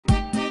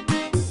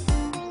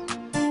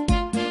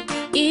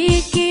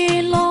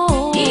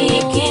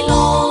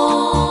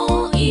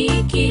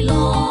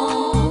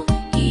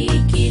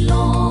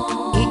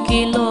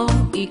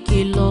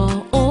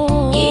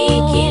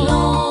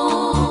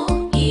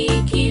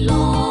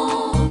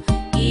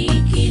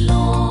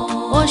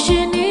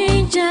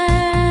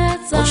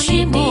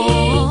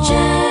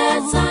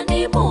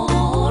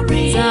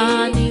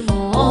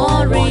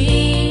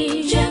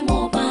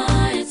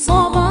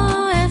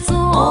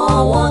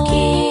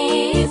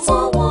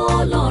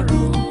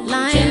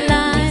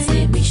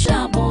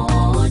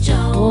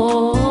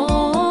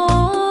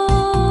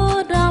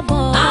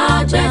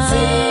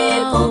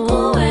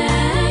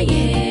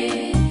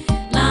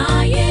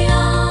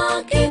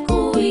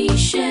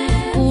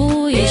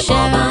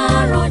iṣẹ́ bá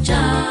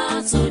rọjà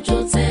tójú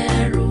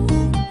tẹrù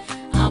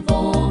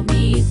àbọ̀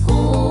mi kò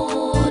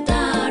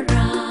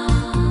dára.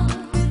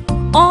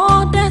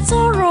 Ọdẹ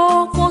tó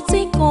roko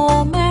tí kò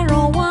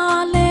mẹ́ràn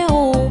wálé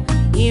o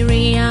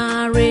ìrìn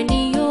àrè ni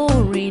yóò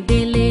rìn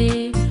délé.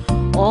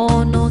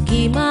 Ọ̀nà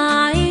kì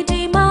máa ìdí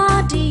má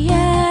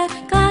dìyẹ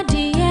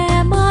kádìyẹ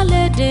má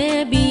lè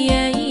débi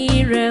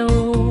ẹ̀yìn rẹ̀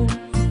o.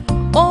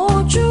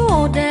 Ojú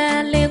ọdẹ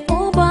lè kó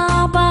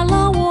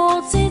babaláwo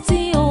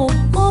títí o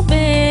kó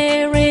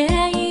béèrè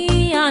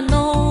ẹ̀yìn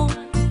àná.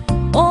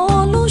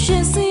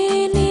 Olùṣesí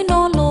nínú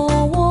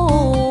lówó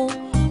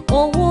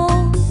owó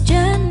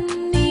jẹ́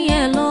ní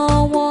ẹ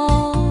lọ́wọ́.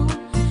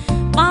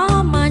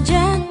 Màmá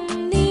jẹ́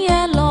ní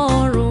ẹ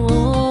lọ́rùn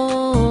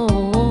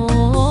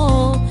o.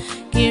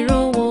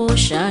 Kírówó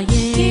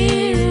ṣayé.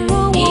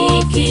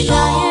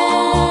 Ìkìlọ̀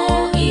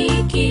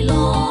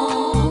ìkìlọ̀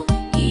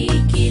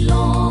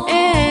ìkìlọ̀.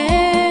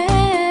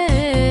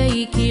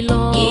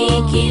 Ìkìlọ̀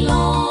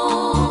ìkìlọ̀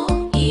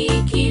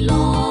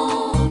ìkìlọ̀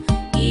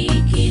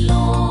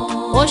ìkìlọ̀.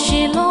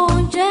 Òṣì ló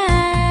ń jẹ́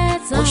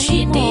ta òṣì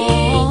ní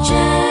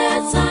jẹ́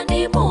ta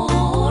ní mò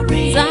ń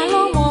rí. Ta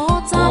ló mọ̀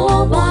ta ló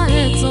bá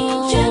ẹ̀ tán.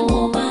 Jẹ́ mo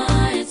bá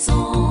ẹ̀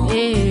tán.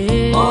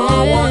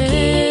 Ọwọ́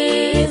kì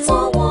í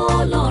fọwọ́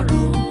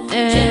lọ́rùn.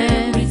 Jẹ́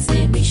rí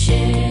tèmi ṣe.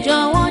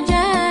 Jọ̀wọ́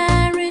jẹ́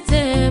rí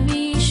tèmi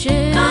ṣe.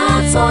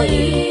 Kátó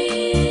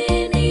yìí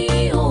ni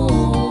ó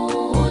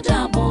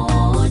dàbọ̀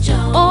ọjà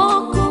o. Ó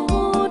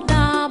kúkú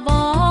dàbọ̀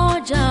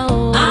ọjà o.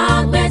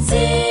 Àgbẹ̀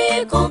tí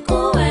kókó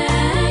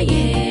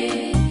ẹ̀yẹ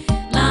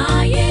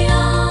láyé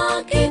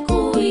akíkú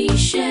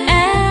iṣẹ́.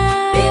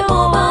 Bí mo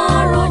bá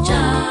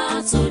rọjà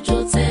tójú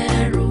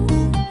tẹrù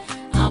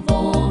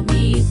àbọ̀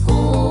mi kò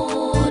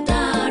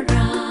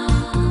dára.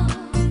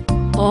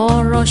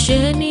 Ọ̀rọ̀ ṣe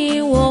ni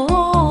wò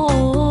ó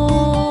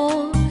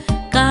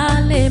ká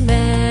lè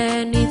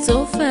mẹ́ni tó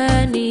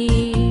fẹ́ ni.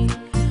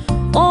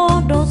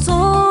 Odò tó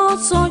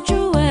tójú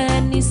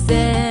ẹni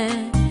sẹ̀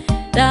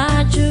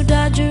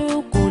dájúdájú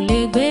kò lè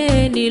gbé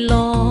ni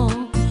lọ.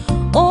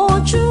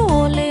 Ojú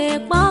ò lè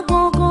pa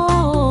gógó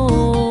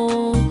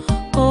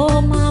kó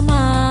má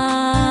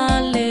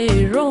máa lè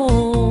rò.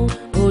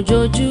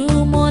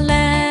 Ojoojúmọ́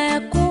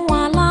lẹ́kún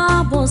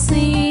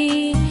alábòsí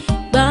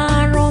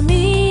gbàrọ̀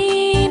mí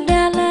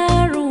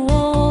dẹlẹ́rù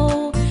o.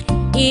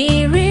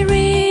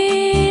 Ìrírí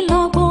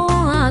lọ́gbọ́n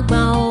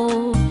àgbà o.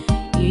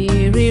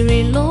 Ìrírí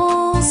ló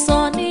ń sọ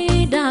ní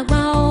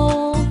dàgbà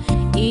o.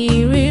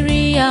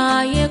 Ìrírí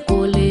ayé kò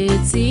lè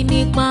tì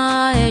nípa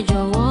ẹ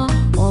jọ̀wọ́.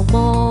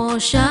 Ọgbọ́n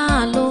ṣáà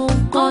ló ń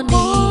kọ́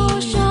ni.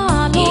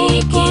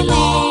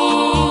 Ìkìlọ̀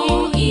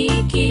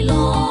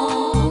ìkìlọ̀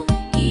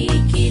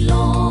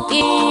ìkìlọ̀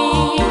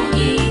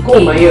Kó o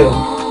máa yẹ o.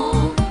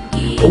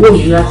 Owó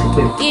mi láti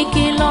pè.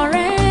 ìkìlọ̀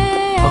rẹ̀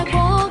Okay.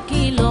 kò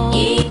kìlọ̀.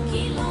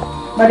 Ìkìlọ̀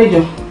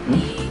Bádéjọ,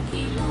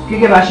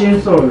 gẹ́gẹ́ bá a ṣe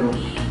ń sọ̀rọ̀ lọ,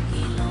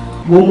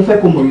 wo mo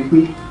fẹ́ kó mọ̀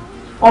wípé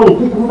ọrùn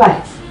kúkúrú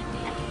báyìí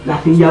la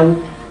fi ń yáwó.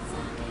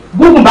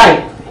 Gúngùn báyìí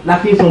la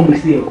fi ń san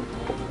gbèsè ẹ̀.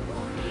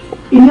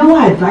 Ìnáwó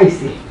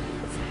advice ẹ̀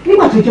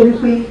nígbà tó jẹ́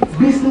wípé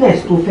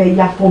business tó fẹ́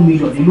yá 4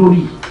 million ní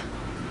lórí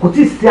kò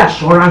tí ì sí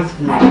assurance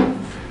fún ẹ.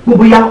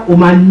 Gbogbo ya o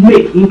máa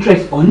make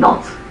interest or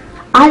not.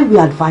 I will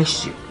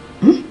advise you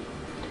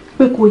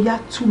pé kó yá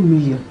 2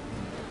 million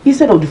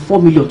instead of the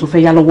 4 million tó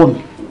fẹ́ yá lọ́wọ́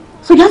mi.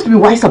 So you have to be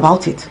wise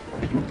about it.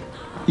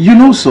 You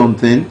know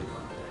something?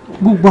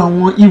 Gbogbo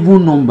àwọn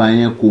even number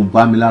yẹn kò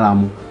bá mi lára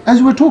mu. As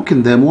we were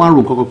talking there, mo wá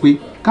rò kọ́kọ́ pé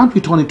can't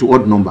we turn it to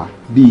odd number?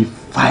 Be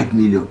 5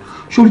 million.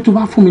 Ṣé orí tó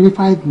bá fún mi ní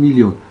 5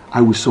 million,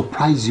 I will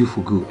surprise you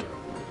for good.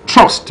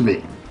 Trust me.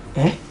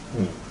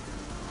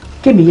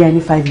 Kémi yá ẹni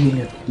 5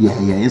 million.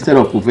 Yeah. Instead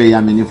of kò fẹ́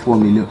yá mi ní 4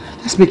 million,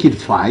 let's make it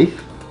 5.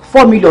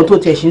 4 million tó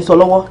tiẹ̀ ṣe ń sọ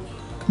lọ́wọ́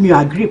mi ò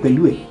agree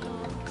pẹ̀lú ẹ̀.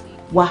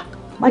 Wá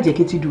má jẹ́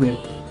kí tí du ẹ̀ o.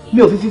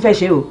 Mi ò fi fífẹ́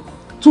ṣe o.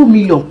 2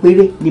 million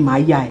péré ni màá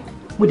yá ẹ̀.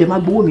 Mo dẹ̀ máa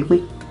gbowó mi pé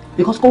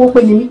because kówó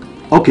pé ni mí.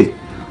 Okay,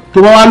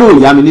 tó bá wá lóò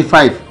yá mi ní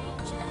 5.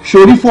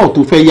 Ṣorí fún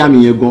tó fẹ́ yá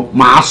mi yẹn gan,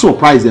 màá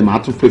surprise ẹ̀, màá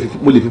tún fẹ́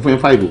mo lè fi fún ẹ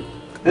 5 o.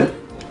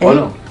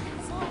 Ọlọ́run.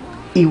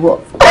 Ìwọ.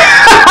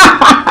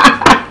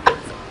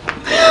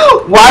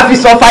 Wàá fi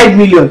sọ 5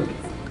 million.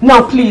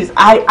 Now please,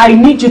 I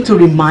need you to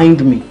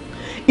remind me.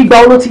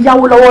 Ìgbà wo ló ti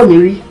yáwó lọ́wọ́ mi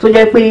rí tó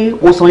jẹ́ pé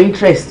o san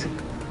interest?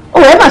 O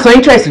ẹ̀ máa san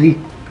interest rí.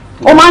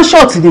 O máa ń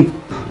short ni.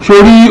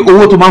 Ṣorí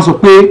owó tó máa ń sọ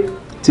pé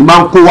tí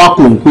máa ń kó wá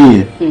kò ń pín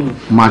yẹn.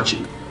 Match,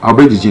 I'll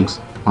break the jinx.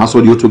 Màá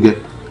sọ di ó tó gẹ́.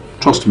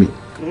 Trust me.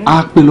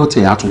 Á pé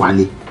lọ́tẹ̀ á tún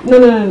wálé.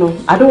 No.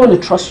 I don't want to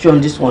trust you on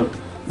this one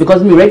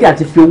because me ready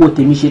àti fi owó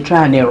tèmi ṣe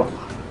try and error.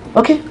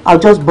 Okay, I'll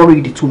just borrow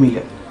you the 2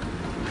 million.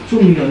 2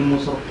 million ni mo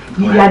sọ.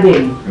 Yíyá dẹ̀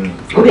ni.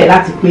 Ó dẹ̀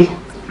láti pé.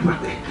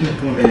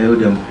 Ó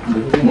dẹ̀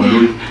mọ̀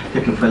lórí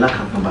jẹ́ kí n fẹ́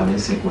lákàtà bá mi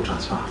ṣe kó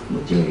transfer mo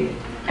jẹ́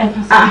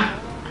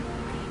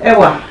ẹ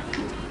wà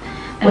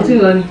mo ti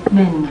lọ ni.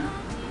 Bẹ́ẹ̀ni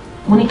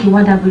mo ní kí n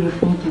wá dágbére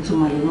fún kí n tó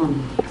máa lọ náà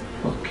ni.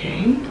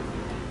 Okay.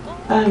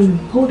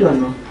 Hold on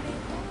now.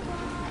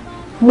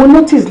 Mo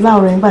notice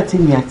láàárọ̀ nígbà tí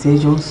mi àti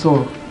ẹjọ́ ń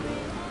sọ̀rọ̀.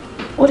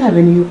 Ó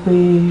dàbí ni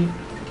wípé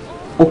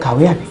o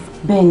kàwé àbí?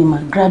 Bẹ́ẹ̀ni ma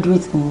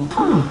graduate ni.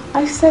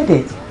 I said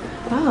it.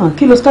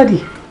 Kí ló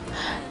study?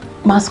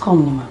 Mascom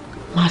ni ma.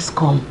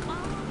 Mascom.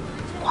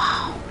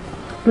 Wow.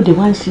 Ló dé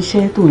wá ń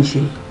ṣiṣẹ́ tó ń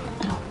ṣe.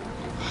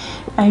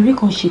 Àìrí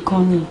kan ṣe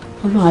kan ni.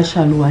 Ọlọ́run á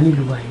ṣàánú wa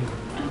nílùú wa yìí.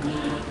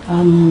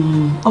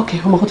 Okay,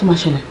 ọmọ kan tó máa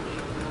ṣẹlẹ̀.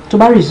 Tó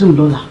bá resume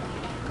lọ́la,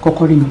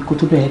 kọ́kọ́ rí mi kó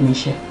tó bẹ̀rẹ̀ ní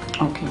iṣẹ́.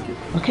 Okay.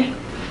 Okay?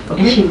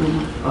 Okay. Ẹ ṣé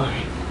mama. All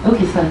right.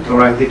 Okay, sir. All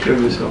right, take care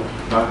of yourself.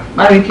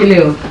 Bye. Bye,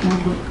 Kile.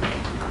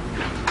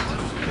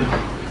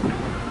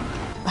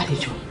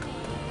 Bàdéjọ́,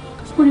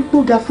 ó rí pé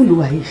ó ga fún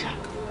ìlú Aisha.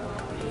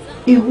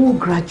 A whole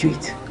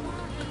graduate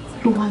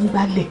ló wá ń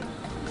gbálẹ̀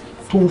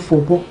tó ń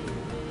fọbọ́.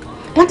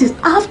 That is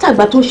after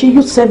àgbà tó ṣe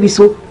youth service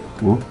o.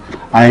 Wo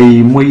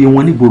àìmọye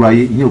wọn nígboro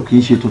ayé ìyẹn ò kì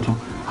í ṣe tuntun.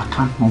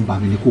 Account number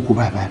mi ni kókó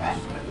báyìí.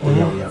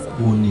 Oya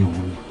wọ́n ní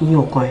òun ni. Ìyẹn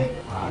ọkàn ẹ.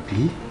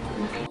 Àbí?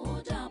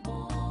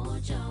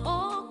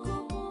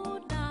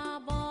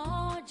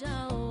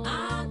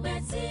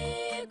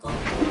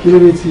 Kí ló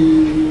dé tí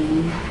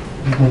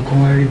nǹkan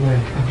wá rí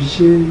báyìí? Àbí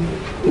ṣé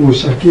o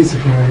ṣàkíyèsí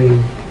fúnra rẹ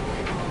ni?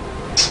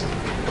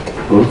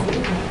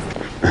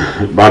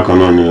 Bákan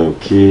náà ni o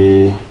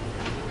kí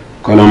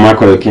kọ́lọ́ má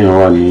kọ́ ẹ kí èèyàn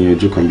wà ní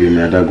ojú kan bí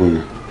omi adágún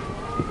ni.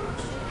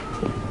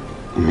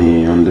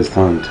 Me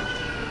understand.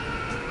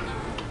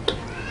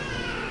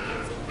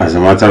 As a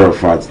matter of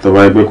fact, tó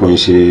bá yẹ pé kò ń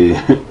ṣe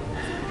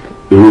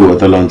irú ìwọ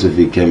tó lọ́n tó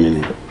fi kẹ́ mi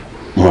ni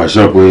mo wà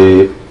sọ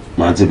pé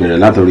màá ti bẹ̀rẹ̀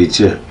látọ̀rí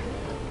chair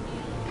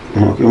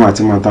mo kí màá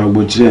ti máa ta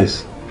gbogbo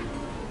chairs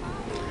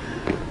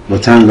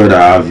but thank God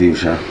I have you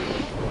ṣá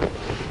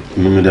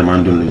inú mi dẹ̀ máa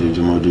ń dùn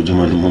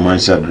lójoojúmọ́ ni mo máa ń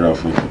ṣàdúrà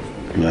fún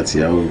mi àti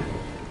ìyàwó mi.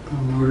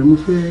 Ọ̀rẹ́ mo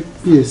fẹ́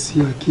pè ẹ́ sí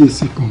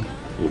àkíyèsí kan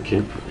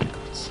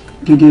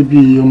gẹ́gẹ́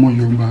bí ọmọ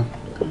Yorùbá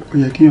ó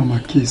yẹ kéèyàn máa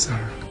kíyèsí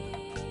ara.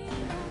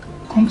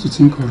 Come to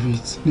think of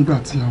it, nígbà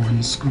tí a wà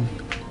ní school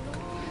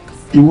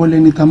ìwọ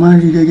lẹni ta máa ń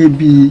rí gẹ́gẹ́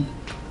bí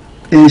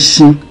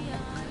ẹṣin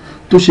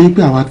tó ṣe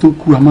pé àwa tó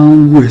kù a máa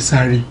ń wò ẹ́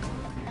sáré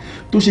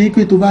tó ṣe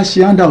pé tó bá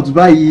ṣe handout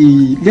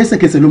báyìí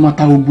lẹ́sẹ̀kẹsẹ̀ ló máa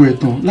ta gbogbo ẹ̀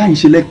tán láì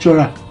ṣe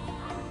lecturer.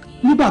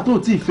 Nígbà tó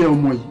ti fẹ́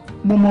ọmọ yìí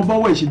mo mọ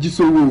bọ́wọ́ ìṣèjì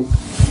sówó o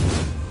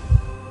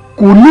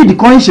kò nídìí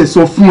kan ìṣẹ̀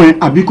sọ fún ẹ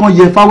àbí kan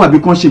yẹ fáwọn àbí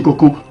kan ṣe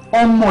kankan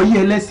ọmọ yìí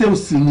ẹlẹ́sẹ̀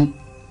òsì ni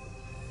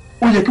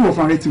ó yẹ kí wọ́n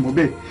fa rẹ tì mọ́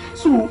bẹ́ẹ̀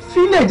so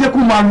fílẹ̀ jẹ́ kó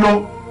máa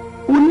lọ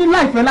o ní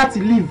láìfẹ́ láti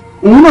live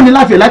òun náà ní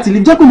láìfẹ́ láti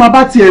live jẹ́ kó máa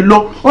bá tiẹ̀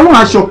lọ ọlọ́run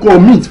aṣọkọ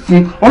mi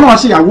fún ọlọ́run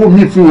aṣèyàwó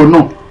mi fún ọ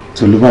náà.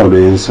 Tolúbà ló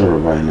yẹn ń sọ̀rọ̀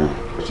báyìí náà.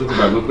 Ṣé ti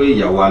gbàgbé pé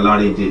ìyàwó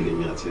alárédè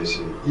lèmi àti ẹ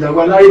ṣe? Ìyàwó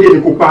alárédè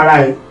ni kò para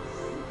ẹ.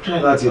 Try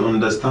láti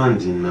understand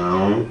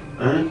now.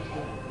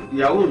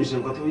 Ìyàwó mi ṣe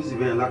nǹkan tó yí sí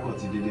bẹ́ẹ̀ lákàn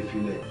ti dédé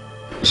filẹ̀.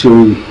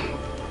 Ṣé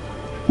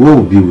what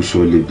will be will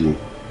surely be?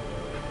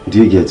 Do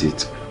you get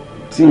it?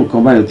 Tí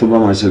nǹkan báyìí tó bá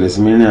máa ṣẹlẹ̀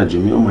sí mi rìn àjò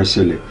mi ó máa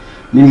ṣẹlẹ̀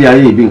nílé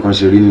ayé ìbí nǹkan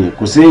ṣe rí nìyẹn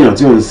kò sí èèyàn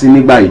tí ò ń sí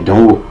nígbà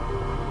ìdánwò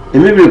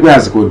èmi bèrè pé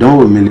àsìkò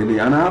ìdánwò mi lélẹ̀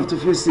and I have to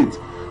face it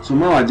so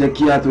má wàá jẹ́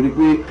kí á torí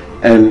pé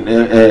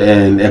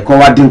ẹ̀kọ́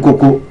wa dín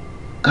kókó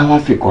ká wá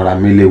fi kọ́ra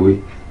mi léwe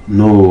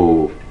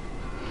no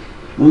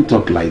don't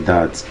talk like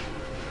that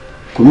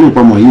kò mí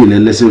nǹkan mọ̀ yìí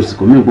lẹ́lẹ́sẹ̀ òsì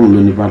kò mí nǹkan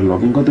ló ní bad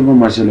luck nǹkan tó bá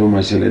máa ṣẹlẹ̀ ó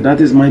máa ṣẹlẹ̀ that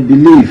is my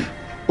belief.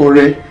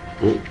 Ọ̀rẹ́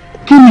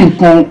kí ni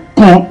nǹkan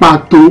kan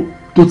pàtó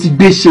tó ti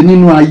gbé ṣe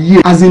nínú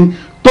ayé as in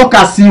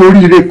tọ́ka sí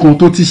oríire kan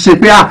tó ti ṣe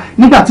pé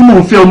nígbà tí mò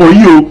ń fẹ́ ọmọ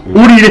yìí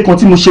o oríire kan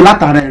tí mo ṣe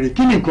látara rẹ̀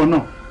kí ni nǹkan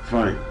náà.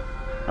 Fine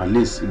at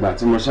least ìgbà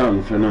tí mo ṣàwọn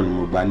ìfẹ́ náà ni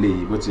mo gba lé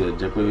yìí bó ti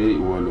jẹ́ pé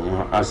ìwọ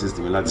lòun assist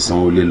mi láti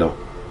sanwó lé lọ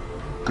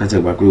káti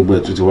ẹgbà pé gbogbo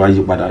ẹ̀tún ti wá yí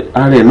padà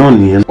ààrẹ náà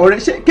nìyẹn. Ọ̀rẹ́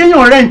ṣé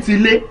kéèyàn rent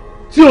ilé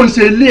tí ò ń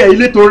ṣe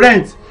ilé tó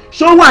rent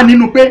ṣó wà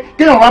nínú pé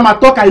kéèyàn wá máa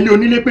tọ́ka ilé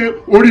onílé pé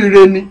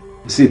oríire ni.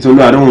 See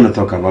Tolu, I don't want to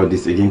talk about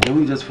this again. Can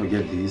we just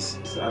forget this?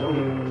 I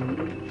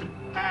don't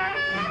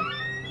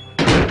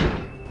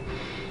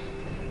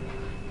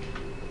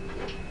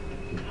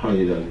How are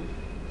you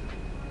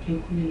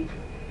doing?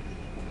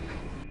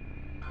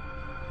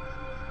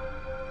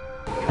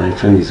 My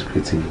friend is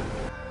greeting me.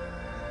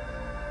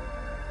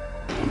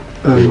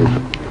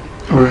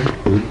 Alright.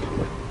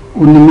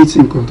 O ní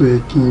meeting kan tó yẹ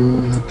kí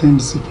n attend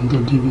sí kí n tó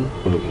débí.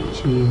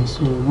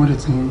 So wọ́n dẹ̀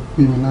ti ń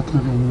pè mí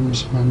látàrí ọmọ mi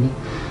ṣe máa ń dé.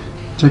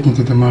 Jẹ́ kí n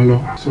tètè máa lọ.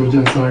 So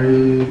jẹ́ n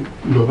sáré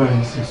lọ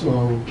báyìí sí so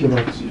I will get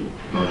back to you.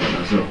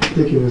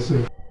 Take care of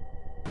yourself.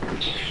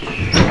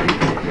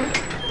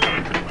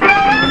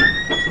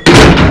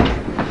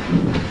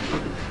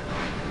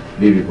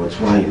 Baby, but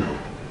why now?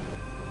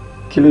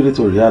 Kí ló dé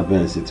tó react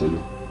bẹ́ẹ̀ sí Tolu?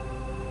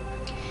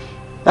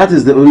 That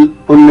is the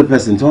only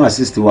person to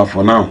assist you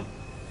for now.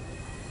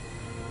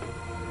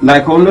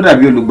 Like òun ló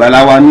dàbí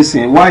olùgbàlà wa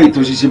nísìnyí. Why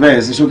tó ṣiṣẹ́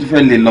bẹ́ẹ̀ sí ṣó tó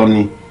fẹ́ lè lọ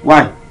ni?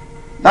 Why?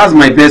 That's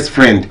my best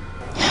friend.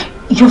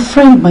 Your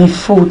friend, my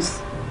fault.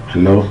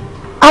 Hello?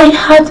 I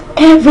had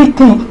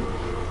everything.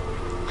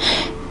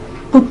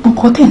 Gbogbo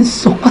nǹkan tẹ́ ń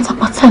sọ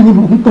pátápátá ni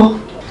mò ń gbọ́.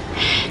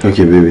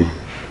 Okay, baby.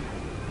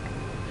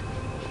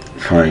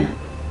 Fine.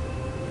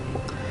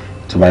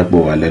 Tó bá pò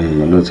wà lẹ́nu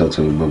mi lóòótọ́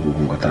tó gbọ́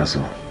gbogbo nǹkan tá a sọ.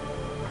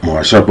 Mo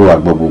wá sọ pé wàá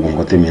gbọ́ gbogbo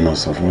nǹkan tèmi náà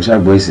sọ fún un.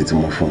 Ṣàgbọ́ èsì tí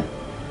mo fún un.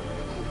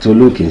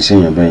 Tolu kì í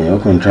ṣèyàn bẹ́ẹ̀ yẹn. Ó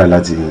kàn ń try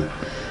láti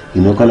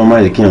kọ́ ló máa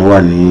yẹ kí èèyàn wà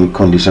ní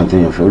condition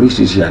téèyàn fẹ́.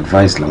 Oríṣiríṣi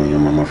advice làwọn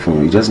èèyàn máa fún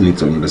un. You just need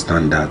to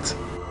understand that.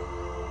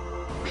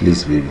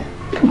 Please, baby.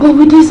 But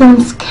with this, I'm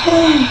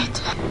scared.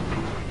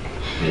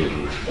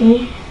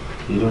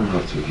 You don't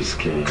have to be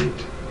scared.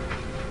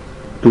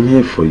 I'm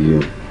here for you.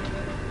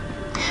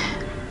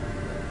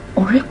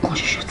 Ọ̀rẹ́ kan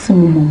ṣoṣo tí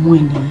mo mọ̀ mọ́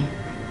ènìyàn.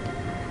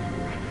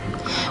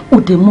 Ó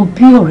dẹ̀ mọ̀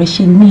bí ọ̀rẹ́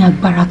ṣe ní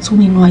agbára tó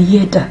nínú ayé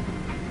ẹ̀dá.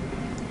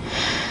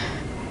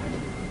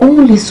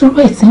 Òun lè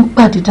sọ̀rọ̀ ẹ̀ tí ń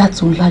pàdídà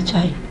tó ń lájà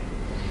yìí.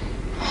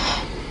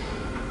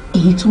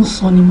 Èyí tó ń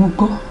sọ ni mo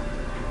gbọ́.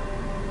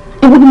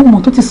 Èwo ni mo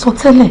mọ̀ tó ti sọ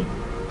tẹ́lẹ̀?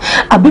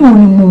 Àbí mo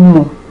ni mo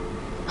mọ̀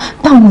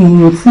táwọn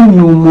èèyàn tí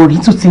mi ò mọ̀ rí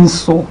tó ti ń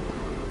sọ?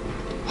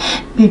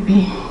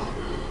 Baby,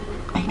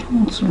 I don't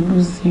want to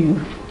lose you.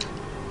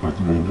 But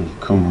baby,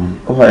 come on.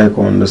 Oh, I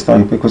can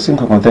understand because I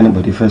can't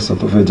anybody first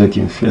of all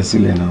Jackie fear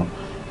silly now.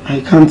 I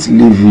can't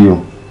leave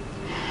you.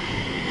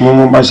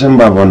 Mama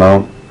Bashemba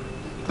now.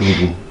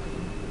 Baby.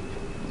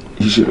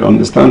 You should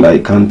understand I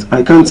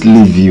can't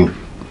leave you.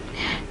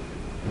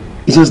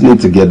 You just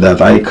need to get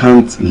that. I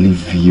can't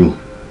leave you.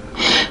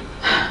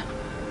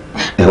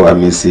 I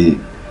may say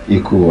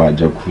Iku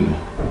Wajaku.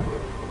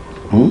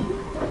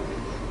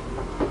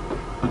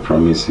 I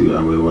promise you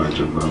I will watch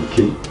over,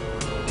 okay?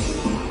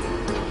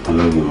 I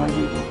love you, my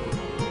baby.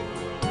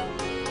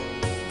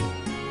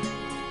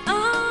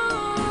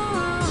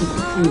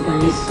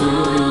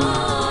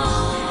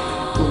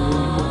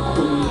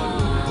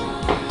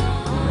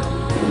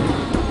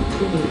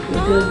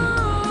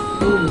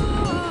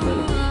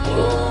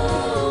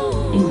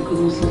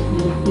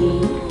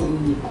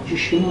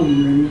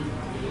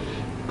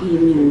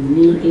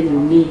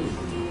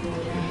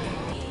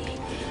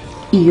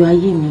 Iyọ̀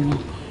ayé mi ni.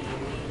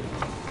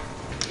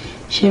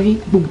 Ṣé rí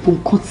gbogbo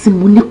nǹkan tí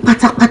mo ní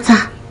pátápátá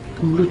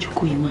òun ló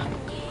jókòó yìí máa.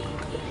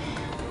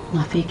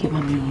 Mo fẹ́ kẹ́ bá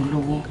mi ràn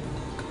lọ́wọ́.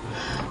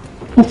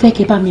 Mo fẹ́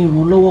kẹ́ bá mi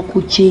ràn lọ́wọ́ kó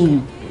jẹ́ èèyàn.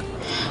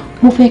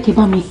 Mo fẹ́ kẹ́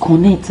bá mi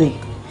connect ẹ̀.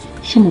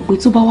 Ṣé mo pé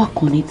tó bá wà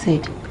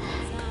connected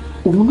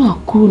òun náà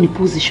kúrò ní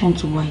position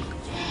tó wáyé.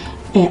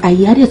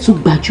 Àyè á dẹ̀ tún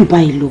gbà jù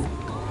báyìí lọ.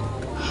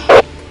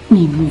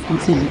 Mi mú nǹkan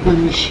tẹ̀lé bá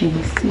mi ṣe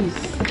sis.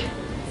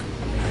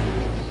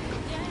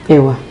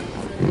 Ẹwà,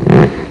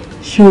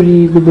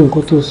 sórí gbogbo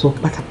nǹkan tó sọ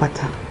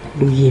pátápátá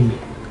ló yé mi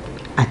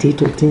àti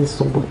tó ti ń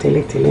sọ bọ̀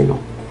tẹ́lẹ̀tẹ́lẹ̀ náà.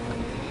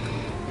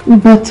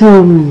 But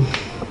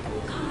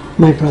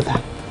my brother,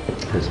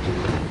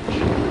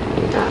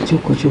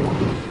 jókòó.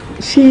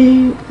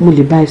 Ṣé mo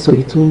lè bá ẹ sọ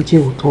èyí tó ń jẹ́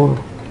òótọ́ ọ̀rọ̀?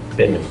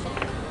 Bẹ́ẹ̀ni.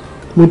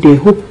 Mo dẹ̀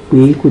hope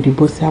pé kò ní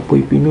bọ́ sí àpò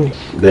ìbínú ẹ̀.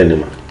 Bẹ́ẹ̀ni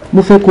ma.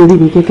 Mo fẹ́ kó rí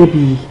mi gẹ́gẹ́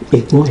bí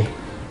ẹ̀gbọ́n ẹ̀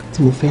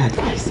tí mo fẹ́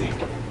advice ẹ̀.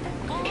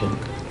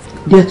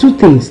 There are two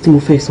things tí mo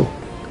fẹ́ sọ.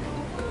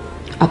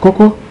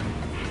 Àkọ́kọ́,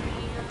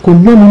 kò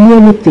ná mi ní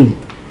anything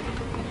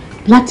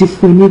láti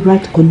fún ní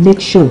right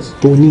connections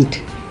to need.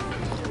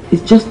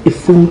 It's just a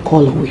phone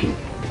call away.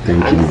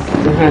 Thank you.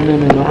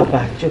 No,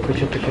 Abba, jókòó.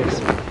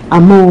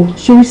 Àmọ́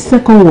ṣórí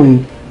second one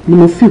ni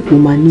mo feel pé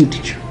máa need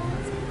jù.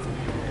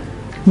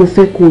 Mo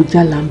fẹ́ kó o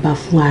jálàmbá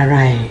fún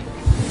ara ẹ̀.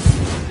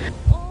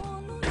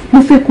 Mo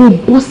fẹ́ kó o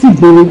bọ́ sí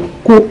ìgboro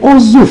kó o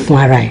hustle fún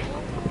ara ẹ̀.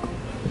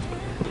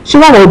 Ṣé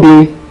wàá wọ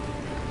obìnrin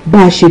bá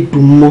a ṣe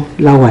dùn mọ́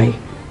láwa ẹ̀?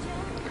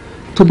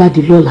 Tó bá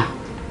di lọ́la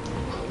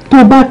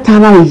tó bá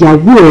tara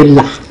ìyàwó ẹ̀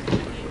là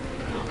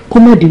kó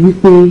má di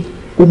wípé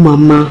ó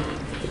máa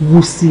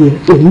wú sí ẹ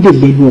òun lè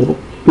lẹ́nu ọ̀rọ̀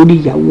lórí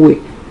ìyàwó ẹ̀.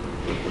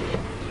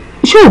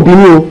 Ṣé òbí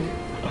ni o?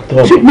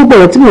 Ṣé gbogbo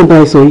ọ̀rọ̀ tí mo bá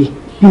ẹ sọ yìí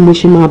bí mo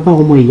ṣe máa bá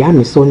ọmọ ìyá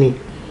mi sọ ni?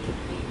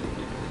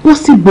 Wọ́n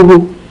sì gbòòrò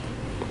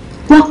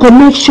wọ́n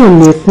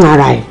connection yẹn fún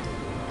ara ẹ̀.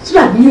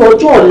 Sígbà ní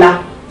ọjọ́ ọ̀la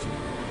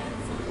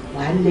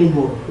wàá lẹ́nu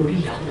ọ̀rọ̀ lórí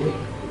ìyàwó ẹ̀.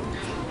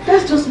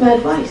 That's just my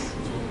advice.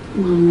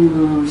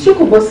 Ṣé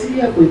kò bọ́ sí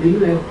àpò ìbínú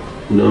ẹ?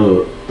 No,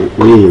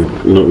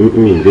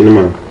 mi ìbínú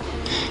ma.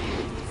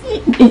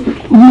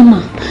 Mama,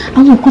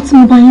 àwọn nǹkan tí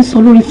mo bá yín sọ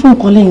lórí fún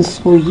nǹkan lẹ́yìn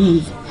sọ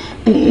yìí.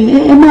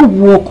 Ẹ má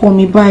wo ọkọ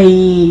mi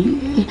báyìí.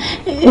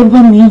 Ẹ bá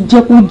mi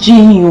jẹ́ kó jẹ́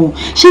èèyàn.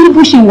 Ṣé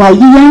bó ṣe wà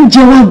yìí yá ń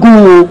jẹ wá gan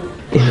o?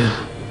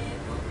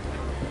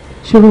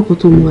 Ṣé orúkọ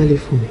tó mú wálé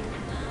fún mi?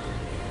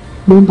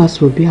 Mo ń bá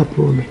sọ̀rọ̀ bí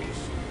àbúrò mi.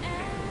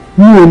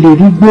 Mi ò lè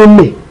rí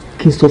gbólẹ̀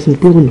kí n sọ fún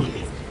pé ọ̀nà mi.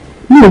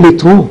 Mi ò lè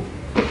tán.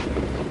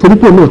 Torí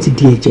pé náà ti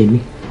di ẹ̀jẹ̀ mi.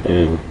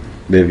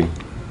 Baby,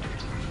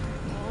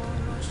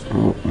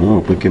 mo rò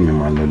pé kí mi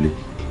máa lọlé.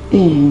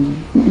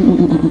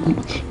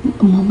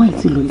 Ọmọ máa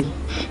ti lọlé.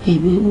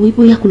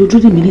 Bóyá kò lè dúró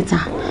dè mí níta.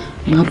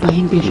 Màá bá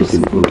yín bí ẹ ṣe sí.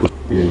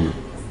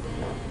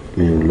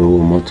 Mi ò lówó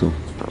mọ́tò.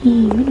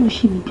 Mi ò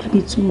ṣe mi bí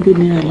abẹ́ tún gbé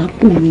náírà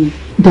lápò mi.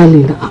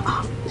 Darling,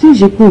 ṣé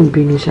ìṣe kò ń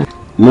bínú ṣá?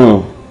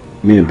 No,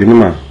 mi ò bínú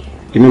mà.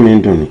 Inú mi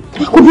ń dùn ni.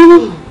 Kò bínú.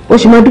 O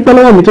ṣì máa dúpẹ́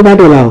lọ́wọ́ mi tó bá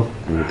dọ̀la o.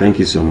 Thank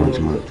you so much,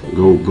 ma.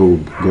 Go,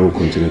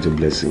 continue to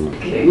bless him.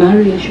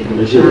 Láàárín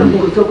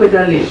ẹ̀ṣọ́ tó pẹ́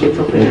dálé ẹ̀ṣọ́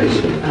tó pẹ́ dálé.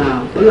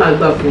 Ọlọ́run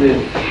àgbà fún ẹ.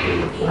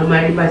 Wọ́n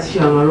máa rí bá ti ṣe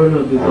àwọn arọ́nà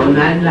gbogbo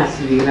ọ̀nà àìlà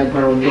sí rí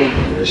lágbára ọlọ́run.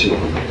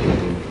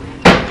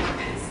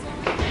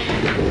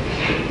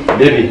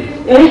 Baby.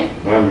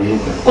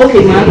 Ok,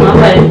 máa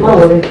bá ẹ máa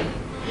wọlé.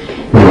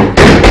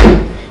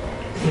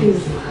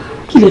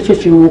 Kí lẹ fẹ́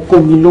fi wọn kọ́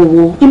mi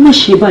lọ́wọ́? Ẹ má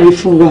ṣe báyìí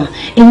fún wa.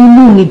 Ẹ̀yin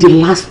náà ni the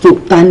last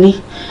hope ta ní.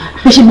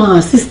 Ẹ ṣe máa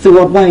assist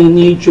wa báyìí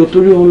ní ìjọ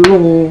torí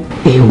Ọlọ́run.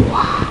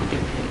 Ẹwà,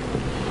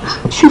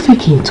 ṣé o fẹ́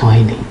kí n tàn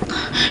ẹ́ ni?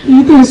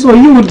 Èyí tẹ́ ń sọ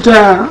yóò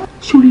dáa.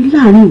 Ṣorí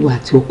láàrin ìwà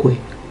àti ọkọ ẹ̀,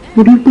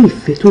 mo rí pé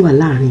ìfẹ́ tó wà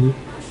láàrin yín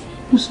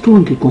ó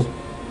strong gan.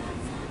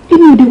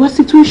 Èmi ò dé wá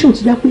situation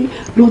tó dá pé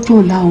lọ́jọ́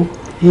ọ̀la o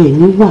ẹ̀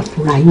ní wà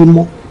fúnra yín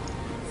mọ́.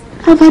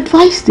 I've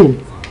advised him.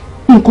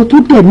 Nǹkan tó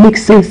dẹ̀ make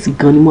sense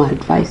gan ni mo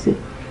advise him.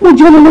 Mo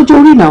jẹ́ ọmọ lọ́jọ́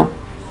orí now.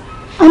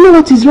 I know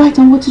what is right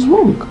and what is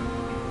wrong.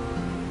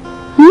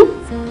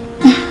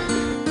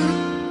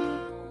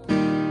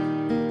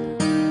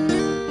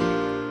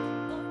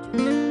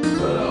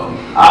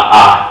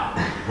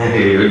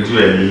 Ojú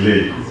ẹ̀ nílé.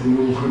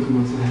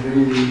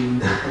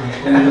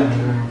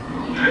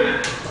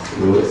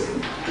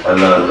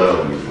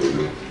 Ọlọ́run mi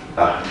gbogbo.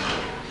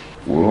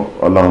 Wo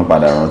Ọlọ́run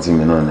padà rántí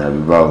mi náà ní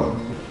àbí báwo.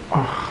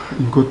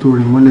 Nǹkan tó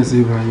rí mọ́lẹ̀ sí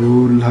ibà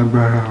yóò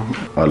lágbára.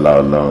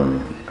 Ọlọ́run ni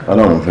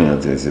Ọlọ́run fìyàn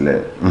tiẹ̀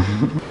sílẹ̀.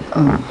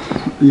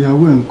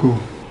 Ìyàwó ẹ̀ ń kọ́.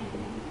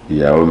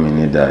 Ìyàwó mi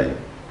ní dàí.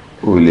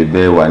 O lè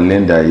bẹ wà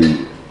nílẹ̀ dàí.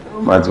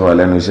 Má ti wà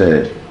lẹ́nu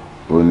iṣẹ́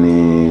ó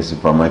ní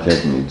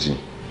supermarket méjì.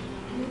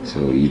 So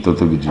èyí tó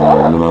tóbi jù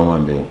lọ ló máa ń wà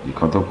ń bẹ.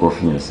 Ìkan tó pọ̀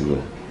fìyàn síbẹ̀.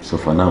 So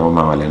for now wọ́n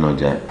máa wà lẹ́nu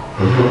ọjà ẹ̀.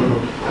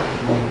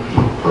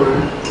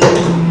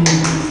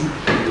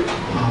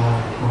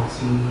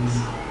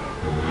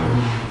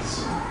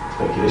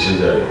 Okay, ṣe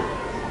jẹ́ rẹ̀.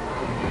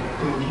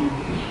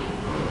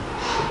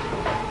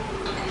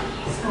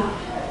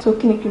 So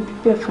kí ni kí n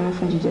prepare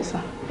fún jíjẹ sá?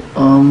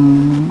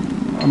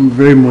 I'm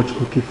very much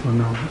okay for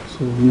now.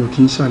 So mi ò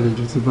kí ń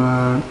ṣàlejò tí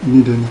bá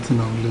need anything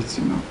I'll let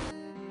you know.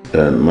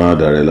 Má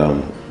dàrẹ́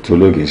láàmú tó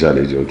ló kì í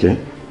ṣàlejò, okay?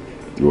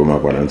 Ìwọ máa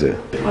padà tẹ̀.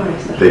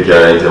 Take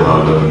care ẹ̀ tẹ̀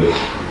máa lọ nílé.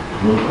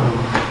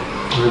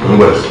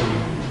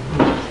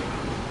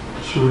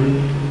 Ṣorí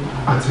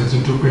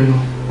àtẹ̀túndúpẹ́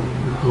náà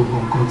gbogbo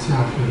nǹkan tí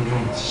a fẹ́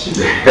lọ́n ti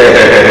ṣe.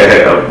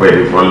 Ọpẹ́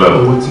ní fọ́nlọ́.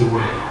 Owó ti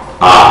wà.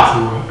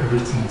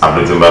 Everything.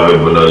 Àbí tí n bá fẹ́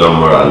gbóná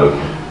lọ́mọ́ra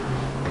lókè.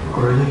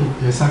 Ọ̀rọ̀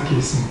yẹ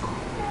ṣàkíyèsí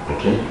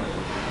nǹkan.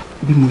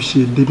 Bí mo ṣe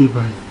débè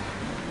báyìí,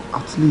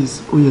 at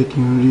least ó yẹ kí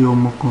n rí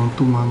ọmọ kan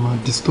tó máa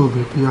disturb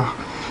ẹ pé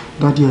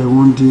daddy I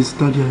want this,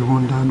 daddy I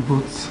want that,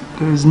 but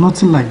there is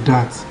nothing like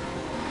that.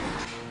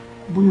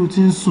 Bóyá o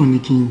ti ń sùn ní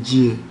kí n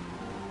jí ẹ.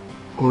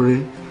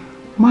 Ọ̀rẹ́,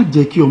 má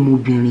jẹ́ kí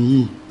ọmọbìnrin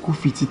yìí kó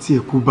fi títí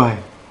ẹ̀ kú báyìí.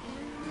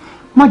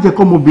 Má jẹ́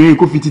kí ọmọbìnrin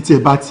kó fi títí ẹ̀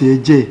bá tiẹ̀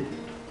jẹ́.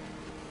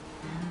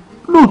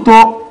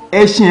 Lóòótọ́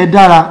ẹṣin ẹ̀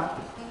dára,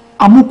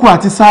 àmúkù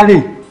àti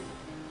sáré.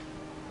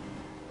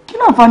 Kí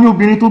ni àǹfààní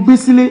obìnrin tó gbé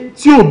sílé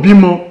tí ò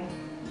bímọ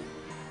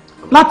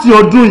láti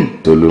ọdún yìí?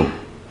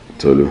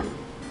 Tolu.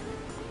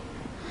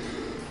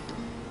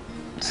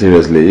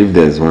 Seriously, if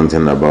there's one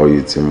thing about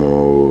you tí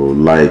mo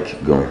like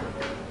gan,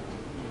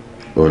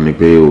 ó ní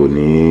pé ò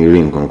ní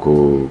rí nǹkan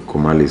kó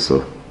má lè sọ.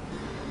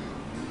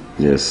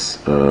 Yes,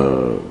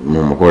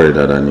 mo mọ̀ kọ́ rẹ̀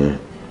dáadáa ni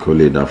kó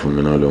lè dá fún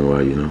mi náà ló ń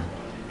wá, you know.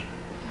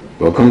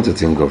 But come to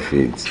think of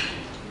it,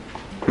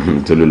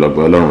 Tolu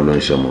lọ́gbà Ọlọ́run ló ń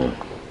ṣọmọ.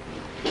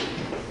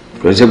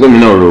 Kò ṣe pé mi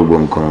náà ro gbogbo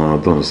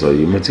nǹkan tó ń sọ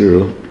yìí, mo ti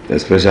ro,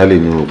 especially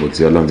ní òpó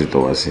tí Ọlọ́run ti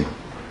tọ̀ wá sí.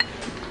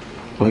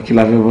 Wọ́n kí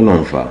la fẹ́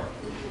bọ́lọ́run fà?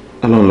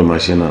 Ọlọ́run ló máa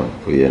ṣe náà,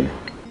 kò yẹ ni.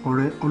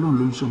 Ọ̀rẹ́, Ọlọ́run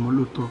ló ń ṣọmọ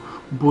lóòótọ́,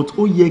 but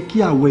ó yẹ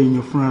kí àwọn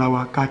èèyàn fúnra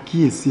wa ká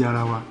kíyèsí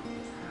ara wa.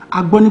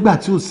 A gbọ́ nígbà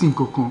tí ò sí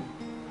nǹkan kan.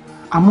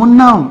 Àmọ́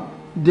now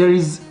there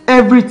is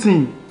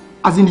everything,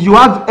 as in you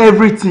have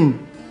everything.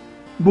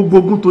 Gbogbo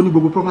ogún tó ní,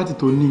 gbogbo property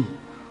tó ní,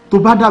 tó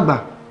bá dàgbà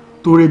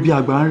tó rẹ bí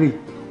àgbà ń rè,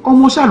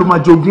 ọmọ ṣáà ló máa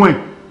jogún ẹ̀.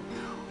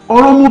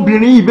 Ọ̀rọ̀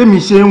ọmọbìnrin yìí bẹ́mi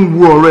ṣe ń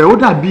wo ọ̀rọ̀ ẹ̀ ó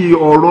dàbí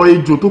ọ̀rọ̀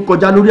ejò tó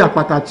kọjá lórí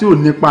àpáta tí ò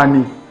nípa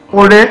ni.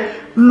 Ọ̀rẹ́,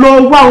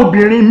 lọ wá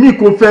obìnrin míì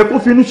kó fẹ́, kó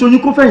finú ṣoyún,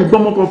 kó fẹ̀yìn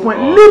gbọ́mọkọ fún ẹ.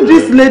 Leave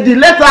this lady,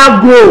 let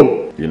her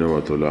go. You know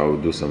what, Olu, I will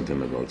do something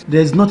about it.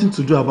 There is nothing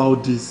to do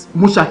about this.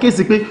 Mo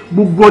ṣàkíyèsí pé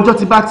gbogbo ọjọ́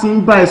tí bá ti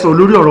ń bá ẹ sọ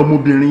lórí ọ̀rọ̀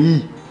ọmọbìnrin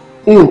yìí,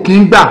 o kì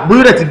í gbà,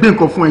 bóyá rẹ̀ ti gbé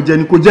nǹkan fún ẹ jẹ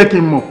ni kò jẹ́ kí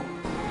n mọ̀.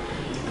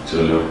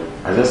 Tolu,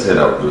 I just said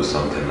I would do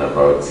something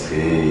about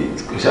it.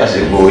 Kò ṣáà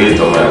ṣe gbọ́ orí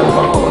ìtọ́ máa ń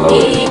wọ́n kọ́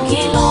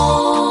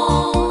lọ́wọ́.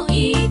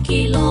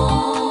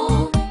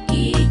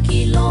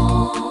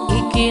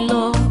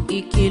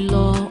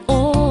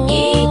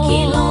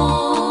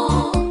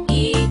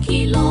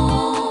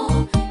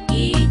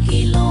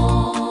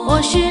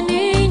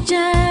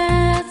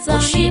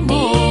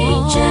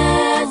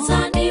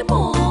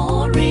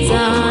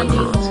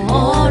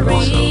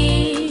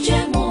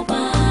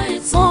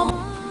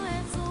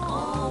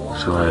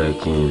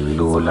 Kí n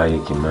lówó láyé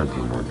kí n má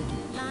bímọ ni.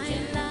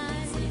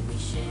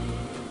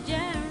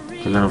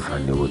 Kí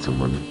láǹfààní owó tí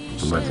mo ní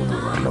nígbà tí mo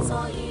wà lọ́wọ́.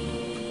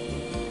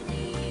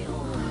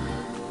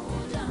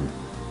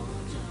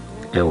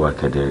 Ẹwà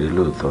kẹ̀dẹ̀rí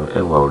lóòótọ́,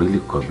 ẹwà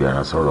orílẹ̀ kọ bí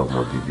ara sọ̀rọ̀ ọmọ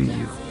bíbí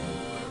yìí o.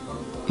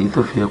 Èyí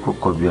tó fi yẹ kó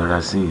kọ bí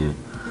ara sí yẹn,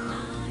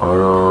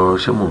 ọ̀rọ̀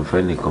ṣé mò ń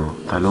fẹ́ nìkan,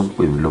 ta ló ń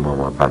pè mí ló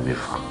máa bá mi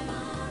fà.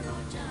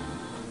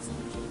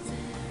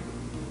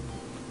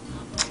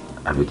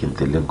 Àbí kí n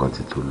tẹ̀lé nǹkan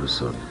tí Tolu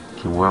sọ ni.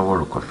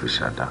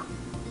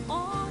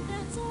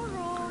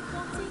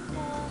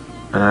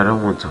 And I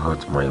don't want to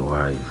hurt my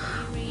wife.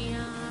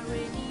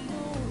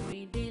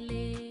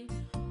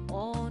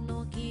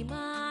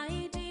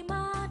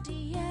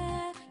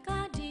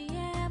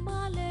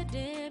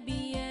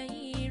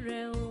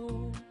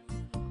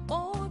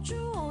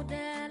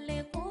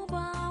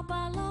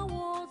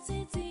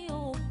 títí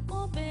ó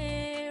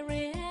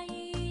béèrè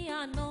ẹ̀yìn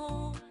àná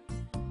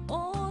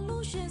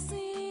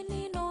olùṣèṣì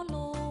nínú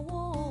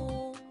lówó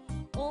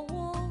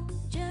owó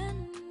jẹ́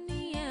ní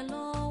ẹ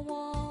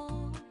lọ́wọ́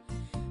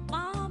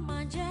máma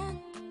jẹ́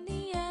ní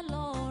ẹ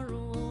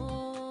lọ́rùn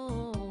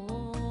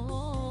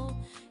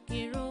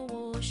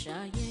kírówó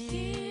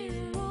ṣàyè.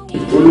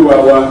 Olúwa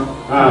wa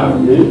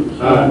àmín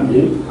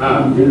àmín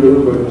àmín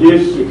lórúkọ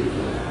Jésù.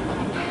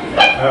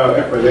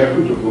 Ẹ pẹ̀lẹ́ kú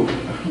jòkó.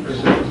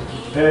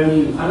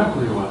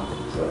 Arákùnrin wa,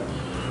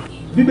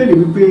 Bíbélì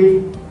wípé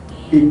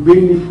ègbé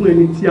ni fún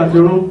ẹni tí a fi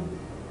rán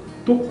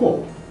tó kọ̀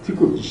tí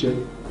kò jíṣẹ́.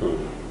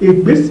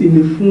 Ègbé sì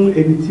ni fún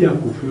ẹni tí a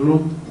kò fi rán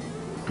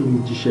tó ń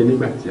jíṣẹ́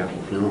nígbà tí a kò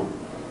fi rán.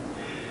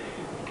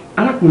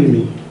 Arákùnrin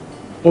mi,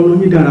 ọ̀nà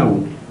mi dára o,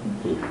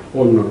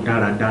 ọ̀nà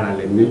dáradára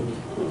lẹ́ni.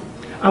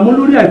 Àmọ́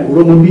lórí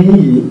àìkúrọ́mọ bí yín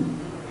yìí,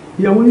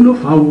 ìyàwó yín ló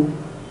fà á o.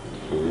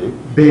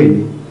 Bẹ́ẹ̀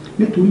ni,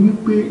 nítorí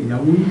wípé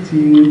ìyàwó yín ti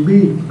gbé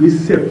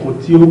ìgbésẹ̀ kan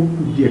tí ó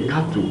kù díẹ̀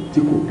káàtó tí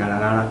kò dára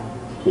rárá.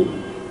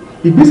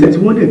 Ìgbésẹ̀ tí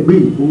wọ́n dẹ̀ gbé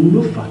yìí òun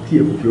ló fà á tí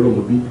ẹ kò fi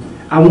rọ́mọ bí.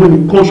 Àwọn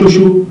nìkan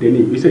ṣoṣo dẹ̀ ní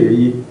ìgbésẹ̀ yẹn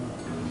yé.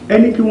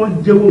 Ẹni kí wọ́n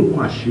jẹ́wọ́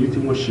nǹkan àṣírí tí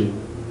wọ́n ṣe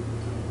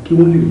kí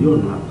wọ́n lè rí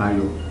ọ̀nà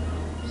àbáyọ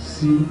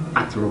sí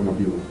àtirọ́mọ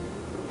bí wọn.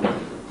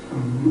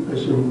 Ẹ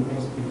ṣeun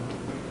pásítọ̀.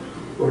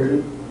 Ọ̀rẹ́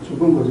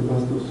ṣùgbọ́n nǹkan tí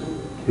pásítọ̀ sọ.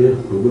 Bẹ́ẹ̀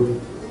gbogbo.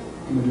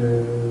 Mo lè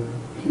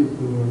fi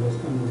ìpè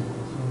understand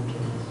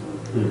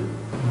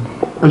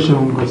ẹ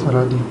ṣeun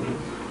gọ̀sáládé.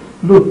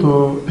 Lóòótọ́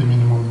èmi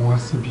ni mo mú wá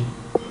síbi.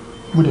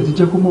 Mo dẹ̀ ti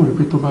jẹ́ kó mọ̀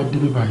wípé tó bá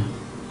débí báyìí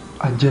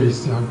a jẹ́rìí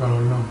sí agbára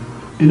Ọlọ́run.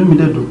 Inú mi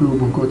dẹ̀ dùn pé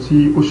gbogbo nǹkan tí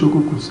ó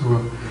ṣókùnkùn sí wa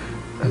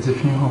ẹ ti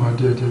fi hàn wá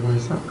díẹ̀díẹ̀ báyìí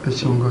sá. Ẹ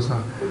ṣeun gọ́sà,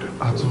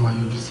 a tún máa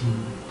yọjú sí i.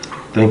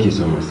 Thank you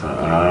so much, sir.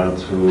 A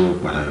tún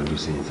padà yọjú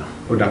sí i, sir.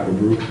 Ó dà kò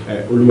burú.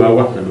 Olúwa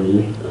wà pẹ̀lú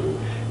yín.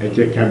 Ẹ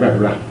jẹ́ kí a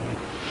gbàdúrà.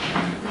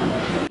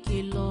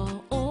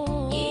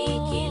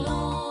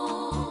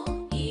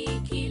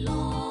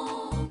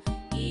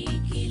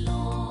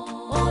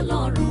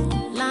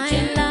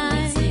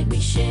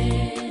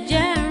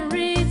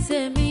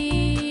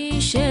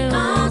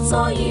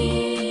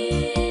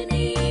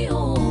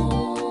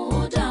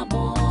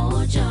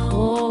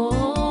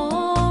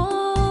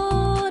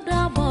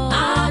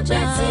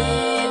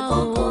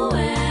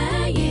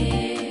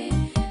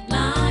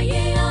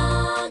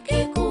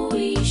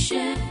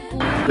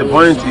 The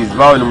point is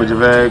báwo ni mo ti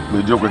fẹ́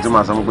gbèjọ́ pé tí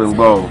màá sọ pé ń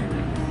gbọ́ o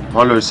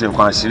wọ́n lọ ṣe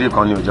nǹkan àṣírí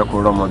kan ní òjẹ́ kó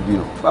rọ́mọ bí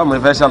o báwo mo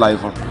fẹ́ ṣàlàyé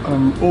fún.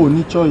 O ò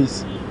ní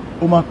choice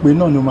ó máa pè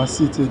náà ni ó máa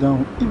sit it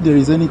down if there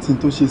is anything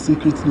tó ṣe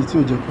secretly tí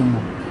ò jẹ́ kó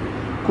mọ̀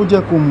kó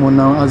jẹ́ kó mọ̀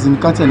náà as in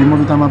ká tẹ̀lé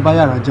mọ́bí tá a máa bá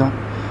yàrá já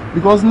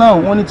because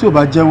now wọ́n ní tí ò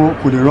bá jẹ́wọ́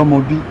kò lè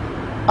rọ́mọ bí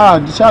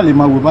ṣáà lè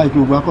máa wò báyìí kí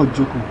gbogbo akọ̀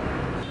jókòó.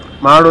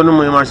 Màá ronú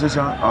mo yẹn máa ṣe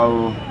ṣá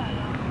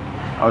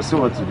I'll see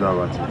what to do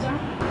about it.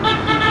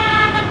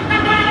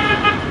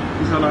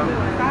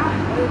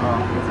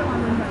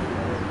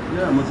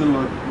 Mo ti lọ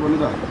wọlé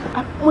dà.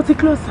 Mo ti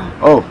close sir.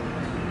 Oh,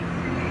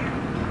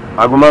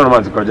 aago márùn-ún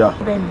máa ti kọjá.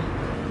 Bẹ́ẹ̀ni.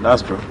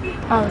 That's true.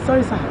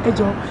 Sorry sir, ẹ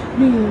jọ̀ọ́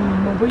mi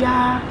mọ̀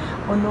bóyá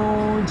ọ̀nà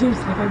James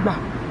lè fẹ́ gbà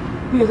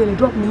bí ẹ lè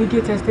drop mi ní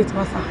gate estate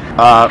wá sir.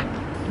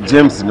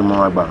 James ni mo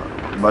máa gbà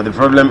but the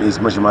problem is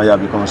mo ṣe máa yà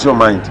because you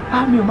mind.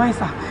 Mi ò mind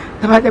sir,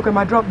 ẹ bá jẹ́ pé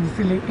máa drop mi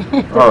sílé.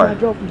 All right.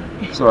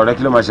 So ọ̀rẹ́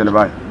kí ló máa ṣẹlẹ̀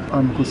báyìí.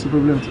 Kò sí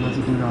problem tí wọ́n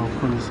ti dé náà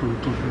kọ́ ló sọ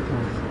tó fi kọ́.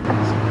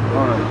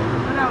 All right.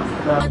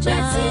 Ọjọ́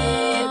tí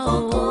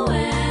kókó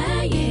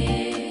ẹ̀yẹ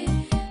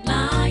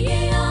láyé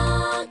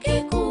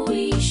akíkú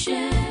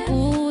iṣẹ́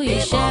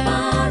ìbọn bá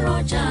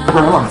rọjà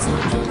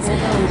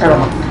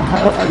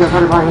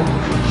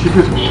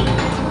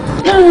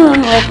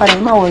ẹ padà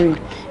má wọrí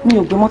mi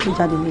ò gbé mọ́tò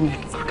jáde lẹ́yìn.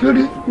 Kí ló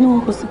dé? ní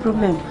wọn kò sí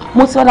problem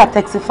mo ti ọ̀dà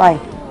taxify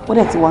ó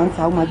dẹ̀ ti wà ń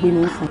ta ó máa gbé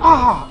mi sìn.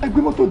 Ẹ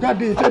gbé mọ́tò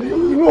jáde ìtẹ́ni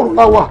inú ọ̀run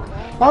la wà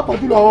pàápàá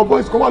jùlọ àwọn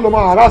boys kan wà lọ́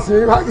máa hàrá sí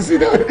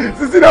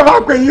sísí náà máa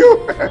pè yín o.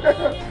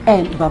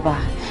 Bàbá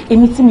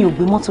èmi tí mi ò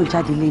gbé mọ́tò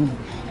jáde lẹ́yìn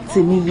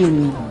tèmi yé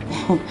mi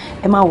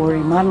ẹ má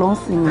wọrí má lọ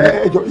sí mi.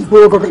 Ẹjọ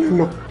ìgboro kankan lè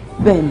lọ.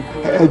 Bẹ́ẹ̀ni.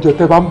 Ẹjọ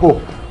tẹ bá ń bọ̀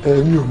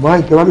mi ò máa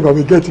ń tẹ wá lè bá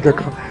mi gẹ́ẹ̀tì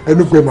kankan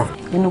ẹnu gbẹ mà.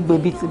 inú gbẹ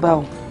bíi ti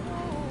báwo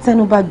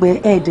tẹnu bá gbẹ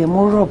ẹ̀ẹ́dẹ̀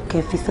mo rọ̀b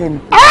kẹfí sẹ́nu.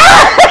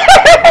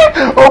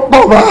 Ó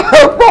pọ̀ mà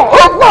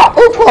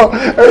ó pọ̀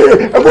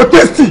ẹ mo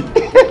tẹ́sítì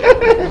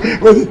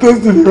mo ti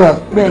tẹ́sítì nígbà.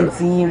 Bẹ́ẹ̀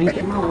tí yín rí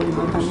ẹ má wọrí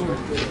bàbá mi rẹ̀.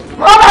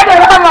 Wọ́n bá dẹ̀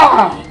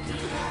rárá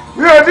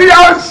mi ò ní yá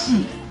òsì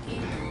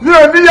mi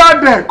ò ní yá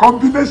dẹ̀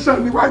combination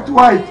ní white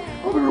wọ́n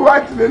fi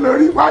white lé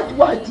lórí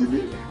white ní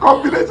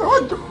combination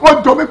wọ́n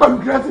jọ mí pẹ̀lú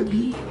gírẹ́sì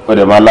bí. Ó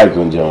dẹ̀ máa láìkí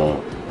oúnjẹ wọn.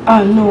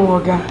 No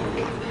ọ̀gá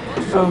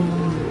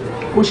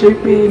ó ṣe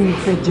pé mi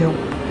fẹ́ jẹun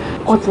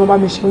wọ́n ti wọ́n bá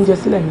mi ṣe oúnjẹ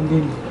sílẹ̀ nílé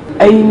mi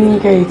ẹ̀yin ní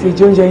kẹ́yìn tí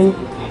jẹ oúnjẹ yín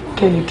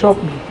kẹ́yìn drop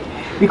me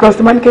because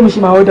tí máa ní kẹ́mi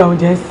ṣe máa order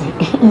oúnjẹ sí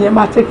ìyẹn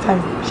máa take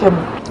time ṣe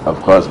mọ́. Of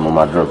course mo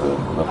máa drop ẹ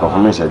ọkọ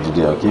fún mi ìṣẹ́jú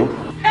díẹ̀ okay.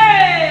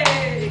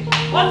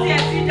 Wọ́n ti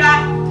ẹ̀ ti dá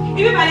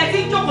ibi ìbàlẹ̀ tí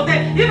ń jókòó tẹ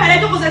ibi ìbàlẹ̀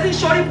jókòó tẹ ti ń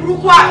ṣọrí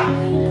burúkú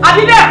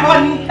àbí bẹ́ẹ̀ kọ́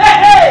ni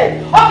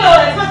ókè o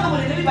rẹ̀ sọ́ọ̀tì mo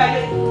lè débi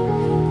ìbàlẹ̀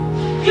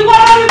ìwọ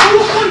lórí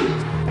burúkú yìí.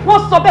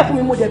 Wọ́n sọ bẹ́ẹ̀ fún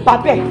mi mo dẹ̀ bá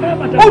bẹ́ẹ̀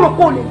ó rò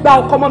pé o lè gba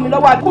ọkọ mọ́ mi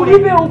lọ́wọ́ àbí. Kò rí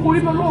bẹ́ẹ̀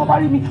olówó bá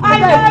rí mi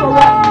ọjà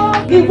ìṣòro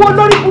ìwọ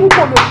lórí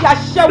burúkú lò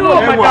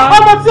ṣiṣẹ́ wo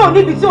ọmọ tí ò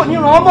níbi tí ò ní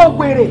ràn ọmọ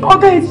ògbèrè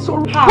ọgá yìí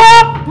sọ̀rọ̀ kó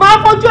máa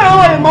fojú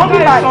ẹ̀rọ ìmọ̀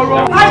bíbá yìí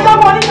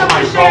aṣọ́wọ́ oníṣẹ́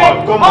máa ṣe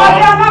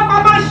ọdẹ alápá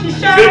máa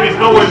ṣiṣẹ́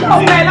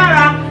ọ̀fẹ́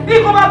lára bí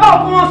kò bá bá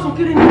òkú wọn sùn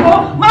kiri nìkó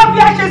máa fi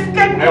ẹṣẹ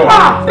skate nípa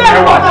bẹ́ẹ̀ ni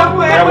wọ́n dàgbù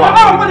ẹ̀ kò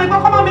bá òkú lè gbọ́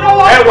kọ́mọ́ mi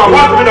lọ́wọ́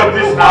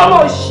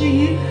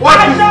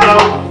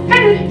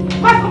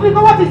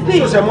what is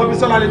this? Ṣé mo bí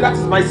Sọ́lá that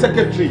is my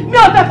secretary. Mi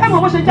ò tẹ fẹ́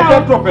mọ̀ bó ṣe já o. Mo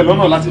fẹ́ drop ẹ̀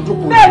lọ́nà láti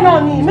jókòó. Bẹ́ẹ̀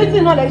náà ni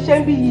meeting náà lè ṣe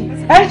ń bí yìí.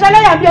 Ẹ ń ṣe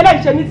ẹlẹ́yà bí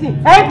ẹlẹ́yìn ṣe meeting.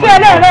 Ẹ ń kí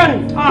ẹlẹ́rìn.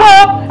 Kó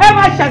ẹ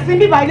máa ṣẹ̀sìn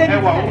bíbá ilé mi. Ẹ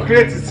wà ó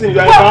create scene, you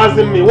are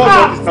embarrassing me. What's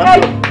all this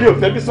time? Mi ò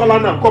fẹ́ bí Sọ́lá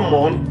náà, come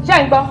on. Ṣé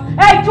ń gbọ́?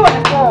 Ẹ jó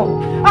ẹ̀ fọ́.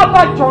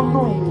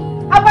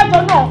 Abájọ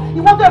náà,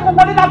 ìwọ́n tó yẹ kó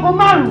wọlé láago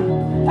 5.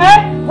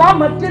 Wàá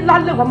máa dé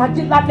lálẹ́, wàá máa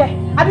dé lálẹ́.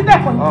 Àbí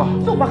bẹ́ẹ̀ kọ́ ni?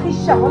 Tó bá kí ń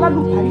ṣe àwọn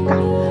alálùbáríkà.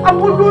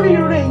 Àwọn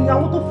olóríire èèyàn,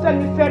 àwọn tó fẹ́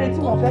mi fẹ́re tí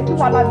wọ́n fẹ́ kí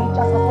wàhálà mi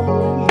já sọ́kọ́ mi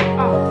lórí ẹ̀.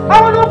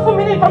 Àwọn ló ń fún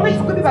mi ní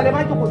information pé bíbalẹ̀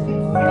máa ń jókòó sí.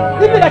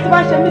 Níbi ilẹ̀ tí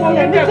máa ń ṣe mí sí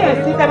ẹ̀ méjì ẹ̀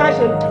sí tẹ́ máa ń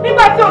ṣe.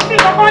 Nígbà tí òfin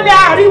kankan lé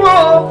àárín wọn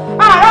o,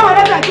 àráwọn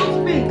ẹlẹ́sẹ̀ tó ti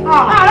bì,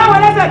 àráwọn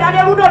ẹlẹ́sẹ̀ dáadé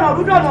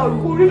rúdọ̀nà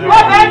rúkúrí.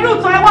 Wọ́n fẹ́ dùn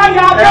tán ẹ wá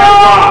ya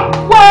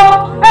wọ́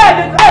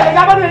ẹ̀ẹ́dẹ̀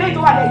jábọ́ ní eléyìí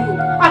tó wà lẹ́yìn o.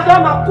 Àti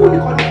ọmọ kú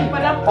nìkan ní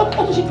ìpínlẹ̀ ó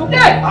tún ṣe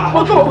jókòó.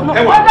 Ojú òkú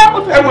náà wọ́n dá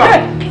ojú òkú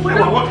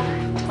náà.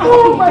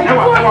 Oh my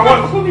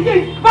God! Fún mi yé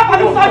bàbá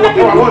mi sọ jẹ́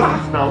kí n lupa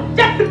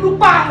jẹ́ kí n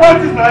lupa jẹ́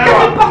kí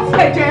n bá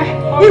tilẹ̀ jẹ́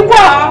ìwọ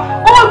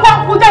owó ìwọ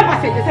kò jẹ́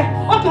ìbàṣẹ jẹsẹ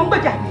ó tún ń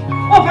gbèjà mi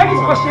ọ̀fẹ́ ní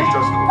kò ṣe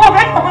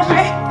ọ̀fẹ́ ní kò ṣe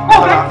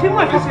ọ̀fẹ́ fi mú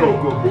ẹ̀fẹ́ fèrè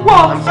wọ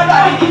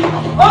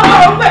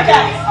ọ̀rọ̀ ń gbèjà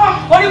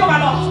orí kò máa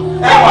lọ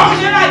ẹ̀wọ̀n kò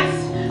ṣe right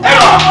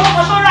ẹ̀wọ̀n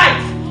kò ṣe right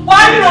wà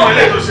á nílò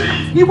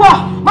ìwọ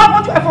máa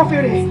fojú ẹ̀fọ́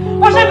fèrè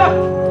ó ṣe lọ.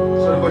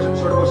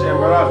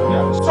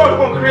 Sorry,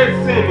 go create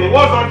scene.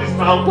 What's all this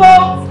now? Wo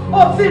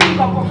o ti rí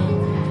kankan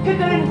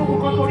kékeré ní gbogbo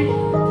kan torí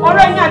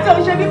ọ̀rọ̀ ẹ̀yin àti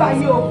oníṣẹ́ bíbá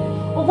yìí o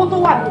owó tó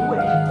wà lọ́wọ́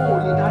ẹ̀ o ò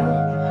lè dáná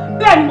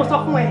bẹ́ẹ̀ ni mo sọ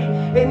fún ẹ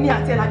èmi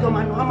àti ẹ̀lájọ́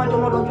máa nà á máa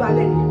jọmọ́ lọ́jọ́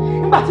alẹ́ ni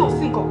nígbà tí ò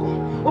sí nǹkankan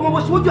o mọ bó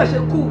ṣe ojú ẹ̀ ṣe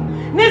kú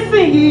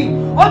nísìnyìí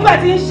ojú ẹ̀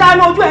ti ń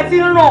ṣáná ojú ẹ̀ ti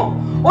ń ràn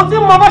o ti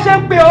mọ bó ṣe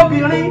ń pe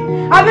obìnrin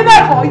àbí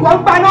bẹ́ẹ̀ kọ́ ìwọ ń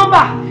gba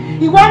nọ́mbà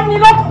ìwọ ní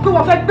lọ́kàn pé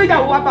wọ́n fẹ́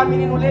gbéyàwó wá bá mi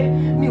nínú ilé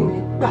mi ò ní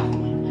gbà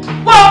fún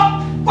ẹ.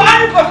 wọ́n á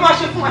ní kò fi máa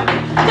ṣe fún ẹ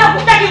jẹ́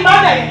kí n bá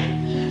bẹ̀ yẹn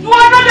ìwọ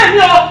dúró mi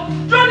o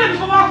dúró mi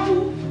kó wá kú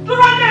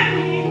dúró mi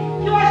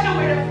kí wọ́n ṣe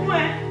wèrè fún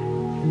ẹ.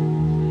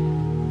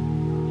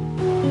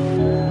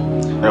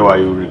 Ewa,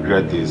 you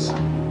regret this.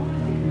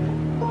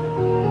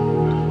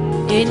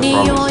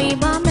 Ènìyàn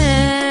ìbá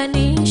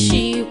mẹ́ni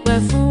ṣìpẹ̀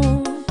fún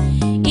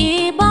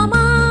ìbá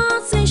máa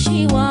ti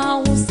ṣìwà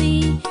òun sí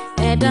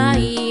ẹ̀dá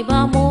ìbá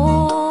mọ́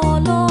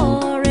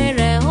lóore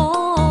rẹ̀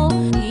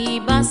hàn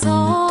ìbá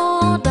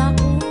sọ́dà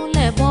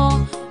kúnlẹ̀ bọ́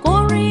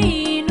kórí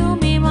inú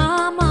mi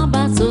máa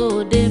bá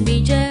tòde mi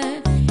jẹ́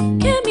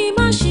kémi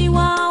má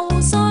ṣìwà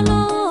òun sọ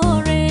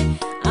lóore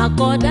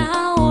àkọ́dá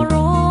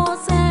ọ̀rọ̀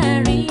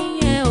sẹ́rí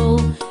yẹn o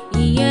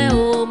ìyẹn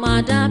ò má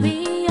dàbí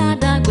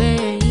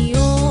àdàgbẹ̀yìn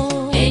o.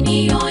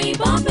 Ènìyàn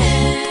ìbá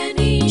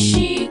mẹ́ni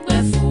ṣìpẹ̀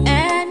fún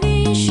ẹni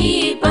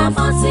ṣìpẹ̀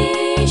fún tí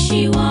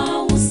ṣìwà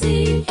òun sí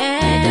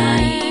ẹ̀dá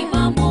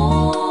ìbá mọ́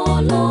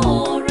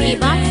lóore rẹ̀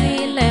ìbá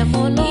tilẹ̀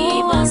mọ́ lóore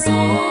ìbá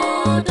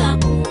sọ́dà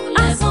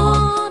kúnlẹ̀ mọ́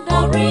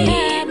orí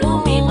inú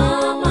mi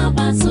máa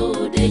bá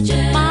tòde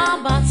jẹ́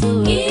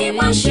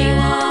ìbá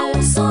ṣìwà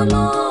òun sọ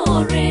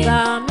lóore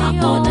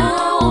àkọ́dá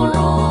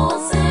ọ̀rọ̀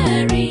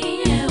sẹ́rí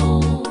yẹn o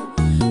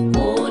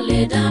kò lè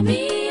dàbí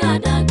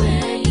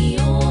àdàgbẹ̀yìn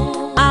o.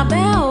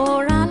 Abẹ́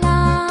òrà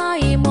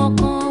láì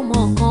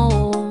mọ̀kànmọ̀kàn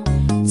o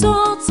tó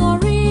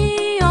torí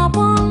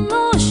ọbọ̀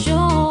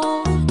lọ́ṣọ́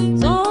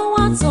tó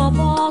wá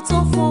tọ̀bọ̀ tó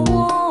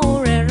fowó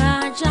rẹ̀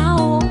rajà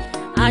o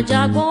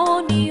àjàgbọ́n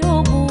ní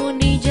ogun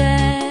níjẹ́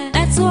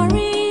ẹ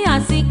torí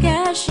àti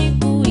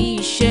kẹ́ṣíkù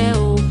iṣẹ́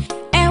o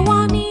ẹ wá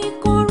ní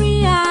kórí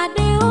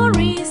adé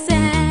orí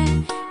sẹ́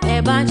ẹ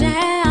bàjẹ́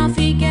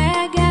àfi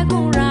gẹ́gẹ́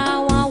gúnra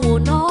wa wò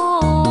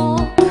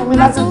náà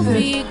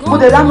mo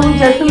dẹ̀ dáná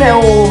oúnjẹ sílẹ̀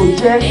o ò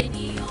jẹ́.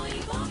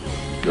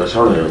 Yọ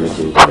sọ̀rọ̀ yàn ní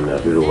kí n jẹun ní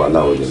àbírò wà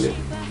láwọn nílẹ̀.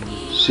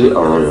 Ṣé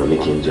ọ̀rọ̀ yàn ní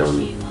kí n jẹun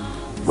ni?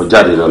 Mo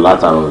jáde lọ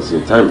látàrún sí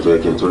táìmù tó yẹ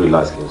kí n tó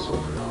relax kí n sùn.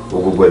 O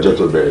gbogbo ẹjọ́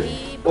tó bẹ̀rẹ̀.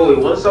 O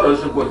ìwọ́n sọ̀rọ̀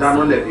sípò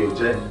dáná lẹ̀bi ò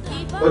jẹ́.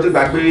 O ti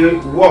gbàgbé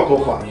wọ́ọ̀ tó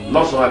fà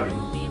lọ́sàn-án àbí.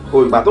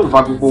 O ìgbà tó ń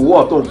fa gbogbo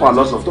wọ́ọ̀ tó ń fà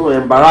lọ́sàn-án tó ń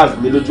embarrass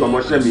mi lójú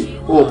ọmọọṣẹ́ mi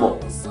ó mọ̀.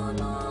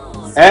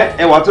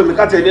 Ẹ wà tó mi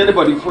ká tẹ̀ ní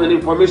anybody fún any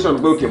information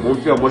pé òkè mò ń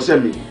fẹ́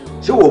ọmọọṣẹ́ mi.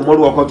 Ṣé wò ó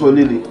mọ́rú ọkọ tó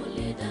ní ni?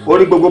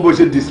 Orí gbogbo bó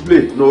ṣe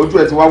display ní ojú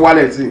ẹ ti wá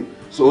wálẹ̀ sí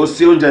so ó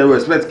sí oúnjẹ yẹn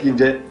respect kí n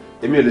jẹ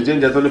èmi ò lè jẹ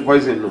oúnjẹ tó ní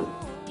poison nù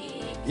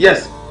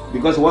yes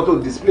because wọ́n tó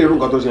display irú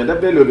nǹkan tó ṣe yẹn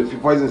definitely ò lè fi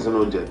poison sínú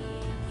oúnjẹ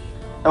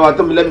ẹ wà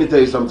tó mi let me tell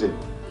you something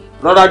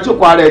rọra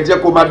jókòó ara ẹ jẹ́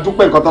kó máa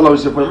dúpẹ́ nǹkan tó lọ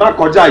ṣe fún ẹ má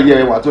kọjá àyè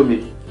ẹ wà tó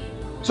mi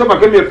ṣé o mọ̀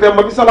pé mi ò fẹ́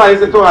mọ bí sọ́lá yẹn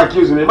ṣe tó ń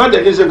accuse mi má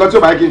jẹ́ kí n ṣe nǹkan tí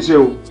ò bá yẹ kí n ṣe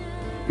o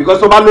because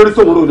tó bá lórí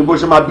tòun rò ní bó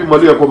ṣe máa bímọ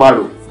lóye kó máa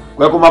rò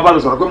kó yẹ kó máa bá mi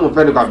sọ̀rọ̀ pé mò ń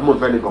fẹ́ nìkan àbí mò ń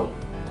fẹ́ nìkan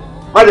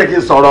má jẹ́ kí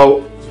n sọ̀rọ̀ o.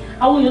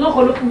 Àwọn èèyàn náà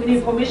kọ́ ló fún mi ní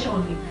information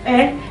ni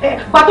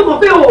pàtó mọ̀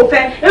pé o ò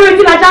fẹ́ eré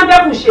tí lajá ń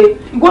bẹ́kùn ṣe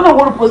ìgbó náà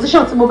wọ́n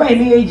position tí mo bá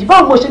ní èjì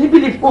báwo mo ṣe ní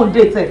belief phone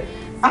date ẹ̀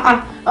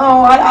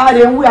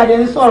adẹ̀ ń wí adẹ̀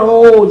ń sọ̀rọ̀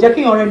o ò jẹ́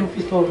kí èèyàn rẹ̀ nù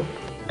fi sọ̀rọ̀.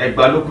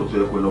 ẹgbàá ló kù tó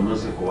yẹ kó lọ mú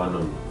sí kó wá náà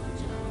mi.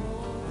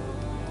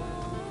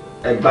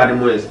 Ẹgbàá ni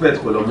mo expect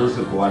kó lọ mú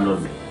sí kó wá náà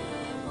mi.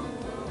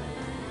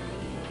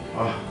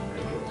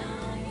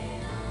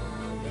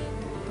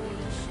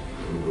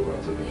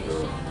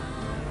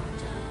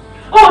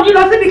 Ó ní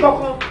lọ síbi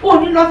kankan, ó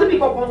ní lọ síbi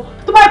kankan.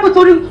 Tó bá yẹ pé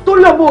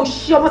torí ọmọ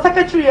òṣì ọmọ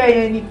secretary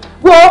ẹ̀yẹn ni.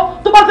 Wo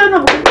tó bá fẹ́ náà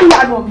mo kú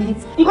ìyànà mi.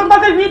 Nǹkan tó bá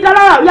fẹ́ fi mí dá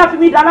lára, yóò fi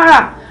mí dá lára.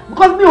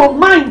 Because mi ò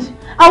mind.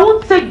 I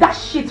won't take that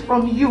shit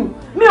from you.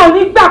 Mi ò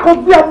ní gbà kó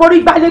gbé ọmọ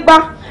rí gbálégbá.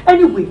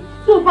 Anyway,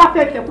 tó bá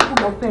fẹ́ fẹ́ kúkú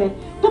lọ fẹ́.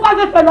 Tó bá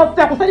fẹ́ lọ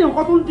fẹ́ kò sẹ́yìn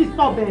nǹkan tó ń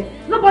disturb ẹ̀.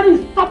 Nobody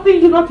is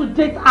stopping you not to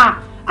date her.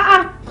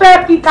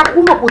 Fẹ́ kí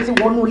kakú náà kò ti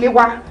wọnú ilé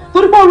wa.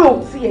 Torí pé ọ̀rọ̀ ò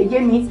tiẹ̀ yé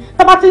mi.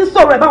 Tá bá ti ń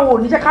sọ̀rọ̀ ẹ̀ báwọn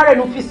ò ní jẹ́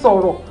kárẹ́nu fi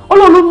sọ̀rọ̀.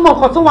 Ọlọ́run ló mọ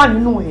nǹkan tó wà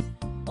nínú ẹ̀.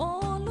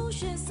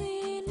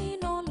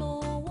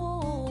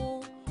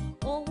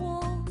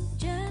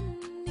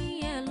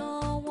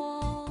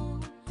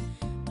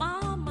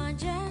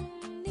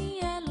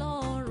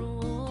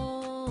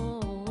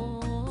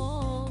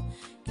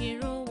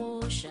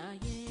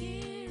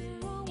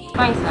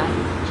 Fine, sir.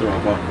 Ṣé wàá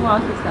pa?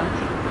 Wọ́n ti sir.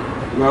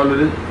 Ìgbà wo ló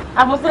dé?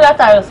 Àmúsí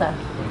látàárọ̀, sir.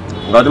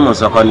 Nǹkan tí mo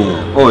sọ kọ́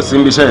nìyẹn. O ò sí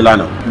ń bíṣẹ́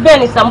ìlànà.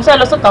 Bẹ́ẹ̀ni, sir. Mo fẹ́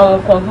lọ sọ́tà àwọn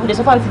nǹkan. Mo lè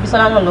sọ fún àǹtí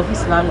Bísọ́lá náà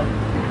lọ́fíìsì lánàá.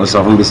 O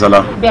sọ fún Bísọ́lá.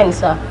 Bẹ́ẹ̀ni,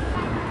 sir.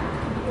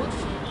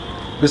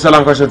 Bísọ́lá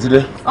ń kọ́ṣẹ́ ti dé.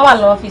 Wọ́n wà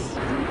lọ́fíìsì.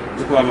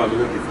 Kíkọ́ wa máa bí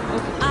lókè.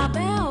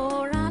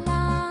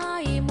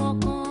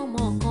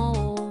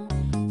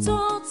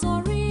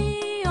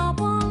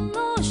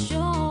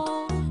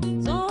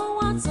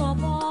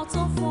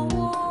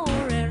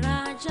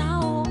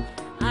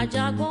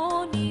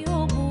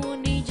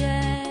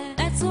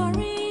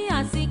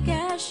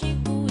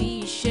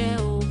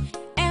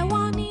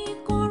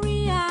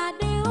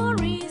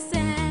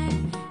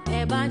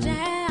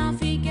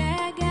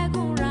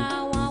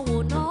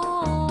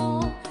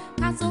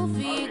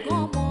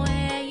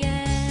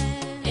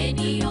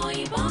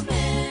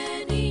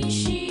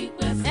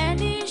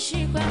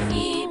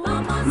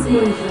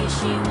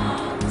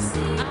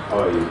 How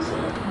are you, sir?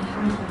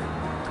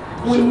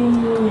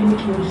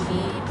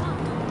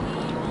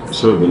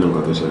 Ṣé o bí náà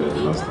nǹkan tó ṣẹlẹ̀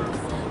the last time?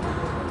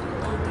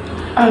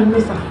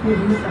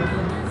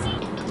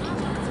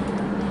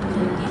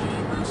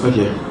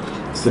 Okay,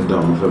 sit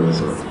down, mo fẹ́ bẹ̀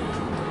sọ̀rọ̀.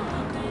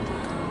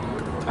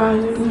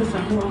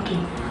 Okay.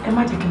 Ẹ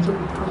má jẹ́ kí n tó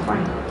kù, I'm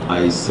fine.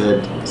 I said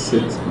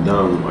sit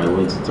down, I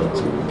want to talk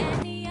to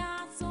you.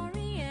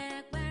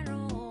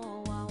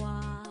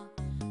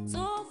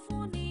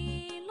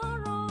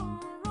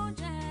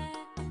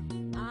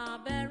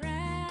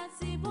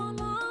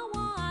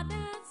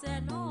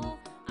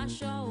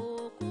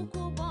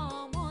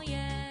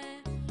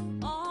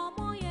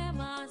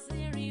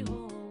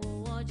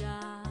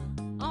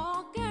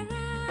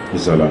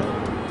 Bisola.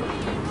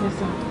 Yes,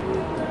 sir.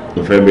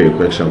 Mo fẹ́ béèrè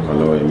question kan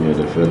lọ́wọ́ èmi ò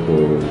dẹ̀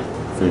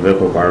fẹ́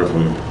kó parọ́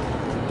fún mi.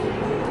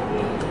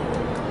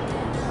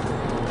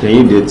 Can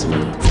you date me?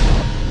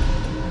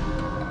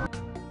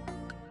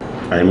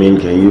 I mean,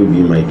 can you be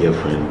my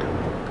girlfriend?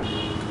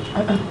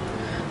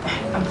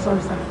 I'm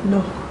sorry, sir.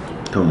 No.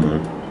 Come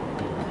on.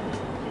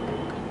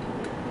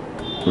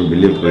 I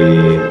believe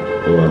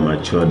you are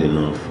matured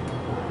enough.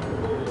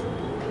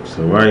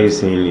 So why are you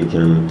saying you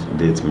can't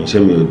date me? Ṣé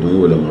mi ò dùn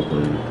wò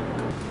lọ́mọkùnrin?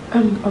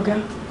 Ọ̀gá,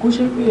 kò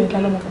ṣe pé ẹ̀dá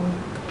lọ́mọkùnrin,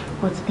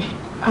 but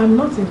I'm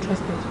not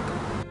interested.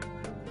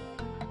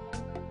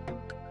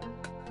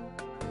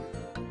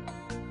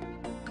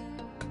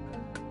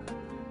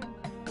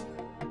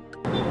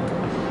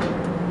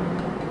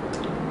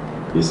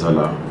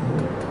 Bisola,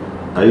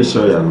 are you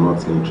sure you are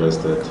not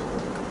interested?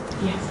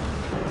 Yes.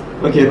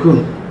 Okay, cool.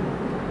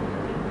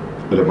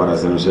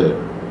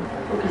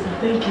 Okay, sir,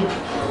 thank you.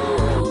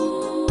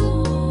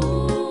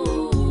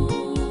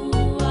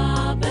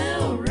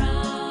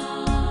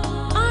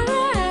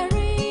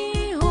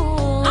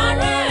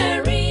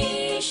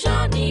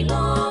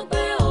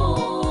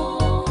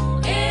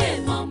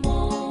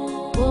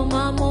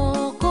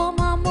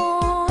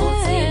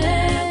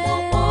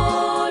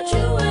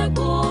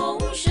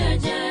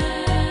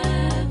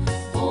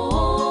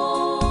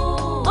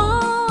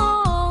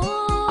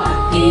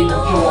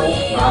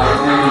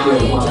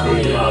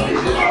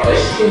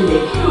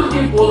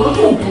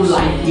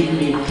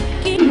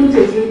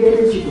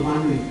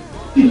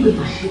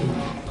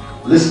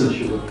 Listen,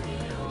 Sugar.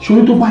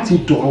 Ṣorí tó bá ti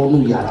dọ̀rọ̀ ọ̀nù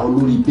yàrá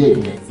olórí bẹ́ẹ̀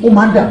ni ó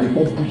máa ń dàbí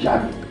pọ́n bùyà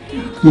mi.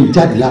 Kí n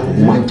jáde láàbò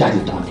mo máa ń jáde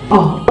tán. Ó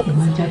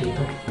máa ń jáde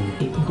tán.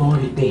 Èmi gan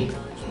rí bẹ́ẹ̀.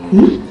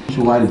 Ṣé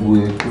wàá rí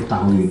bóyá tó ta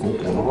àwọn èèyàn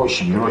kan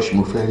rọ́ọ̀ṣì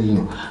mo fẹ́ rí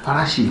yàn.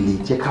 Ara sì lè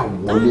jẹ́ ká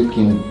wọlé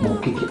kí n gbọ́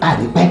kékeré.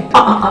 Àrípẹ́.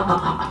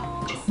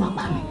 Jọ máa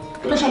pa mi.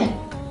 Kí ló ṣẹlẹ̀?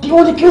 Do you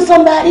want to kill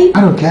somebody?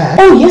 I don't care.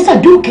 Oh yes, I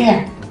do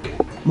care.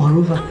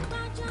 Moreover,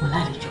 mo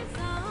lálejò.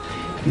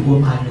 Ìwọ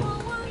máa lọ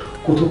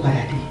kó tó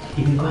padà dé.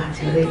 Èmi gan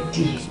àti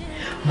rẹ́dì.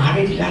 Màá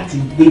rẹ́dì láti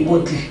gbé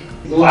bọ́dì.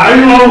 Wàá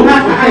rí wọn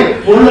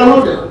ó lọ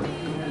lọ́dẹ̀.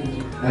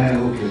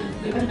 Okay.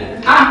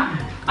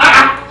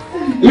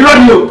 Irọ́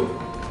ni o.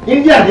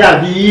 India ni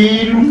àbí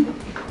ìlú.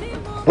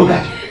 Ó ga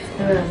jù.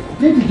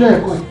 Níbi ìjọ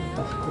ẹ̀kọ́ ẹ̀.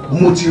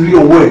 Mo ti rí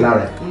owó ẹ̀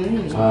lára ẹ̀.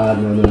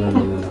 No.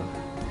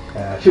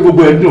 Ṣé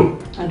gbogbo ẹ̀ dùn?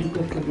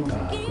 Adúgbò fẹ́lú.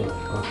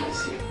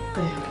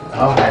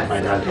 All right, my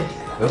darling.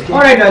 Okay. All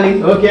right,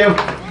 darling. Okay.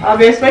 I'll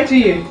be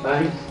expecting you.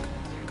 Bye.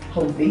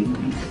 Oh, baby.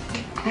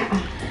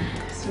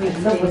 Sweet,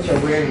 that's what you're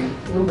wearing.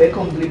 No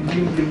become bling,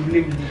 bling, bling,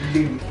 bling,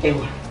 bling.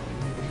 Ewa,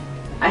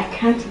 I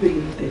can't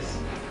believe this.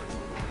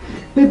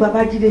 Pé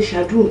Babájídé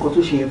ṣàdúró nǹkan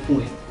tó ṣe yẹn fún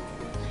ẹ.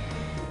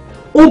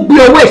 Ó gbé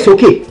ọwọ́ ẹ̀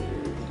sókè.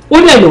 Ó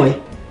dẹ̀ nà ẹ́.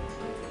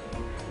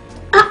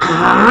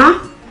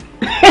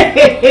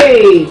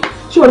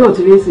 Ṣé o náà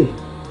ti rí ẹsẹ̀?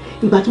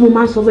 Ìgbà tí mo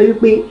máa ń sọ fẹ́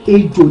wípé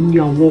ejò ni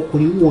àwọn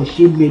ọkùnrin wọn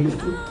ṣe mẹ́nu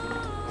fún.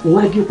 Òun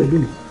á gé pẹ̀lú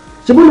mi.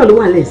 Ṣé bọ́ọ̀nà ló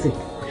wà lẹ́sẹ̀?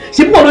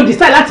 Ṣé bọ́ọ̀nà ló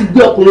decide láti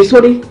gbé ọkùnrin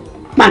sórí?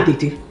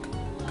 Pàǹtẹ̀tẹ̀.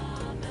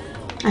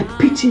 I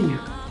pity you.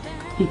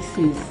 It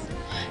says,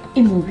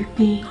 ẹ mọ̀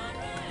wípé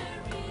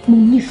mo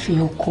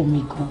nífẹ̀ẹ́ ọkọ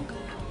mi gan.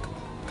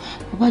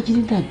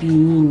 Babájídé dàbí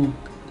eyín ni,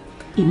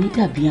 èmi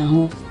dàbí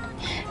ahọ́n.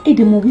 Ẹ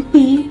dẹ̀ mọ̀ wípé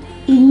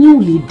eyín ò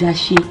lè dá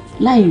ṣe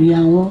láì rí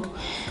ahọ́n.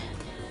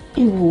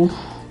 Ewo,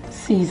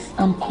 sis,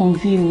 I'm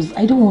confused.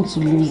 I don't want to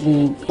lose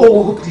him.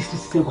 Oh, this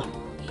is Sewa.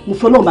 Mo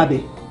fẹ́ lọ́ọ̀ máa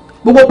bẹ̀.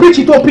 Gbogbo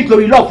preach tó ń preach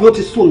lórí love yóò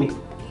ti sún mi.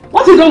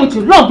 What is wrong with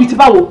you? Love bíi ti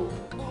báwo?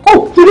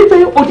 Oh, torí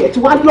pé o dẹ̀ ti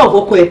wá love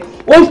ọkọ ẹ̀.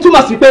 Ó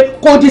túmọ̀ sí pé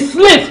kò di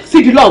slave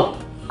sí the love.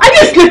 Are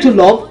you a slave to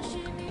love?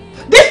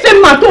 This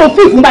same man tó ń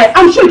feel fún báyìí,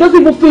 I'm sure he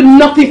doesn't even feel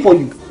nothing for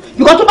you.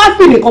 Because tó bá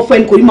feel nǹkan fún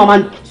ẹni kò ní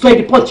máa sọ ẹ́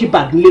di punch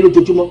bag nílé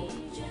lójoojúmọ́.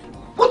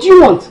 What do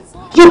you want?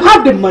 You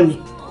have the money.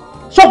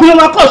 Ṣọ́ọ̀bù yẹn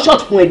máa kọ́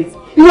short fún ẹni.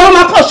 Ìwọ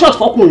máa kọ́ short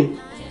fọkùnrin.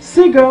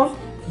 See girl,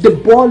 the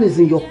ball is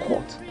in your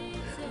court.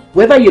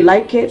 Whether you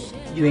like it,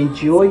 you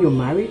enjoy your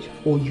marriage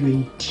or you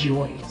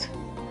endure it.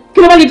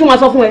 Kí ló bá yẹ tí wọ́n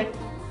sọ fún ẹ?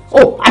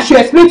 Oh, I should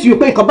explain to you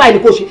pé nǹkan báyìí ni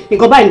kò ṣe,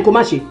 nǹkan báyìí ni kò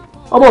má ṣe.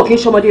 Ọmọ ò kì í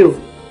ṣọmọdé o.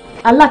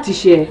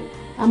 Alátiṣe ẹ,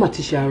 á mà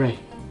ti ṣe ara ẹ.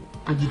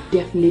 And you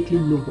definitely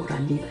know what I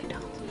mean by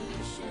that.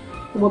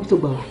 Ọmọ bí tó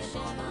gbà wá.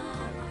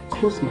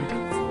 Close my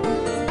door.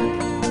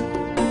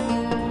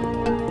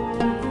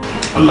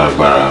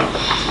 Ọlágbára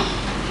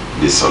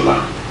Bísọ́lá.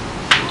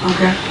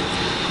 Okay.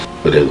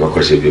 Ó dẹ̀ nǹkan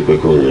kan ṣe bí pé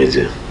kó ń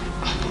ẹ̀jẹ̀.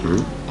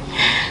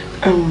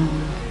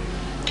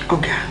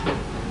 Ọ̀gá.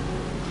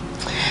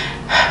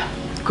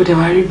 Kò dẹ̀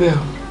wá rí bẹ́ẹ̀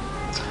o.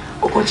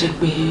 Ó kàn jẹ́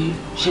pé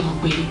ṣé mo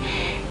pé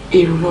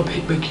èrò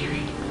lọ́bẹ̀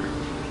gbẹ̀gìrì.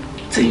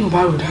 Téèyàn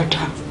bá rò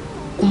dáadáa,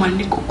 ó máa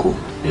ní kókó.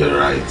 You're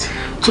right.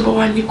 Tó bá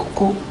wá ní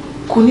kókó,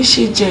 kò ní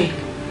ṣe jẹ.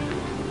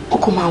 Ó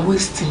kò máa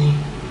waste ni.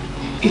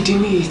 Ìdí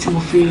nìyí tí mo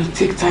fi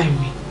take time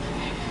mi.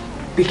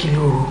 Pé kí n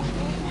lọ rò.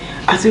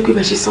 Àti pé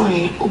bẹ́ẹ̀ ṣe sọ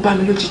yẹn, ó bá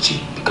mi lójijì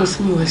because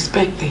mi ò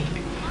expect ẹ̀.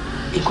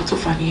 Nǹkan tó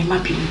fà nìyẹn má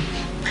bínú.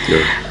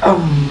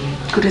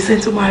 Kò dẹ̀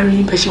sẹ́ni tó máa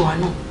rí bẹ́ẹ̀ ṣe wà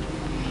náà.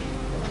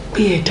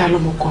 Pé ẹ̀dá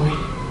lọmọkùnrin.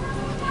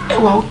 Ẹ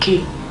wà okay.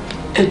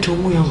 Ẹ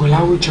dùn mú yàngàn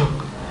láwùjọ.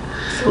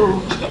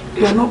 So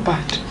you're not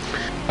bad.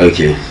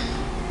 Okay.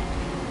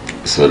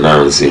 So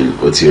now I'm saying,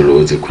 what's your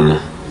road to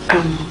Kuna?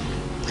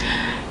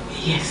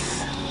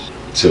 Yes.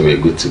 So we're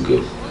good to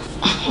go.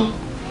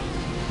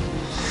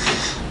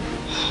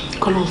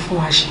 Kolon fún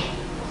wa ṣe.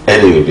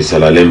 Anyway,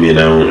 Bisola, let me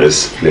now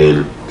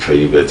explain for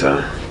you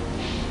better.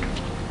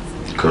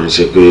 Kò ń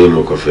ṣe pé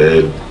mo kàn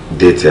fẹ́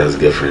date as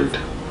girlfriend.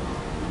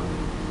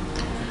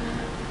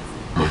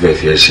 Mo fẹ́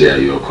fi ẹ́ ṣe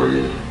ayọ̀ ọkàn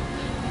mi.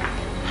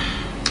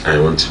 I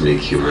want to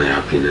make you my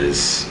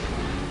happiness,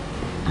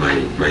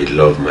 my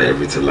love, my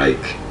everything.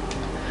 Like,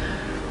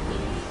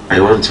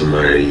 I want to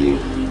marry you.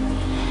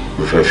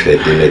 Mo fẹ́ fẹ́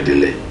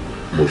délé.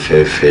 Mo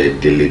fẹ́ fẹ́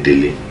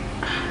délé.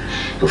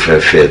 Mo fẹ́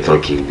fẹ́ tán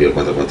kí n gbé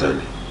pátápátá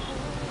ni.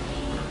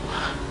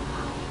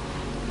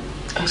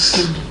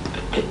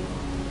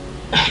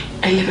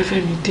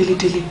 Ẹlẹ́fẹ́fẹ́ mi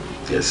délé.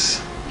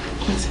 Yes.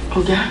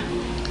 Ọ̀gá,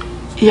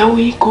 ìyàwó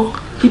yín kọ́,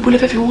 ibo lẹ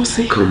fẹ́ fi wọ́n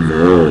sí? Come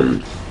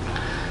on.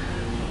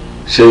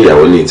 Ṣé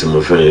ìyàwó ní tí mo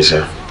fẹ́ yẹn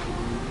ṣá?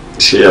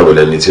 Ṣé ìyàwó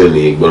lẹni tí ò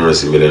ní gbọ́ràn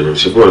sí mi lẹ́nu?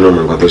 Ṣé bọ́ọ̀ náà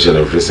mọ nǹkan tó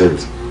ṣẹlẹ̀ present?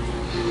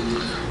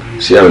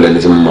 Ṣé ìyàwó lẹni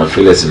tí mo máa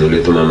fílẹ̀ sínú ilé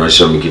tó máa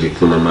ṣọ́ mi gidi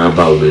tó máa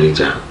bá obìnrin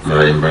jà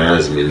máa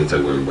embarrass mi níta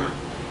gbangba?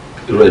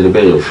 Irú ẹni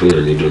bẹ́ẹ̀ yàn fún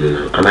yàn ní dùnú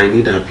náà. And I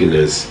need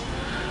happiness.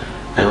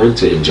 I want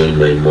to enjoy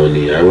my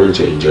money. I want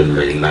to enjoy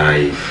my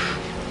life.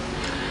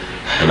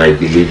 And I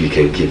believe you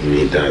can give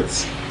me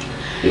that.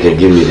 You can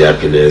give me the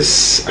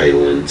happiness I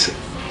want.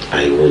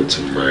 I want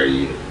to marry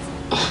you.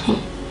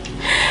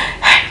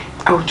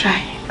 I will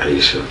try. Are you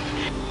sure?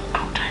 I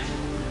will try.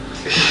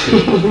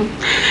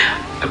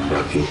 I'm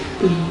happy.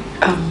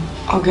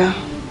 Ọ̀gá,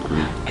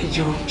 ẹ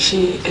jọ̀ọ́ ṣé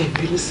ẹ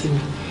bínú sí mi?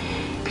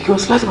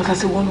 Because last time I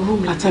said one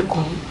room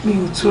látẹ̀kàn mi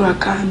ò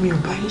túraká mi ò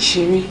bá yín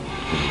ṣeré.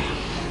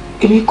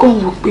 Èmi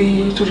kàn wò pé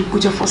torí pé ó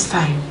jẹ́ first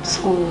time.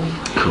 So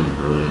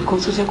nǹkan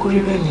tó jẹ́ kó rí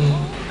bẹ́ẹ̀ ni.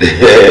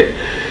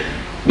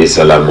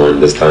 Bisola, mo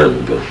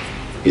understand gan.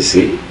 You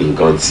see,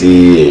 nǹkan tí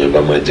èèyàn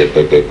bá máa jẹ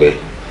pẹ́pẹ́pẹ́,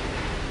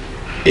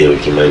 èèyàn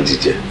kì í máa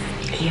jíjẹ.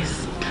 Yes.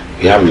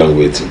 We have a long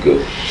way to go,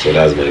 so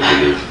that's my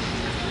belief.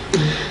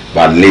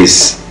 But at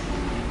least,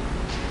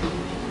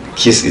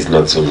 kiss is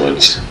not so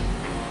much.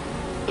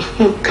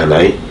 Can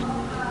I?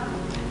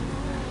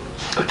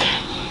 Okay.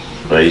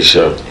 Are you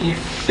sure? Yes.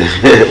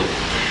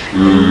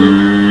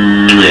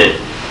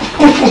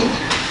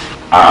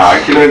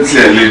 Kí ló ń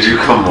tiẹ̀ lójú,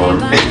 come on.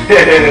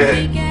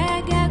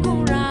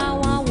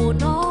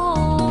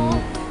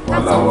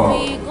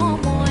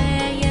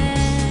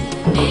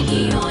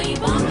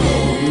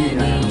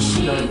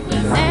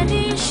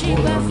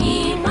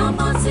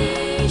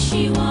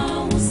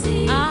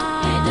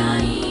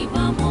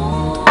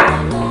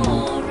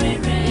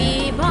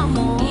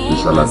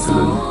 Bisola ti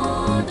lóyún.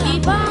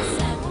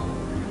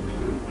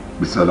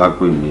 Bisola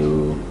pè mí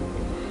o.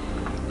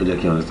 Ó jẹ́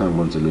kí n understand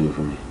gbọ́n ti lóyún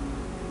fún mi.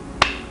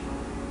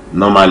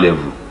 Normal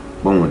level,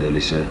 bóun dẹ̀ lè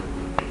ṣe.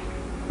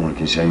 Wọn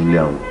kì í ṣẹ́yìn ilé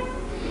àwọn.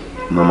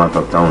 Normal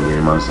talk táwọn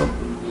obìnrin máa ń sọ.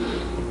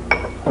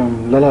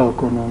 Lálá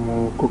ọkọ náà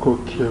mo kọ́kọ́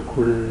kí ẹ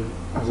kú rere,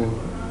 as in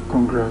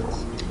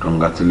congrats.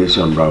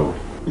 Congratulations, bravo.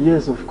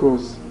 Yes, of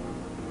course.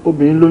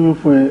 Obìnrin lóyún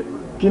fún ẹ,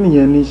 kí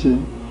nìyẹn ní ṣe?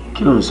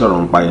 Kí ló ń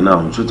sọ̀rọ̀ ń pa yẹn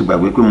náà? Ṣó ti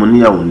gbàgbé pé mo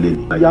níyàwó ńlé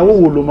ni? Ìyàwó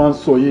wo ló máa ń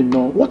sọ yìí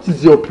náà? What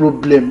is your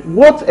problem?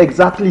 What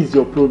exactly is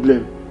your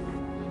problem?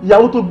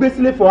 Ìyàwó tó gbé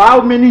sílé for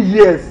how many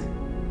years?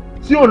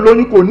 Tí ò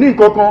lóyún kò ní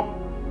nǹkan kan.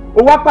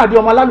 Ó wá pàdé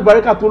ọmọ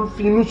alálùbáríkà tó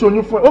fi inú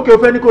ṣoyún fún ẹ. Okay, ó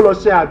fẹ́ ní kó lọ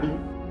ṣe àbí?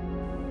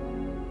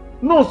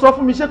 No, sọ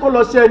fún mi ṣé kó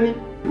lọ ṣe ni?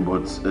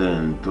 But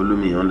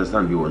Tolumi,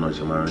 understand bí wọn náà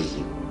ṣe máa ń rí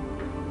sí.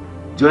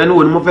 Jọ ẹni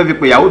wo ni mo fẹ́ fi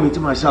pe ìyàwó mi tí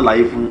màá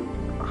ṣàlàyé fún?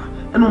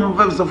 Ẹnu mo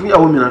fẹ́ fi sọ fún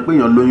ìyàwó mi náà pé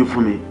èèyàn lóyún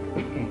fún mi.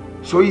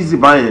 So easy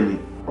báyẹn ni.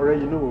 Ọ̀rẹ́,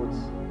 you know what?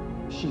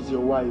 She's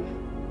your wife.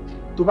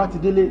 Tó bá ti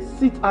délé,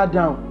 sit her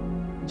down.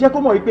 Jẹ́ kó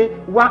mọ̀ wípé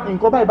wá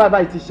nǹkan báyìí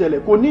báyìí ti ṣẹlẹ̀.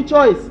 Kò ní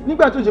choice.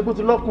 Nígbà tó ṣe kó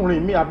ti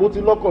lọ́kùnrin mi àbó ti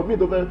lọ́kọ mi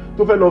tó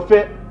fẹ́ lọ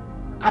fẹ́.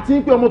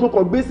 Àti pé ọmọ tó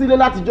kọ̀ gbé sílé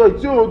látijọ́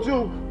tí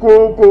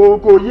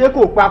kò yé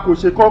kò pa kò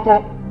ṣe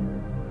kankan.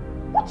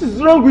 What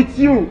is wrong with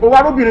you? O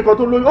wá róbìnrin kan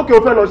tó lóyún. Okay,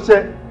 o fẹ́ lọ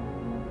ṣẹ́.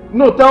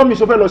 No, tell me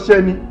ṣo fẹ́ lọ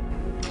ṣẹ́ ni.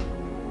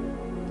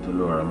 Tó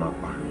lọ ra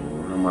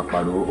máa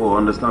pariwo. Oh,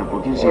 understand kò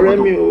kí n ṣe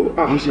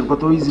nǹkan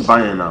tó easy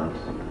báyẹn náà.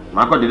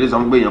 Màá kọ́ dédé sọ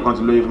pé èèyàn kan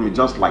ti lóyún fún mi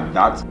just like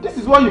that. This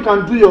is what you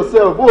can do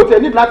yourself. O tẹ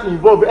need láti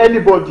involve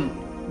anybody.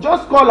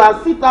 Just call her,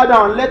 sit her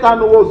down and let her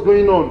know what's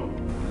going on.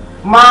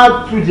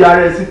 Má tú di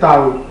ara ẹ síta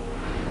o.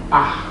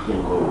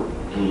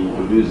 Kí n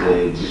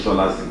introduce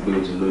Bisola sí pé o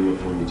ti lóyún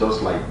fún mi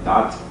just like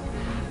that.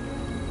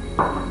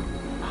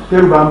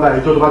 Tẹ́rù bá ń bá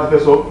ìjọ tó bá ti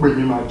fẹ́ sọ pé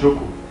mi máa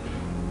jókòó.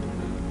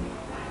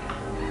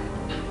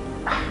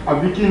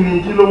 Àbí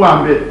kí ló wà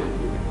ń bẹ̀?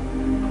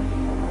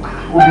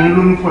 Obìnrin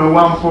ló ń fún ẹ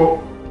wá ń fọ́.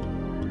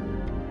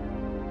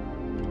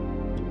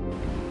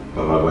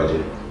 Bàbá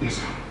Bàjẹ́. Yes,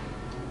 sir.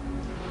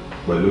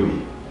 Pẹ̀lú mi.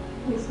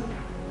 Yes, sir.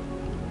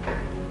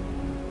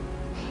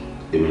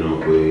 Èmi náà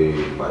pé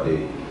ìpàdé.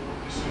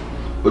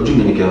 Ojú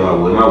mi ní kẹ́ máa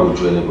wò ẹ má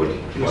wojú anybody.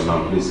 Yes, now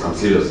please, I'm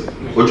serious.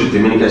 Ojú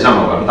tèmi ní kẹ́ ṣáà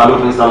mọ̀ bàbá ta ló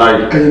fún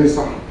sálárì. Ẹyin ni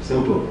sir.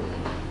 Simple.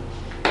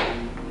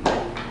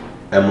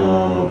 Ẹ mọ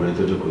ọmọbìnrin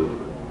tó jókòó yìí.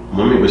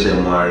 Mo mí ìgbésẹ̀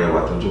mọ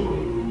arẹwà tó jókòó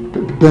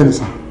yìí. Bẹ́ẹ̀ni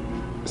sir.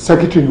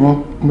 Secretary ni wọ́n.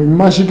 Mo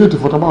máa ń ṣí gèètì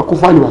fọ́tà máa kó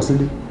fáìlì wá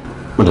sílé.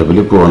 Mo dàbí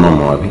lé pé wọn náà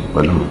mọ̀ wá bí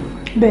pẹ̀lú mi.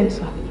 Bẹ́ẹ̀ni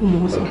sir, mo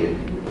mọ̀ sọ.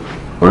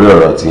 Orí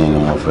ọ̀rọ̀ tí ni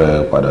mo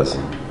fẹ́ padà sí.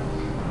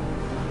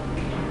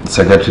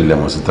 Secretary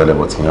lẹ́mọ̀ sí tẹ́lẹ̀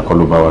bọ̀ tí yẹn kọ́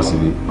ló bá wá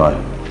síbí báyìí.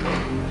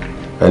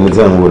 Ẹni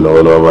tẹ́ ń wò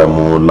lọ́wọ́lọ́wọ́ báyìí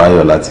mo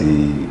láyọ̀ láti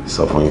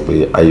sọ fún yín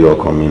pé ayọ̀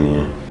ọkàn mi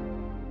nìyẹn.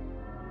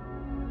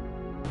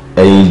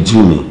 Ẹ̀yin jú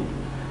mi,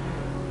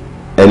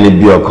 ẹni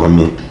bí ọkàn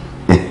mi,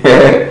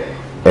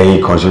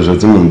 ẹ̀yin kan ṣoṣo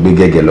tí mò ń gbé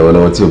gẹ́gẹ́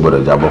lọ́wọ́lọ́wọ́ tí ò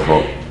gbọ́dọ̀ jábọ́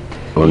fọ́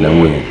òun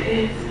lẹ́wọ̀n yẹn.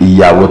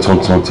 Ìyàwó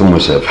tuntun tí mo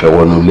ṣẹ̀ fẹ́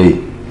wọnú ilé yìí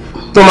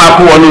tó máa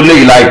kó wọnú ilé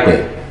yìí láìpẹ́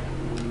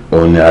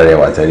òun ni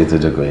arẹwà tẹ́rí tó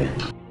jókòó yẹn.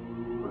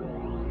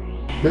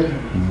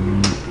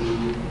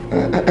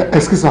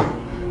 Ẹ̀skísà,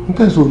 n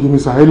tẹ̀sán òye mi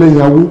sà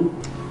ẹlẹ́yin awó.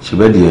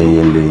 Ṣùgbọ́n di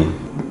ẹyin lẹ́yìn.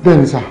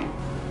 Bẹ́ẹ̀ni sà.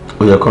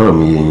 Ó yẹ kọ́rọ̀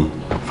mi yẹyin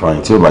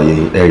fàyìn tí ó bá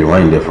yẹyin ẹ̀rì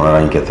wáyìn lẹ̀ fún ara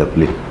yín kẹtẹ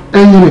plé.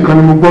 Ẹyin nìkan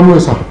ni mo gbọ́ mọ́ ẹ̀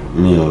sà.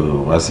 Mi ò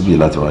wá síbi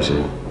láti wá ṣe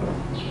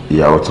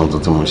ìyàwó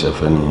tuntun tí mo ṣe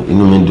fẹ́ ni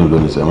inú mi dùn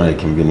lónìí sọ ẹ má yẹ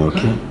kí n bí ní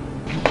òkè.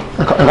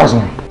 Ẹ ká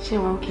sàn. Ṣé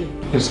wàá òkè?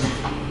 Yes sir.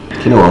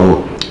 Kí ni wọ́n ń wò?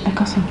 Ẹ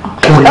ká sàn.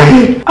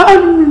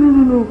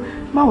 No.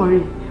 Má wọrí,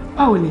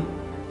 báwo ni?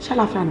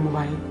 Ṣàlàáfíà ni mo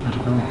bá yín.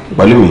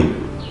 Pẹ̀lú mi,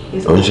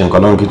 ò ń ṣe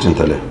nǹkan lọ́run kitchen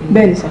tẹ́lẹ̀.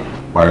 Bẹ́ẹ̀ni sir.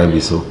 Parẹ́ bí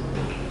so.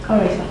 All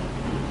right sir.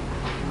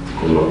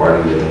 Kò lọ parí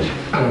bí ẹ.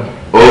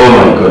 Oh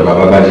my God,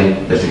 bàbá Bàjẹ́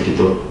ẹ ti kí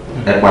tó.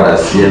 Ẹ padà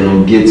sí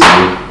ẹnu géètì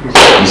mi.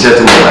 Iṣẹ́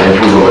tí mo bá yẹn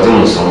fún ìjọba tí mo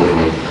ń sanwó fún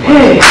mi.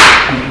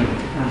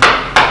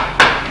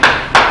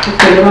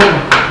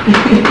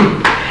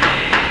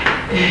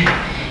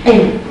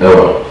 Ẹ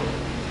wà,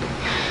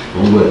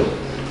 mo ń gbọ́ ẹ.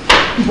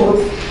 But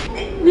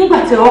nígbà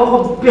tí ọkọ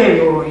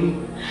bẹ̀rẹ̀ ọ̀rọ̀ yìí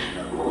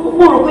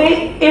mo rò pé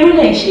eré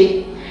lẹ̀ ń ṣe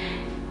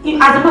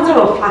as a matter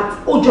of fact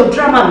ó jọ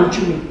drama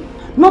lójú mi.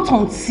 not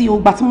until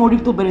ìgbà tí mo rí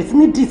tó bẹ̀rẹ̀ sí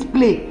ní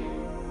display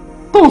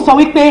tó ń sọ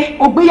wípé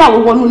o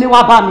gbéyàwó wọnú ilé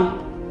wá bá mi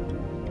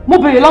mo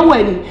béèrè lọ́wọ́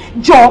ẹ̀ ní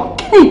jọ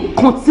kí ni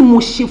nǹkan tí mo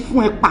ṣe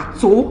fún ẹ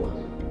pàtó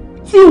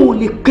tí o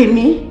lè pè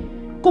mí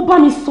kó bá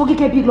mi sọ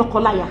gẹ́gẹ́ bí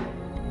lọ́kọláya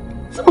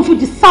tí mo fi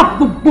deserve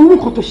gbogbo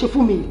nǹkan tó ṣe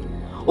fún mi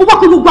ó wá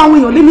pé gbogbo àwọn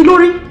èèyàn lé mi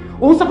lórí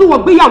òun sọ pé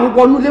wọ́n gbéyàwó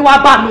wọnú ilé wá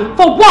bá mi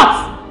for what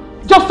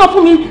jọ sọ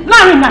fún mi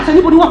láàrin mi àṣẹ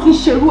níbo ni wọ́n ti ń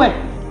ṣerú ẹ̀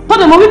tó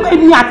dẹ̀ mọ̀ wípé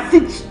mi àti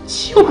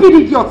stupid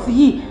idiot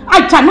yìí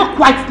ajá not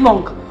quite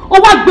long ó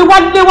wá gbé wá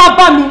lé wá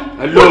bá mi.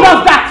 Hello. Who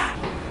does that?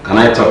 Can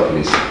I talk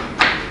please?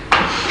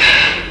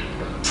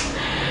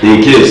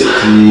 In case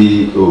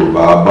tí o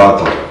bá bá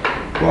tán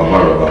wà bá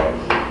rọ̀ bá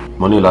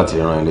mo ní láti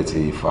rán ẹ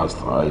létí fast.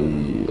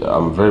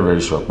 I'm very very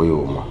sure pé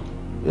o mọ̀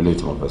eléyìí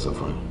tí mo fẹ́ sọ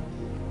fún yín.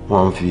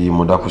 Wọ́n fi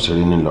Modaku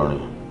ṣeré ní Ìlọrin.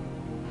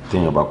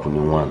 Téèyàn bá kú ní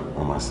 1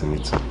 wọ́n máa sin ní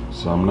 2.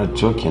 So I'm not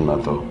joking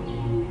at all.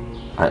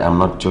 I am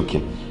not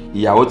joking.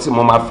 Ìyàwó tí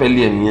mo máa fẹ́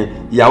lé ẹ nìyẹn.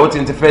 Ìyàwó tí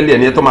n ti fẹ́ lé ẹ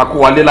nìyẹn tó máa kó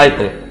wálé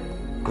láìpẹ́.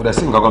 Kò dẹ̀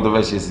sí nǹkan kan tó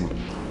fẹ́ ṣe sí.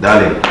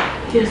 Darling.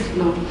 Yes,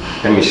 Lord.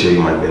 Let me show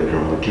you my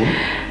bedroom, okay?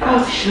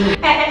 Oh, sure.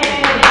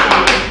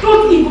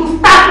 Don't even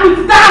start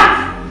with that!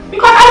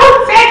 Because I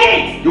won't take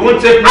it! You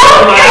won't take me to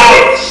my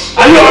house!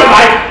 Are you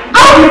alright? I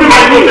won't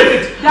take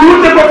it! You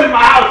won't take what in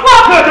my house!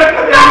 No, take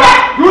me!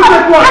 You won't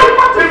take what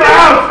in my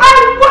house!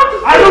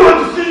 I don't want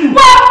to see you!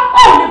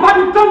 Oh, the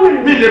baby, don't worry!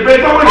 Me, the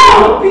baby, don't worry!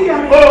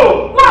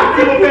 Oh! What?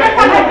 You can't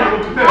try it! You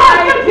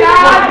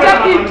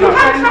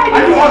can't try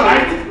it!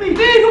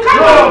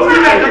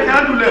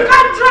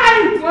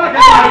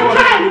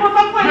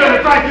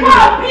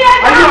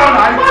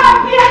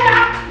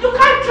 You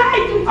can't try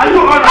it! Are you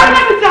alright?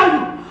 Let me tell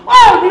you!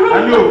 Oh, the room!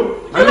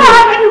 You don't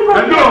have any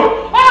problem!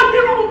 Oh, the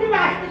room will be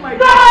like...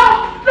 No!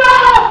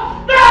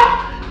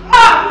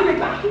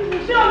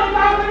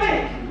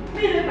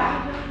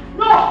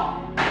 No!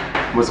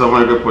 Most of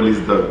my police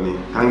dog me.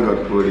 Thank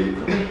God for it.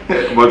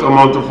 But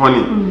I'm too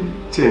funny.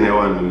 Chain I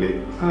want to lay.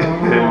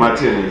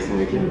 Martin is in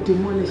the let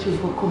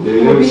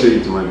me show you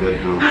to my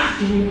bedroom.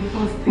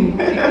 First thing.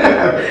 I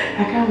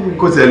can't wait.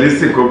 Because I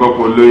listen to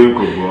Kobo.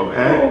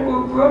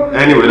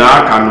 Anyway, now I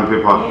can't no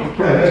paper.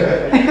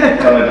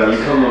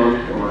 Come on.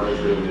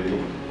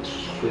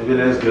 Baby,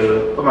 let's go.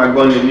 Oh my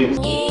God, you need.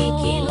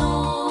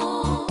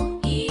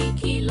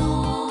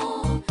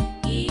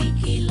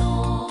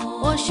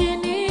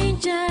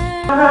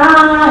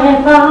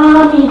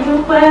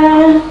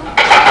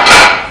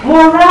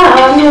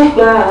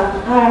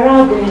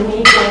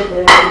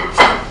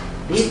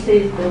 This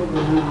is the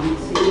ground.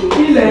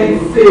 Kí lẹ̀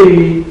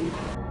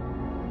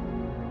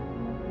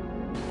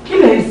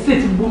ń ṣe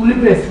tí gbogbo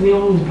níbẹ̀ sí ní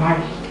ọ̀hún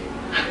báyìí?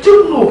 I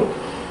don't know.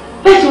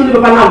 Lẹ́sìn oní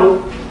babaláwo.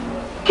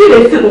 Kí lẹ̀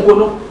ń ṣe gbogbo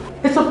náà?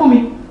 Ẹ sọ fún mi.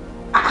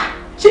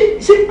 Ṣé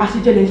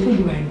àṣejẹ lẹ̀ ń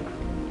sóyún báyìí?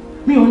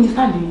 Mi ò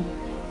understand yìí.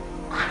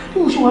 Bí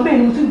mo ṣe wà bẹ́ẹ̀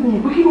ni mo ti ń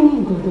gbìyànjú pé kí ló ń mú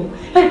gangan.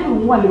 Láì pé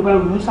òun wà lè bá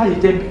òun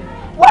ṣàṣejẹ bí.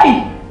 Wáyì!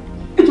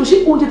 Ètò ṣé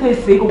oúnjẹ tẹ́ ẹ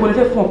ṣe gbogbo ẹ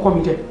fẹ́ fún ọkọ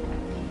mi jẹ?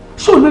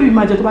 Ṣé òun bẹ́ẹ̀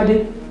máa jẹ tó bá dé?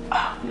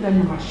 Nígbà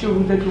mi máa ṣe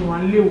oúnjẹ kí wọ́n á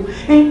lé o.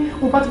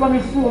 Mo bá ti bá mi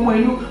fún ọmọ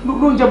inú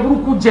lóúnjẹ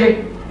burúkú jẹ.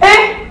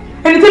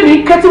 Ẹni tí mi ń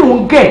kẹ́ tí mò ń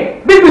gẹ̀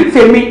bíbí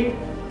tèmi.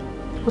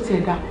 Ó ti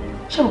ẹ̀ dá.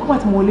 Ṣé àwọn kọ́mà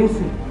tí mo wọlé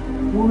sí?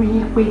 Mo rí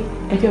yín pé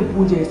ẹ fẹ́ bu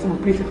oúnjẹ sí mo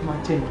pé ṣe fi máa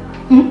jẹ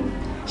mi.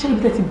 Ṣé ibi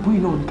tẹ́ ti bú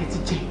iná òní kẹ́ ti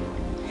jẹ?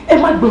 Ẹ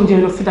má gbé oúnjẹ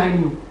lọ sí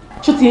dání o.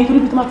 Ṣé ti yẹn kí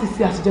níbi tí wọ́n ti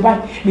ṣe àṣìjẹ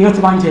báyìí lèèyàn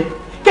ti máa ń jẹ?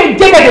 Kẹ́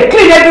jẹ́ gẹ̀gẹ̀ kí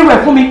ni ẹbí rẹ̀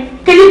fún mi?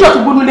 Kẹ́ yí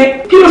jọ̀tún gbónúlé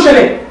kí ló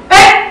ṣẹlẹ̀?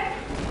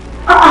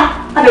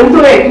 Àdéhùn tó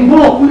rẹ̀ ń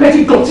bọ̀ ilé ti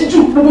dọ̀tí jù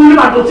gbogbo ilé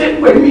máa dọ̀tí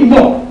pẹ̀lú mi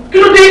mọ̀. Kí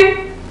ló dé?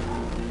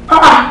 Ó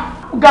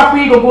ga fún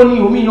yín gbogbo ni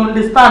omi you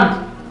understand.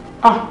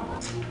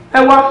 Ẹ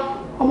wá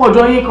ọmọ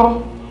ọ̀dọ̀ yín kan.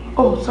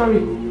 Oh sorry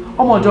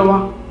ọmọ ọ̀dọ̀ wa.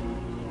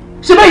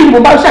 Ṣé bẹ́ẹ̀ ni mo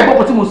bá ṣe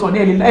ìgbọ́kọ̀ tí mo sọ ní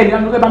ẹni ló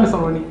fẹ́ bá mi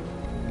sọ̀rọ̀ ni?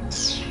 Ó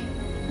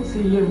sì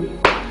yé mi.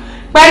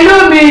 Pẹ̀lú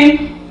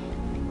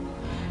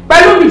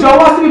mi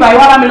jọ̀wọ́ síbi ìbàyí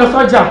wá bá mi lọ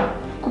sọ́jà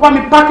kó bá mi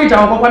pákéjì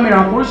àwọn pápá mi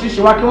ràn fún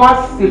oríṣiríṣi wá kí wọ́n á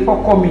sè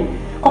fọ́kọ mi.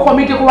 Kọ́kọ́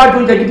mi kí kó wá jẹ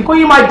oúnjẹ gidi kó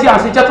yín máa jẹ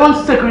àṣejẹ tó ń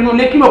sèkìrì inú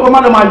ilé kí ló pé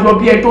má lọ máa yọ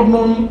bí ẹ tó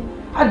lóyún.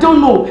 I don't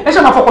know ẹ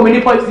ṣe máa fọkọ mi ní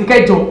pọ́ìsì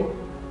kẹjọ.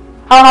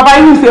 Àwọn bàbá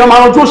inú ìṣe ọmọ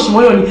ọjọ́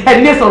òṣìwọ́n ni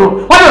ẹni lè sọ̀rọ̀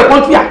wọ́n lè kó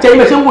tí àjẹ́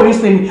ilé ṣe ń wò ní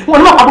sinmi wọn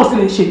ní wọ́n pàbó sí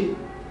lè ṣe.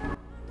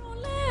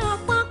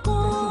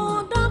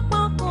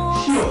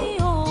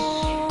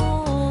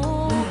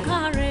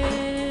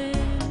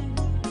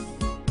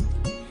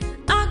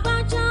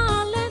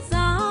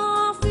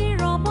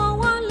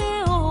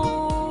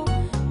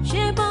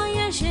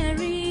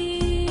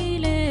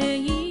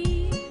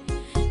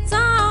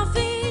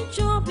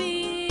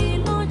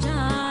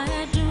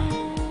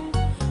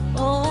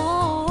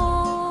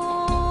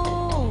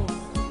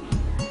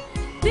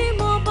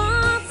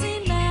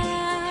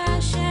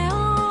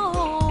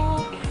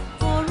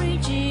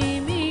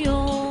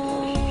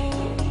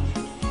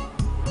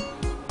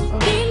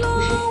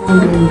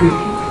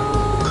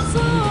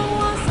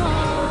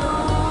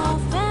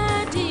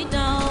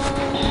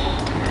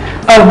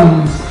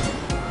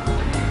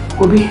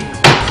 Obi,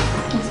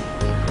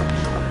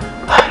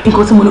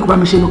 nǹkan tí mo ní kó bá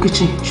mi ṣe ní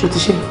kitchen ṣó ti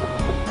ṣe?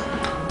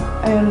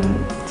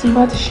 Tí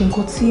bá ti ṣe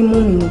nǹkan tí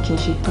mummy ní kí n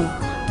ṣe tán,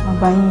 màá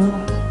bá yín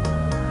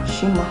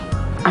ṣe mà.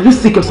 Are you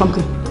sick or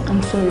something?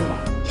 I'm sorry ma.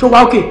 Ṣó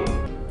wá okay?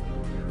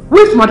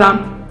 Wait madam,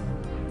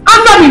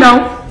 answer me now.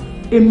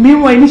 Èmi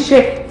rán ẹ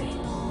níṣẹ́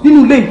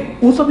nínú ilé yìí,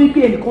 òun sọ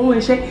wípé ẹnìkan rán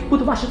ẹṣẹ́ pé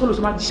tó bá ṣe tó lọ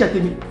ṣe máa jíṣẹ́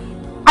tèmi.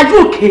 Are you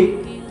okay?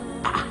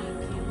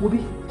 Obi,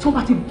 tí wọ́n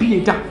bá ti bí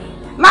ẹja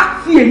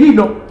láti èyí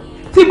lọ.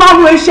 Tí bá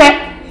rán iṣẹ́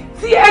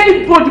tí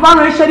anybody bá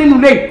rán iṣẹ́ nínú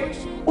ilé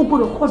ó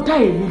gbọ́dọ̀ kọ́ dá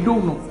èmi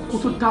lóhùn kó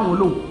tó dá wọn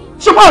lóhùn.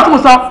 Ṣùgbọ́n ọ̀rọ̀ tí mo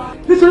sọ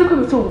nítorí pé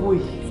mi tó wọ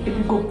yìí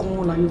èmi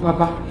gangan láyé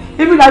bàbá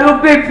èmi láyé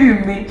bébì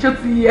mi ṣé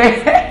ti yẹ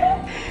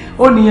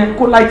ó nìyẹn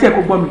kó láì tí ẹ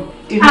kó gbọ́ mi.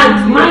 And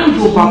mind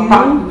you bàbá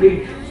rẹ̀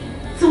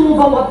tí wọ́n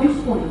bá wá bí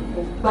fún ọ̀nà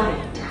gbà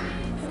ẹ̀dá.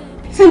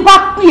 Tí n bá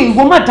pè é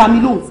ìwọ má dá mi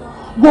lóhùn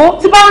wo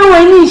tí bá rán ẹ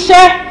ní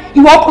iṣẹ́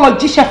ìwọ ọkọ lọ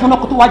jíṣẹ́ fún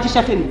ọkọ tó wá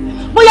jíṣẹ́ fún mi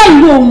bóyá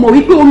ìwọ ò mọ̀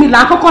wípé omi là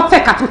ń kọ́kọ́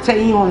tẹ̀ka tó tẹ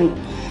yín ọrìn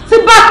tí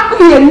bá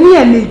pè é ní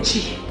ẹ̀ẹ̀mejì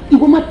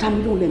ìwọ má dá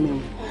mi lóhùn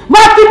lẹ́mẹ̀rin má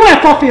fi mú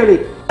ẹ̀kọ́ fèrè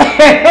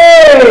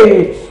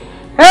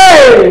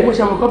mo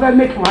ṣe àwọn kan fẹ́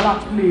mẹ́kì wàhálà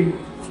lè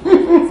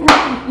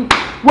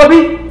wo bí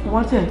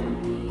wọ́n tẹ̀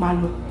máa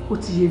lọ ó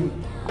ti yé mi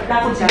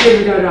ó ti yé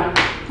mi dáadáa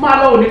máa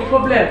lọ ò ní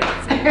problem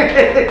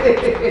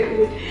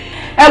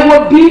ẹ wo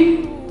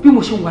bí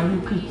mo ṣe wà ní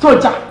òkè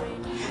tọ́jà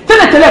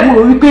tẹ́lẹ̀tẹ́lẹ̀ mo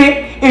rò wípé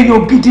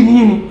èèyàn gidi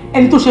nìyí ni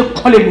ẹni tó ṣe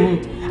kọ́lé nìyí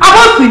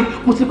àbọ̀sì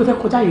mo ti pẹ́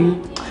kọjá yìí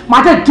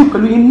máa dẹ̀ dùn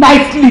pẹ̀lú yín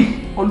nicely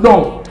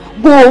ọlọ́run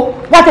wo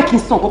wá jẹ́ kí n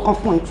sàn kankan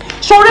fún ẹ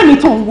ṣọ́ọ́rẹ́ mi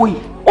tó ń wo yìí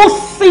ó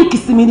sínkì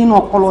sí mi nínú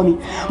ọpọlọ ni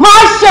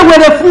máa ṣe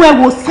wèrè fún ẹ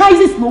wo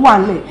sizes ló wà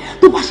nílẹ̀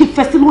tó bá ṣe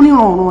fẹ́ sí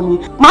lónìrànràn ni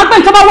máa gbé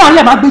ìjọba wà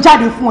nílẹ̀ máa gbé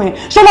jáde fún ẹ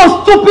ṣọlọ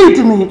stupid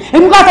ni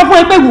èmi ká sọ fún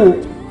ẹ pé wò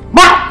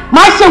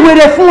máa ṣe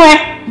wèrè fún ẹ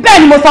bẹ́ẹ̀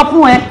ni mo sọ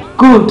fún ẹ.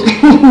 Good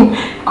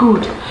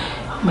good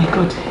oh my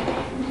God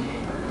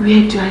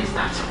where do I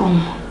start from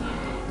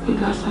where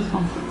do I start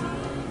from.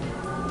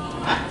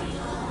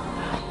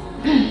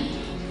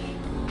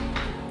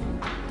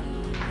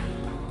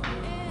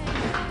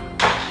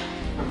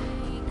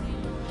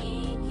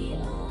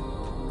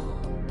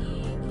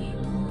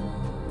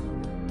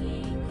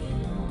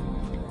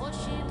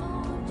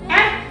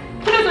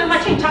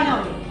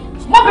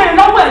 Mo bẹ̀rẹ̀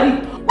lọ́wọ́ ẹ̀ ni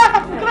wọ́n á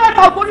fi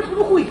kílódé orí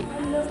burúkú yìí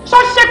ṣọ́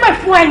ṣépè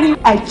fún ẹni.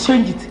 I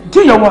change it do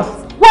your worst.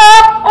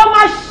 wọ́n ó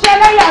máa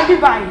ṣẹlẹ́yà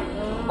bíbá yìí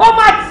ó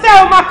máa tẹ́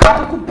ọ máa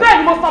kàbùkù bẹ́ẹ̀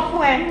ni mo sọ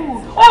fún ẹ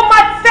ó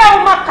máa tẹ́ ọ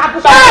máa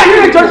kàbùkù. ṣé èyí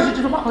lè jọ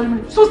ṣùṣù má kọ́ lé mi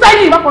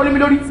sùsẹ́yìn má kọ́ lé mi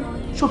lórí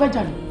ṣó fẹ́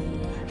jà ní.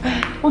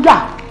 ó yà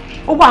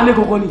ó wà ní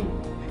gọ́gọ́ ni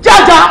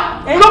jájà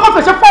lọ́kọ̀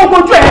fẹsẹ̀ fọ́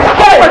ogun ojú ẹ̀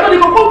kó pẹ̀lú ní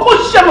kó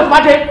ṣiṣẹ́ mo tó bá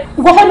dé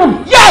ìwọ fẹ́ nà mí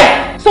yẹ́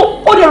so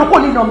ó lè rò kó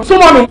lè nà mí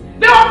súnmọ́ mi.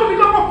 lẹ́wọ̀n fún mi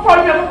lọ́kọ̀ fọ́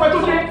ilé ẹ̀kọ́ pẹ̀lú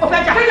ṣe ọ̀fẹ́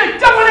jà kéde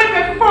jáwọ́lé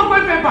ìfẹ́ fún ọgbẹ́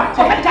ìfẹ́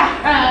bàjẹ́ ọ̀fẹ́ jà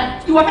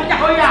ìwọ fẹ́ jà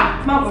ó yà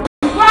má wọ̀.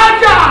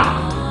 wájà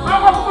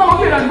ọkọ̀ fún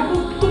orí rẹ̀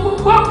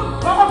gbogbo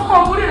ọkọ̀ fún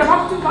orí rẹ̀ má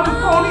fi kàlù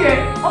fún orí ẹ̀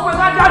ọkọ̀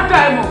ìgbà já dá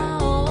ẹ̀ mọ̀.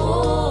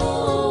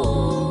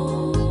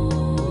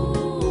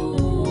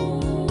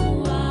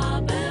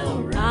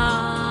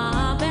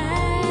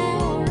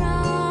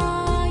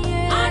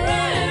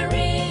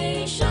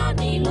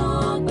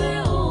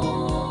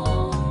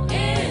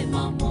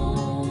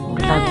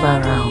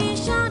 Lágbára o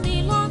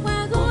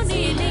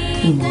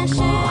ìmọ̀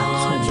mi wà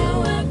tó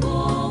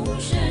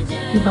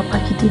ní bàbá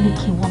Jídé ní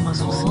kí wọ́n máa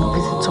sùn sínú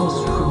visitors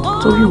room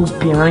torí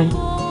obìnrin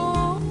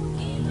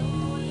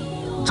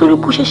torí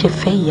bó ṣẹ̀ṣẹ̀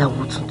fẹ́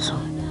ìyàwó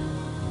tuntun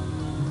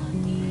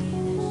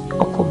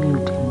ọkọ mi ò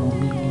dé mọ̀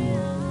mí ni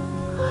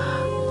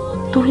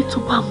torí tó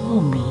bá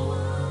mọ̀ mí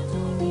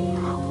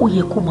ó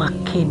yẹ kó máa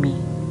kẹ́ mi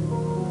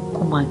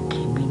kó máa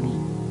kẹ́ mi ni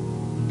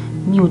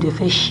mi ò dẹ̀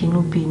fẹ́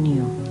ṣinú bí ni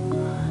o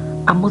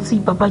àmọ́ tí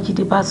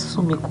Babájídé bá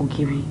sún mi kàn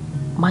kiri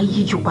máa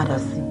yíjú padà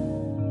sí.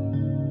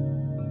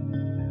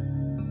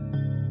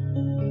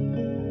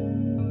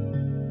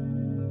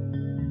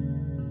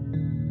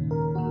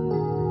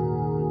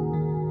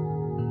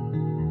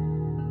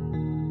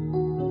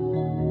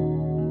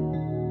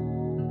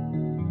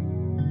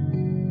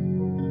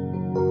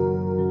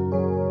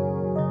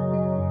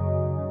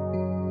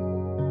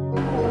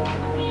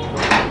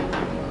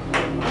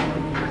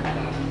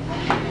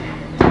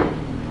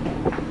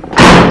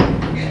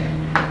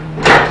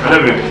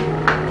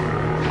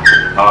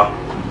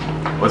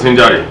 What's in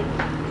Jari?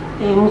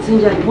 What's in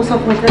Jari? What's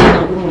up with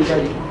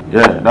that?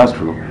 Yeah, that's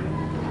true.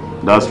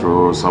 That's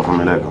true. Sọ fún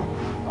mi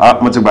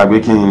lẹ́ẹ̀kan. Mo ti gbàgbé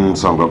kí n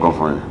sọ nǹkan kan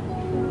fún ẹ.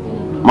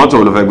 Mọ́tò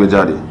wo ló fẹ́ gbé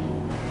jáde?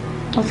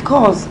 Of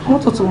course,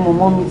 mọ́tò tó mọ̀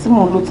mọ́ mi tí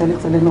mò ń lò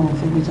tẹ́lẹ̀tẹ́lẹ̀ náà mo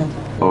fẹ́ gbé jáde.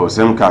 Oh,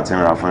 same car tí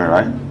ń ra fún ẹ,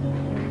 right?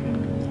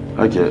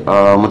 Okay,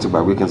 mo ti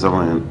gbàgbé kí n sọ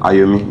fún ẹ.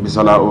 Ayomi,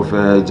 Bísọ́lá ó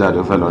fẹ́ jáde,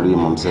 ó fẹ́ lọ rí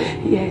mọ̀mísẹ́.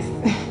 Yes.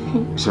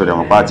 Ṣé o dẹ̀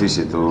mọ̀ pé a ti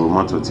ṣètò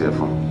mọ́tò tiẹ̀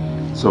fún?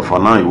 So for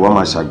now, ìwọ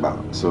máa ṣàgbà.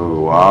 So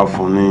wàá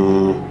fún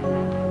ní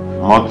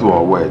mọ́tò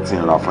ọwọ́ ẹ̀ tí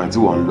ń ra fún ẹ tí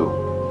wọ́n ń lò.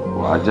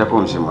 Wàá jẹ́ kó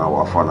ń ṣe máa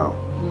wà for now.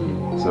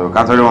 So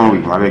Catholic 1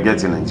 week, maybe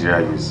get in Nigeria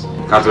use.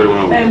 Catholic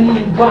 1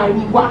 week.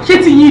 Wá ṣé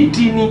tí yín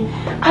di ni?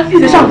 At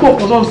least ẹ ṣáà gbọ́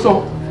ọ̀pọ̀ náà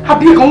sọ.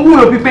 Àbí kan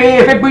wúlò bí pé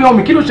ẹ fẹ́ gbé yan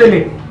mi, kí ló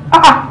ṣẹlẹ̀?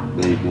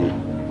 Baby.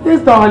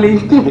 Yes, darling.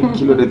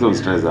 Kí ló dé tó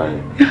stress ara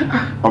ẹ?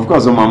 Of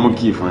course, o máa mú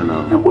key fún ẹ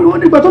náà. Ẹ kò ní wọ́n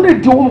nígbà tó lè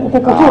di owó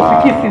kókó tó fi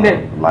key sílẹ̀.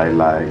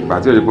 Láìláì, ìgbà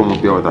tí o rí pé mo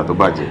pé ọ̀tà tó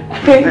bàjẹ́.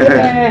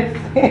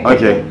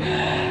 Okay,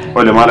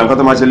 o lè máa lọ nǹkan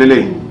tó máa ṣe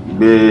lélẹ̀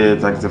gbé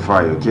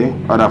Taxify, okay?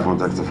 Order fún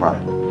Taxify.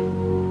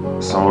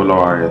 Sanwó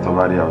lọ́wọ́ rẹ̀ tó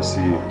bá dé I'll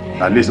see you.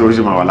 At least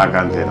oríṣi máa wà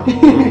lákàntẹ̀ náà.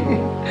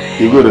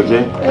 You good,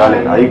 okay?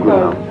 Darling, are you good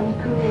now?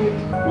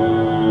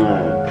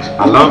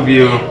 I love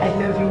you. I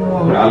love you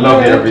more. I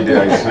love you every day,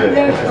 I swear.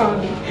 Yes,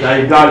 darling.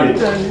 Like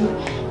darling.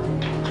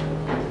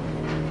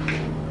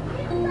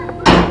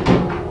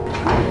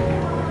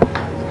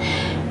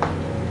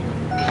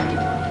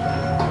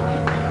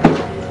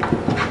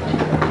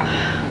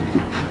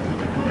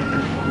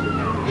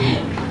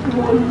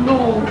 Oh no.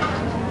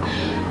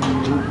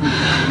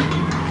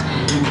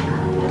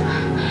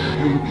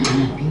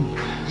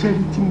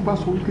 Ṣẹ́ni tí mo bá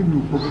sọ wípé mi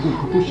ò gbọ́ gbogbo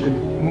nǹkan tó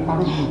ṣẹlẹ̀ mo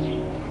parọ́ fún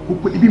un. O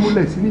pé ibi mo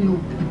lẹ̀ sí ní o,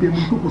 ibi mo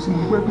jókòó sí mo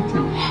gbọ́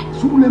everything.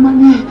 Sùúrù lẹ máa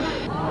ní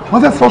o.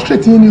 wọ́n fẹ́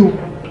frustrate yín ni o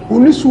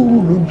onísùúrù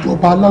ló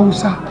jọba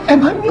aláwùsá ẹ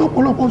máa ní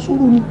ọ̀pọ̀lọpọ̀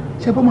sùúrù ni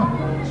ṣe bọ́ mà.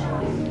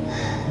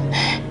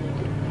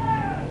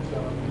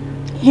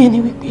 ìyẹn ni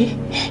wípé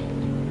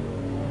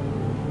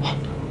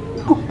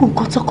gbogbo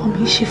nǹkan tọkọ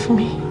mi ṣe fún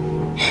mi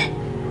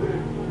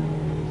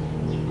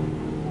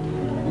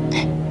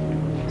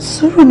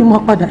sùúrù ni mo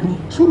padà ní.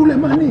 sùúrù lè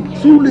máa ní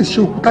sùúrù lè ṣe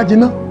òkúta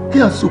jiná kí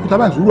à ń ṣe òkúta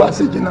báyìí sùúrù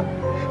àṣẹ jiná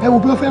ẹ wo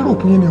bí wọ́n fẹ́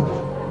ròpù yín ni o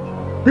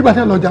nígbà tí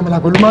ẹ lọ jàmàlà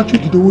pẹ̀lú máa tún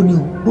ìdídówó ni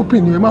o ròpù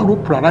ni ẹ má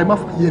ròpù rárá ẹ má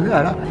fàyè ẹ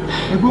rárá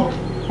ẹ gbọ́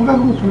wọ́n fẹ́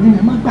ròpù yín ni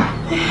ẹ má gbà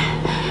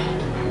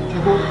ẹ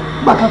gbọ́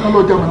gbà kankan lọ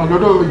jàmàlà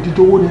lọ́dọ̀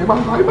ìdídówó ni ẹ má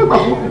gbà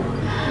fún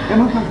ẹ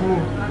má gbà fún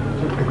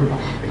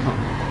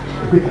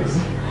ẹgbẹ́ tẹ̀sí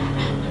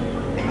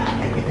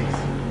ẹgbẹ́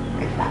tẹ̀sí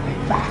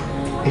ẹgbà.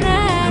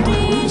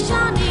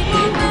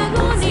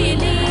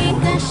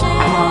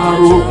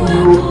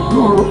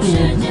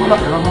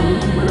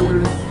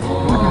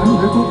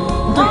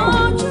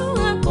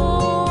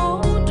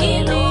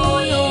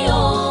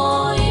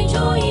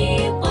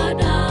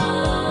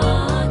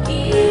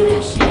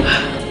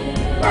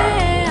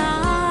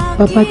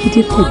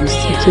 Babájídé pẹ̀lú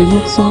ṣètò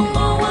yẹn tán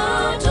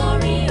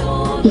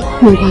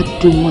ikú ẹ wá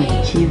dùn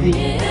àìjírí.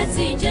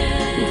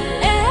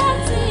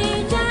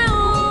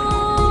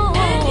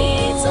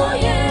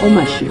 Ó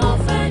mà ṣe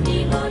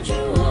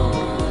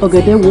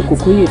ọ̀gẹ̀dẹ̀ wo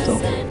kòkó yè tán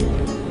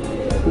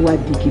ó wá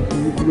digi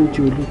burúkú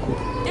lójú olóko.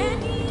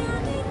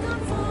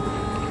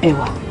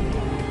 Ẹwà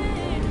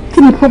kí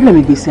ni problem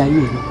ìgbésí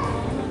ayé rẹ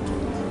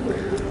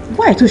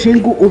why tó ṣe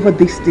ń go over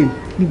this thing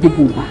ní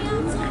gbogbo wa.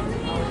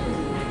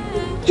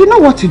 You know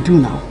what to do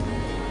now.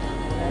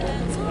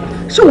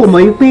 Ṣé wò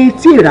mọ̀ yín pé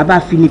tí èèrà bá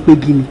fi ní pé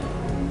gini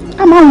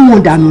a máa ń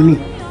wọn dànù ni.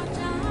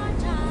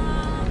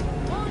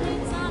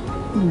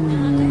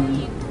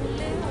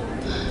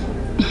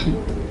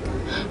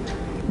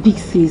 Big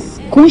sis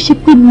kò ń ṣe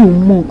pé mi ò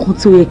mọ nǹkan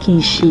tó yẹ kí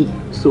n ṣe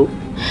so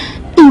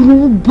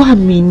ẹ̀rù bà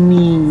mí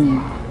ni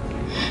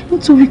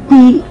nítorí pé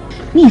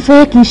mi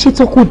ìfẹ́ kí n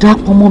ṣètò kó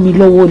dápọ̀ mọ́ mi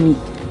lọ́wọ́ ni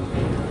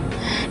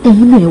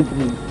ẹ̀yin náà wò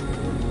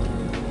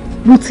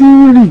mo ti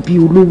ń rìn bí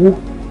olówó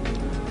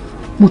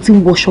mo ti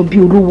ń wọṣọ bí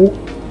olówó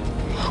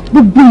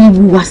gbogbo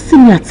ìhùwàsí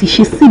mi àti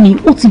ìṣesí mi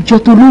ó ti jọ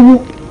tó lówó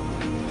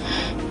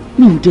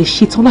mi ò dẹ̀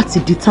ṣetán láti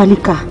di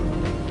tálíkà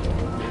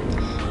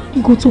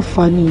nǹkan tó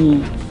fà á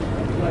nìyẹn.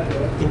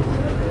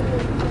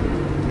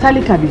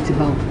 tálíkà bíi ti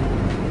báwo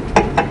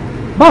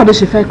báwo ló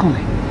ṣe fẹ́ kàn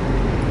ẹ́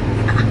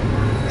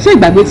ṣé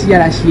ìgbàgbé ti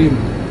yára ṣe ẹ̀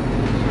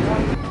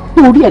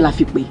nì orí ẹ̀ la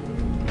fi pè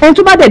ẹni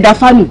tó bá dẹ̀ da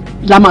fánù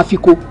la máa fi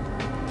kó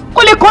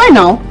kó lè kọ́ ẹ̀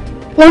náà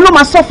òun ló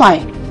máa sọ́fà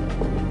ẹ̀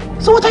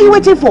so what are you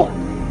waiting for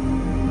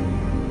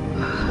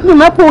mi ò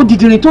máa pọ̀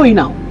òdìdìrín tó yìí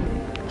náà.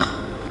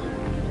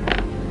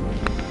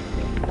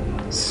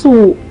 so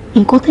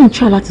nǹkan tẹ́ ń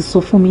try láti sọ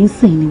fún mi ń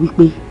sìn ni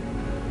wípé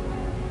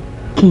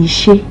kì í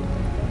ṣe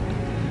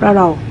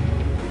rárá o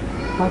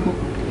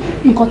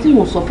nǹkan tí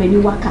mo sọ fẹ́ ní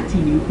wákàtí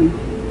ni wípé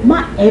má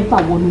ẹ̀fà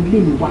wọnú ilé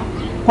mi wá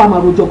kó a máa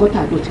rojọ́ gọ́tà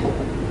àdọ̀tí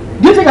kọ̀ọ̀kan.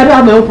 Do you think I don't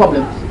have my own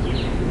problems?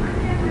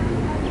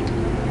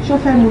 ṣé o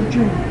fẹ́ mu ojú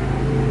mi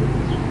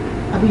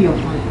àbí yọ̀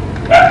fún ẹ.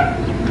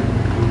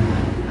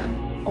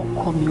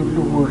 ọkọ mi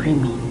olówó orí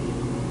mi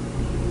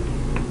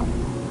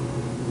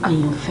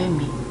àyànfẹ́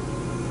mi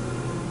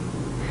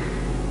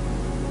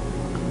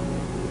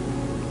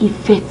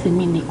ìfẹ́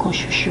tèmi nìkan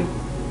ṣoṣo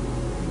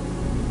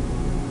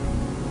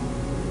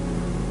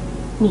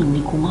mi ní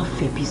kó má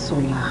fẹ́ bí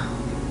sọ́la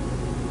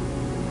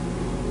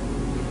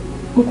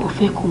mo kò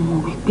fẹ́ kó mọ̀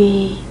wípé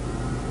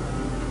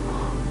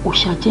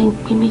òòṣà jẹ́ ń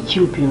pín méjì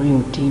obìnrin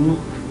òde inú.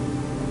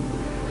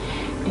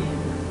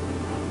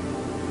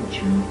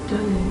 Jù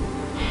dálẹ̀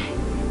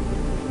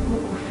mo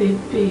kò fẹ́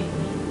bẹ́ẹ̀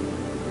ni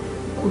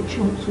kò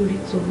jọ nítorí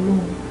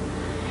tọ́lọ́run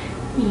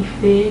mi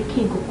ìfẹ́ kí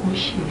nǹkan kan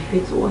ṣe ìfẹ́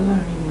tó wà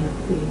láàrin mi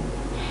àti ẹ̀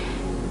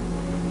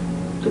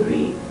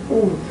torí ó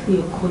ò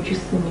tiẹ̀ kọjú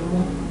sí mi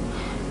mọ́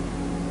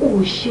ó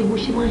ò ṣe bó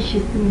ṣe máa ń ṣe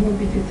sí mi mọ́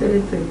bíi ti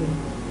tẹ́lẹ̀tẹ́lẹ̀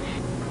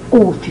ó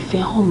ò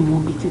fìfẹ́ hàn mi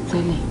mọ́ bíi ti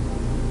tẹ́lẹ̀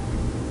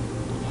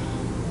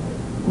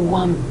mo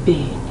wá ń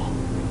bẹ̀ ẹ́ ni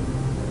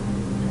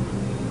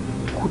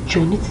kò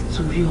jọ ní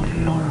tìtorí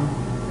Ọlọ́run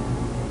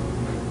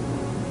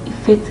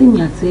ìfẹ́ tèmi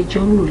àti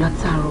ẹjọ́ ń lò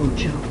látàárọ̀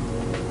ọjọ́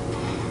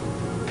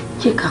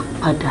jẹ́ ká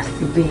padà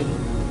síbẹ̀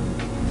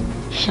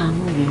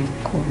ṣàánú mi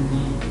ọkọ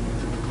mi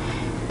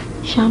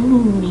ṣàánú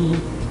mi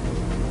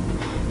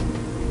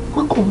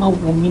má kàn máa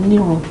wò mí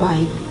níran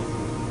báyìí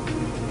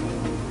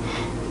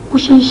bó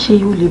ṣe ń ṣe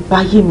ó lè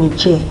báyé mi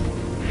jẹ́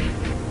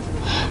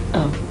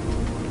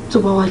tó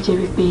bá wá jẹ́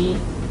wípé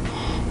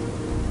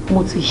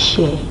mo ti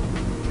ṣe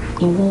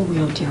in one way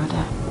or the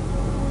other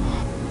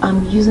I'm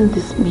using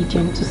this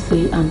medium to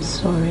say I'm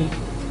sorry.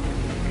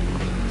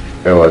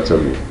 Ẹ wá tell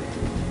me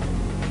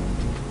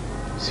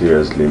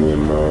seriously mi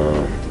mọ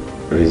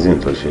reason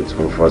tó ṣe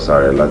tún fọ́sà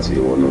rẹ láti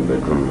wọnú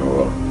bedroom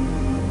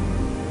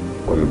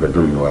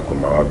mi wá kó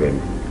máa wá bẹ́ẹ̀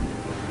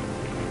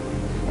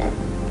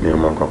mi ò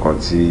mọ kankan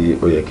tí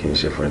ó yẹ kí n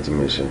ṣe fún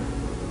intimation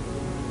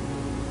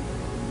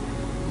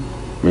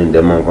mi ò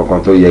dẹ̀ mọ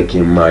kankan tó yẹ kí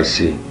n máa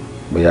ṣe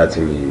bóyá tí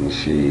mi ń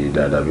ṣe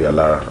dáadáa bí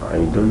alára I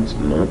don't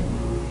know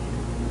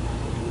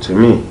to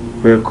me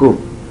pé kò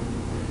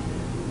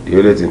The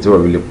only thing to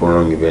really put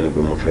wrong is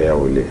anything mo fẹ́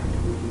yàwó lé,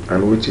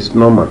 and which is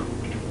normal.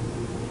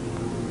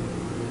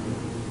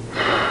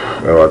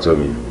 Báwa tó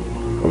mi,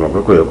 ọmọ pé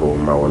kò yẹ kó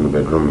máa wọnú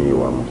bedroom yìí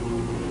wá mọ́.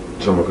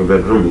 Ṣé ọmọ pé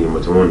bedroom yìí mo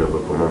ti wọ́n ní pé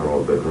kó má máa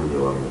wọ bedroom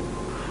yìí wá mọ́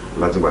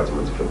láti ìgbà tí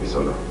mo ti fẹ́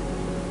Bísọ́lá.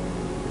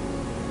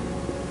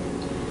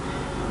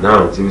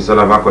 Now, tí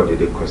Bísọ́lá bá kọ̀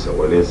dédé kọsẹ̀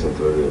wọlé ẹ̀sìn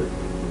tó rí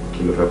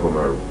kí ló fẹ́ kó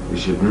máa rò? You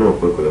should know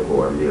pé kò yẹ kó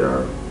wà ní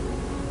rárá.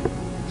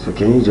 So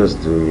can you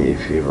just do me a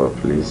favor,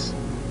 please?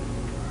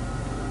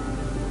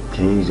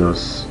 Can you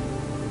just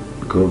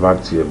go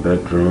back to your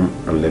bedroom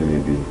and let me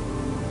be?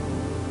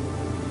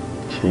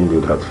 Can you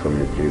do that for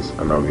me, please?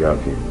 And I'll be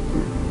happy.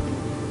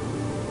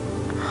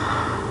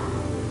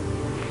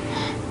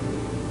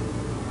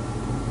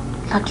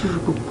 Ládùúrú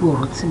gbogbo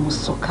ọ̀rọ̀ tí mo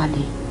sọ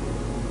kalẹ̀.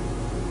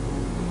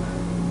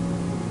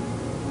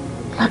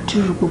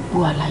 Ládùúrú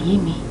gbogbo àlàyé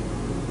mi.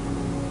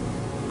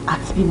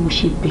 Àti bí mo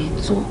ṣe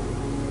bẹ̀ẹ́ tó.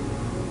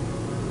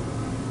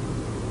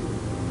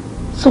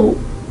 So,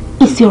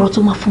 ìsì ọ̀rọ̀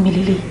tó máa fún mi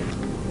lélẹ̀.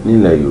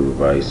 Nílẹ̀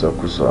Yorùbá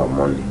ìsọkúsọ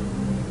àmọ́ ni.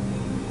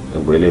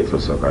 Gbogbo ilé tó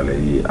sọ kalẹ̀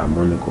yìí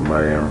àmọ́ ni kò má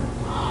rẹrùn.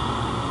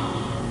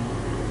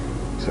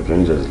 So can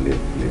you just leave,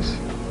 please?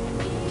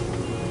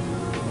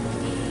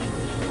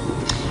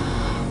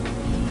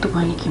 Tó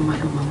bá ní kí n máa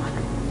lọ, máa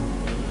lọ.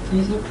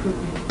 There is no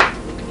problem.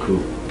 Cool.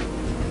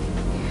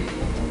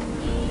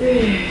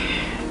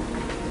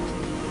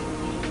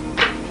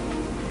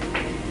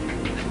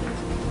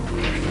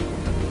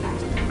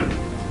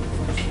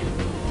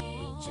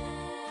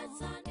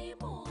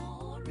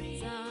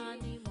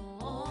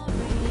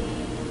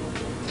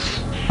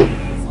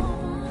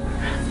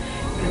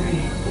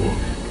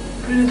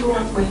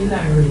 Pẹ̀lú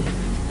láàárọ̀ yìí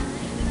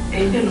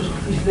ẹ̀yin dẹ̀ lọ sọ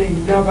fún ìsìlẹ̀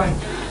yìí yá báyìí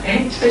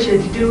ẹ̀yin ti ṣẹ̀ṣẹ̀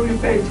dìde lórí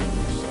bẹ́ẹ̀dì.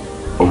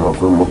 Ó mọ̀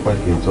pé mo pẹ́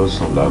kí n tó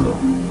sùn lánàá.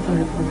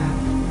 Sorry for that.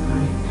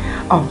 Sorry.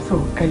 So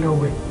ẹ lọ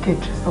wẹ̀ kẹ́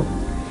dress up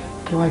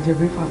kẹ́ wá jẹ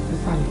breakfast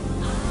nísàlẹ̀.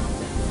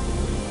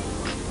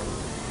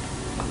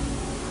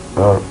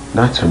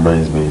 That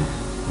reminds me,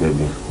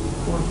 baby.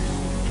 What?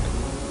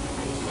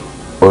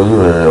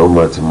 Oyún ẹ̀ ó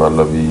máa ti máa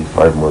lọ bí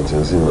 5 months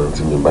ń sìn náà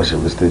tí mi bá ṣe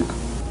mistake.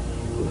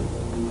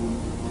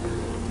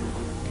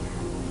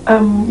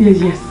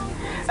 Yes.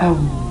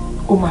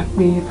 Ó máa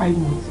pé 5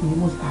 months ní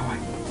most hour.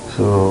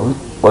 So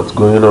what's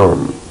going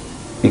on?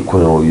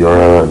 Ikùn ẹ̀ ò yọ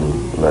rárá ni,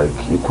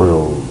 like ikùn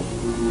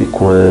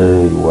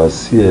ẹ̀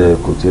ìwàsí ẹ̀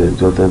kò tiẹ̀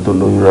jọ tẹ́ tó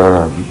lóyún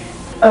rárá bí.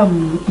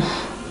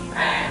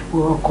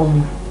 Wọ́n ọkọ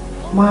mi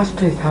máa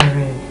stress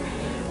ara ẹ̀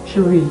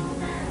ṣórí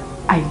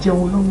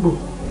àìjẹun olóńgbò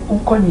ó ń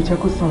kọ́ ní ìjẹ́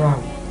kó sanra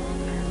o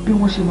bí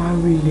wọ́n ṣe máa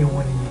ń rí ilé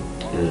wọn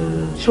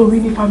nìyẹn. Ṣórí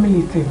ní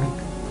family tèmi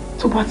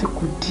tó bá ti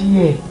kù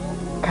díẹ̀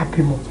ká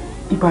bímọ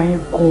ìgbà yẹn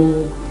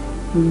gan-an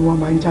lórí wọn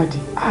máa ń jáde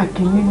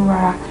kì í nínú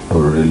rárá.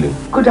 Oh really?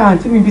 Kódà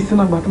àǹtí mi bí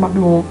sínú àgbà tó máa bí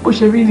wọn bó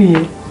ṣe rí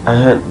nìyẹn.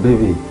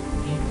 Baby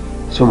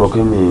ṣé o mọ̀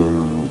pé mi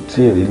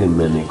tí èrè lè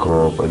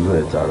mẹ́nìkan pẹ̀lú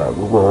ẹ̀ tààrà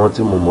gbogbo àwọn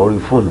tí mo mọ̀ orí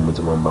fóònù mo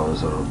ti máa ń bá wọn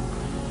sọ̀rọ̀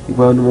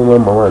ìgbà ni mo máa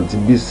ń mọ àwọn àǹtí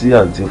Bísí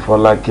àǹtí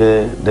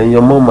Fọlákẹ́ then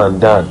your mom and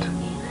dad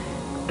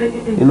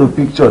inú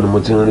picture ni mo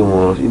ti ń rí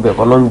wọn ibẹ̀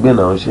kan ló ń gbé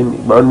náà ṣé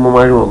ìgbà ni mo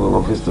máa ń rí wọn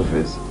gangan face to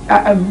face.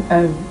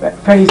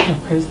 Very soon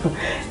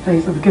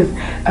because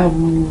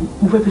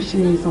mo fẹ́ fi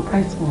ṣe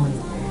surprise for wọn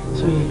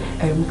so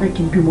mo fẹ́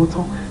kí n bímọ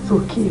tán so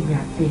kí èmi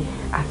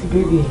àti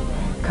bébí ẹ̀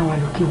káwa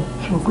lókè wọn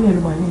ṣùgbọ́n kó yẹn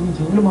ló máa ní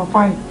ìjẹ́ ló máa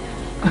fáìn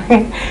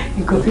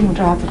nǹkan tí mo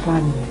try láti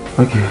plan yẹn.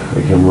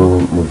 Okay, mo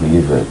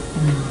believe it.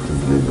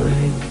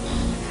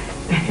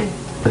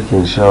 Okay,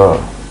 inshallah.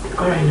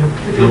 All right,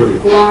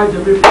 love. Go out,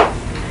 your baby.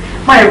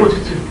 My ego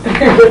tutu.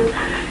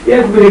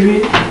 Yes,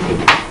 baby.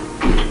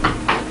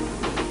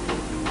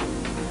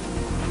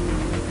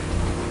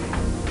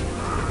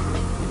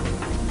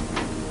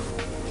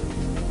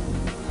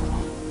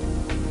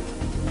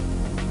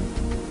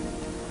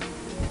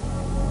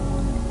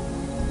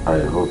 I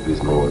hope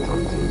it's not what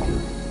I'm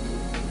thinking.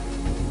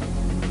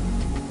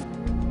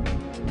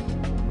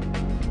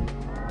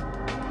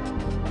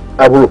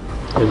 Àbúrò.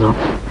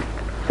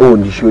 O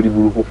ní ṣe orí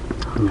burúkú.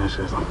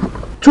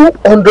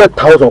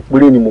 200,000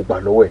 péré ni mo gbà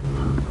lọ́wọ́ ẹ̀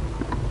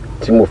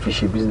tí mo fi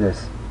ṣe business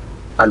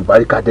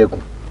àlùbáríkà dẹ́gùn.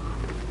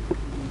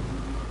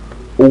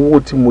 Owó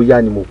tí mo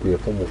yá ni mo pè é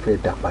fún mo fẹ́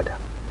dá padà.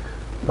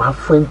 Màá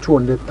fún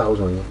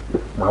 200,000 yẹn,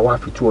 màá wá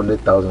fi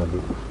 200,000 lé,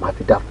 màá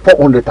fi dá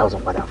 400,000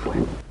 padà fún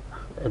ẹ.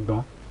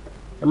 Ẹ̀gbọ́n,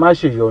 ẹ má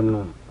ṣe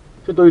yọnu.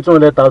 Ṣé torí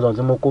 200,000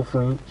 tí mo kó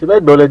fún yín? Ṣé bẹ́ẹ̀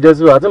gbọ́lẹ̀ jẹ́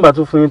sí wa? Tí n bá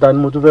tún fún yín ta ni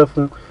mo tún fẹ́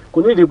fún?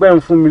 Kò ní ìdí pé ń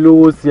fún mi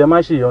lówó sí ẹ má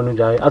ṣe yọnu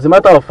jàre. As a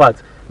matter of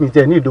fact, mi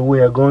tẹ̀ ní ìdówó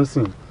yẹn gan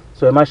sìn.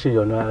 So ẹ má ṣe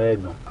yọnu ara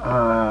ẹ̀gbọ́n.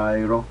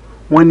 Irọ́,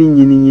 wọ́n ní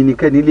yìnyín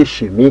kẹ́ni lè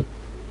ṣe mí.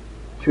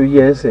 Ṣé ó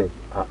yẹ ẹsẹ̀?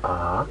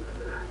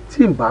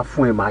 Tí n bá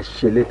fún ẹ máa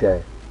ṣe létà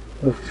ẹ,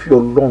 mo fi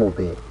Ọlọ́run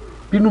bẹ̀ ẹ́.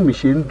 Bínú mi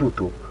ṣe ń dùn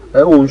tó,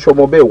 ẹ ò ń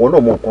ṣọmọ bẹ́ẹ̀ wọ́n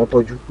náà mọ nǹkan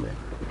tọ́jú.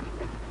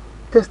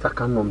 Text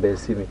account number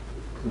sí mi,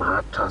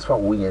 màá transfer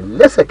owó yẹn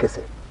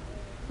lẹ́sẹ̀kẹsẹ̀.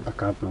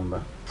 Account number.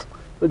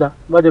 Ó dáa,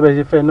 bá jẹ́ bẹ́ẹ̀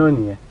ṣe fẹ́ náà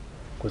nìyẹn.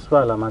 Kò sí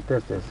wàhálà máa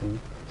test ẹ̀ sí mi.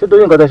 Ṣé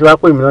torí nǹkan tẹ́ ṣe wá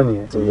pè mí náà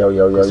nìyẹn?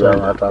 Oya,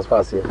 máa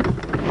transfer sí ẹ.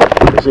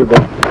 Ẹ ṣé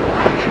gan.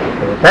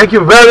 Thank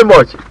you very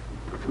much.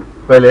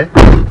 Pẹ̀lẹ́.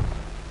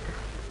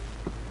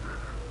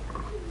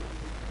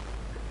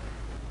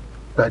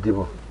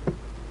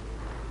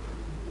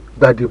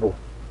 Gbádébọ̀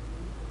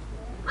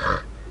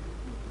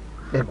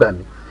ẹ gbà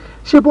mí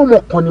ṣé bọ́mọ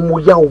kan ni mo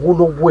yá owó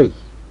lọ́wọ́ ẹ̀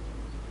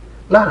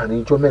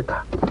láàrin ijọ́ mẹ́ta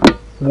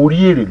mo rí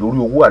èrè lórí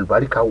owó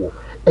àlùbáríkà wọ̀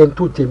ẹni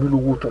tó jẹ mí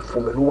lówó tó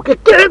fún mi lówó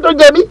kékeré tó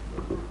jẹ mí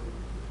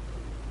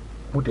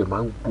mo dẹ̀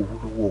máa ń gbowó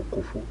lọ́wọ́ ọkọ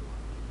fún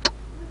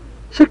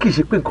ṣé kìí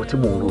ṣe pé nǹkan tí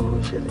mò ń rò ló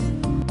ń ṣẹlẹ̀.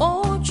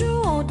 ojú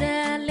òde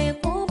lè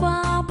kó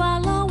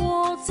babaláwo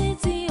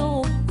títí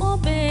o kó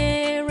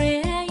béèrè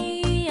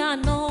ẹ̀yìn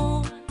àná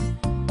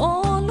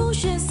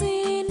olùṣesí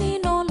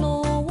nínú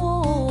lówó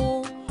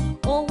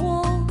owó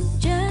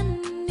jẹ́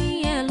ní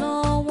ẹ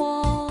lọ́wọ́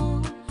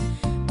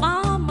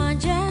máma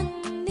jẹ́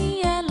ní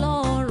ẹ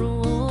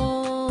lọ́rùn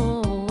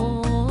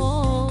o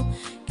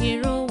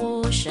kírówó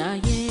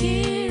ṣayé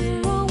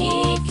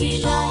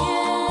ìkìlọ̀.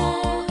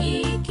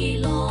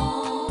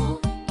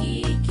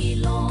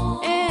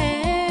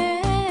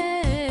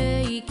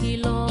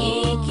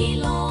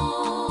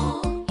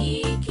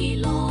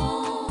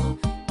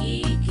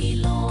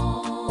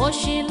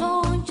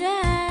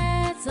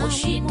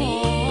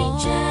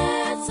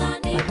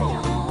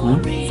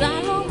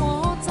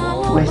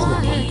 Where's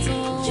my money?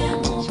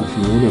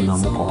 Ṣèfìyàn lè nà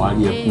mú kàn wá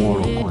rí ẹ fún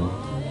ọ̀rọ̀ kan ni.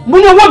 Mo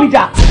ní owó mi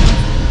dà.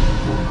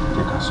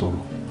 Jẹ́ ká sọ̀rọ̀.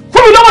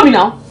 Fún mi lọ́wọ́ mi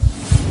náà.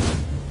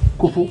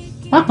 Kòfó,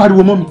 má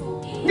pariwo mọ́ mi.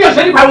 Mi ò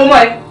ṣe ní pariwo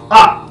mọ́ ẹ.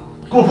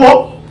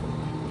 Kòfó.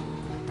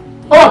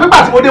 Ọ̀rọ̀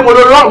pípa tí mo dé mo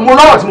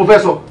lọ́rọ̀ tí mo fẹ́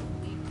sọ.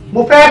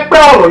 Mo fẹ́ pẹ́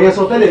ọ̀rọ̀ yẹn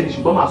sọ tẹ́lẹ̀ ní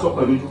ṣùgbọ́n màá sọ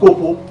pẹ̀lú ojú.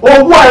 Kòfó,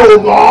 owó ẹ̀ ò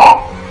mọ́.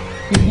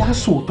 Ìyá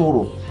sòótọ́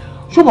rọ̀.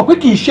 Ṣé o mọ̀ pé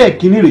kì í ṣe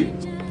ìkíní rè?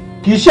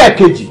 Kì í ṣe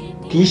ìkejì?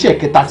 Kì í ṣe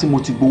ìkẹta tí mo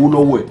ti gbowó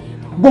lọ́wọ́ ẹ̀.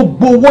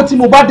 Gbogbo owó tí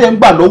mo bá dẹ̀ ń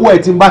gbà lọ́wọ́ ẹ̀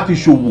tí n bá fi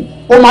ṣòwò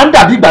ó máa ń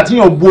dàbí ìgbà tí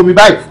yàn bu omi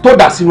báyìí tó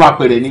dà sínú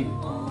apẹ̀rẹ̀ ni.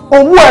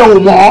 Owó ẹ̀ ò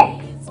mọ́.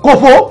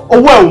 Kòfó,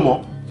 owó ẹ̀ ò mọ́.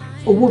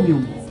 Owó mi ò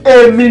mọ́.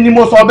 Èmi ni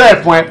mo sọ bẹ́ẹ̀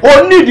fún ẹ.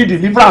 O ní ìdí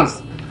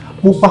deliverance.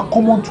 Mo gba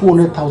common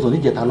 200,000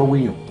 níjẹta lọ́wọ́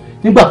èèyàn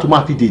nígbà tó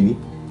máa fi dè ní.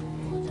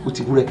 O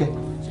ti búrẹ́kẹ́.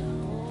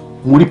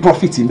 Mo rí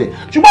profit ń bẹ̀.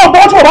 Ṣùgbọ́n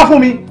ọgbọ́n tí wọ́n bá fún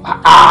mi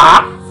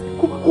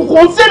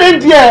kò ń ṣẹlẹ̀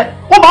díẹ̀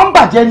ó máa ń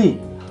bàjẹ́ ni.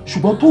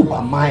 Ṣùgbọ́n tó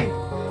bá máa ẹ̀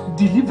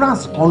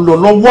deliverance kan lọ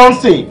lọ́wọ́ ń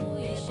sìn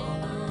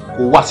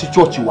kò wá sí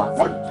church wa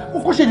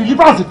kò ṣe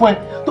deliverance fún ẹ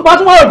tó bá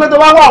tún wá rò pé tó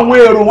bá wá àwọn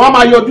èrò wọn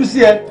máa yọjú sí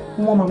ẹ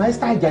wọn màmá ẹ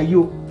sáà ìjà yìí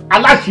o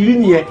aláṣìírí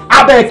nìyẹn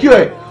abẹ́ kí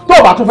ẹ tó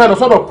bá tún fẹ́ lọ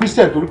sọ́dọ̀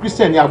christian torí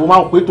christian ni àbò máa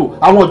ń pè tó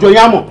àwọn ọjọ́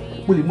yá mọ̀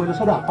mo lè mú ẹ lọ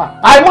sọ́dọ̀ àfà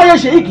àìmọye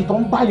ṣe ìkì tó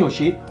ń báyàn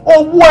ṣe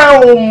owó ẹ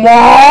ò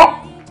mọ́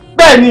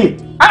bẹ́ẹ̀ ni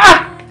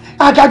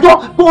àgàjọ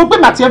gbogbo pé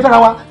màtí ẹ fẹ́ra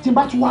wa tí n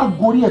bá tún wá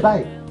gorí ẹ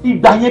báyìí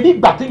ìgbà yẹn bí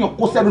ìgbà téèyàn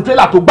kó sẹ́nu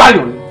tírélà tó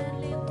gbáyàn ni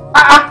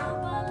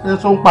ẹ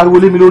sọ ń pariwo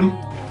lé mi lórí.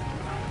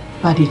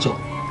 Bádéjọ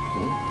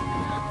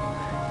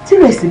tí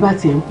rẹ̀sì bá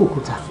tiẹ̀ ń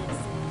pòkúta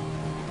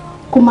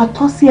kó máa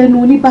tán sí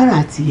ẹnu oníbàárà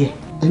àti ẹ̀.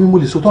 Èmi mo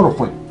lè sọ tọrọ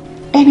fún ẹ.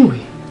 Anyway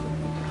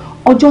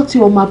ọjọ́ tí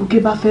ọmọ abúgé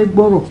bá fẹ́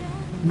gbọ́rọ̀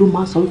ló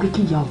máa sọ wípé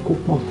kí ìyá òkú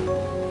pọ̀ mọ́.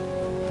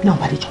 Now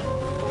Bádéjọ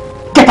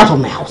get out of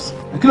my house.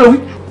 Kí ló wí?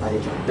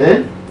 Bádéjọ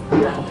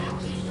get out of my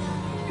house.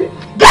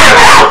 Get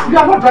out! You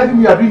are not driving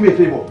me, you are doing me a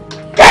favour.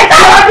 Get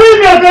out! You are doing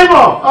me a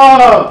favour.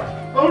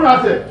 Don't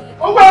run it.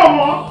 Ó gbọ́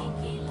ọmọ.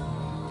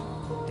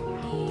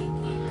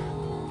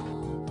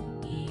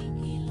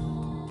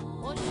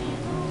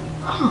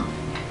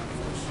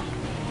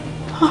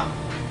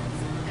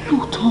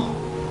 Lóòótọ́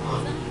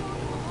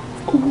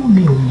owó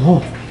mi ò mọ̀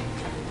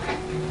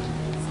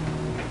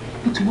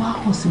ó ti wá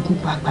hàn sí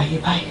gbogbo àgbáyé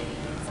báyìí.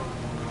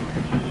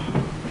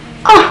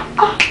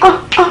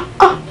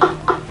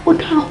 Ó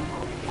dáràn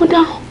ó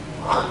dáràn.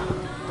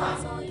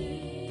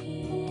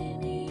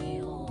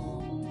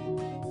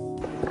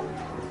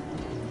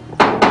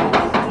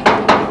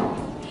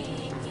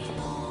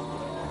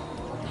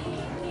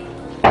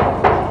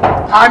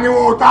 Ta ni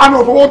o ta ni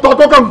o fowó tọ́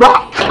tó kàn gbá.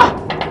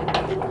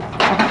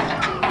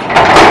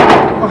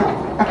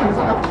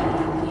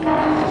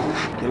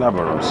 Kí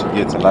lábọ̀rọ̀ sí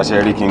géètì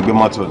láṣẹ rí kí n gbé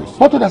mọ́tò ni.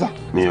 Mọ́tò dà sá.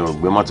 Mi ò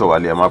gbé mọ́tò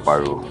wálé ẹ má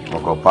pariwo mo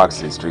kọ park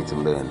sí street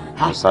ń bẹ́ẹ̀ ni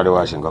mo sáré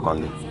wá ṣe nǹkan kan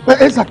lé.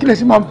 Ẹ sà kí lè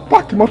ṣe máa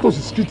páàkì mọ́tò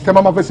sí street tẹ́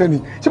máa fẹ́ sẹ́ni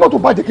ṣé mọ́tò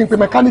bàjẹ́ kí n pe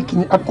mẹkáníìkì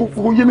ni àti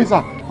kò yé mi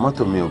sà.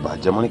 Mọ́tò mi ò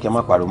bàjẹ́ mo ní kí ẹ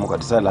má pariwo mo kàn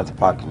decide láti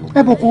park ni.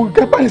 Ẹ bọ̀ kò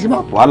kẹ́ báyìí sí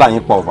máa. Wàhálà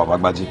yín pọ̀ bàbá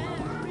Gbájí.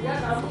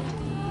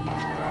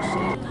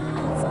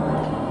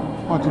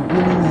 Wọ́n ti gbé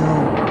mi nìyẹn o.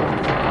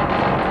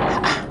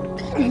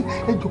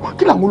 Ẹ jọ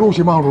kí làwọn olówó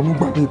ṣe máa ronú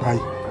gbàgbé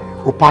báyìí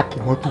o páàkì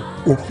mọ́tò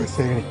o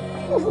fẹsẹ̀ rìn.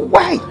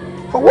 Why?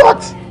 For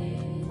what?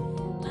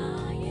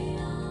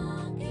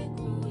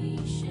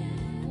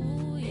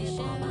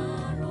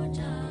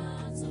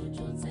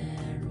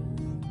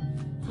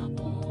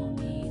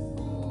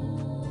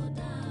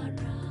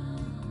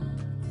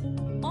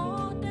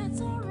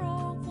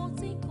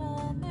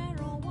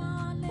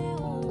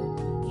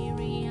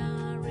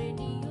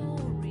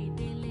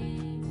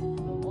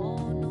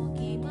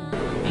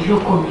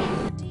 Lọ́kọ mi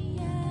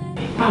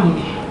báwo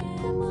ni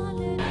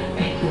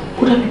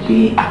ó dàbí pé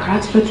àkàrà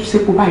ti fẹ́ tú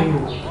sépo báyìí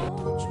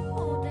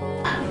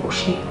o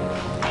ṣe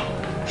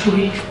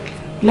ṣorí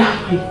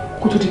láàrin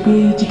kó tó di pé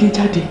Jídé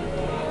jáde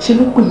ṣe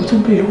ló pè mí tó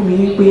ń bèèrè lọ́wọ́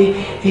mi pé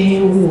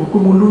òun ò pé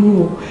mo lóyún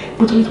o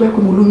bó tó ní tó wáyé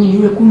pé mo lóyún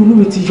ni ẹkún inú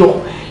mi ti yọ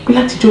pé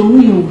láti jọ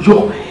oyún yẹn ò yọ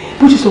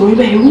bó ṣe sọ̀rọ̀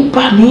ibà ẹ̀rù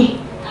bà mí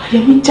àyà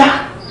mi já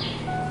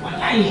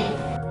wàláyé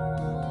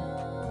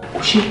kò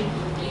ṣe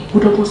ó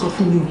dọ́gbọ́n sọ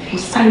fún mi o mo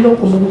sáré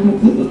lọ́wọ́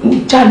mo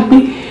já ni pé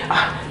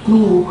no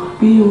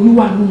pé oyún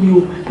wà nínú mi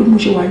o pé mo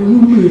ṣe wà ní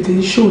oyún mi ò tẹ̀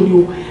ń ṣó ni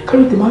o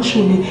kárò tẹ̀ máa ń ṣó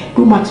ni pé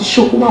ó máa ti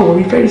ṣó kó máa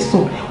wọ̀rí very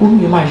soon oyún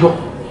yẹn máa yọ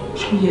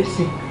ṣó yẹ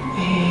sí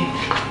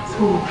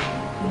so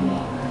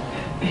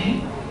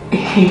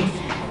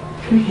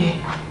ṣó yẹ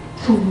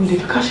so mo lè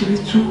fi káṣírí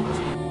tú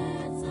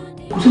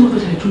kò sí mo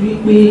fẹsẹ̀ tó rí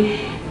pé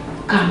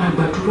ká máa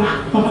gbàdúrà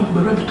máa máa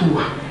gbàdúrà bí tó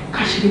wà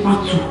káṣírí máa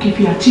tù kí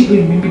fi àjíìgbé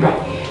mi bíbá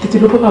tètè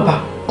lọ bá bàbá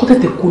kó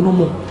tètè kó náà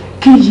mọ̀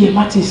kí iye ẹ̀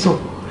má ti sọ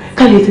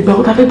ká lè ti gbà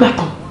ó ta fẹ́ gbà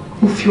tán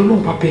mo fi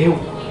Ọlọ́run bá bẹ́ẹ̀ o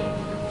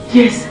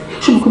yes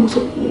ṣùgbọ́n pé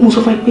mo sọ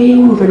fún ẹ pé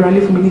ó lò fẹ́ ra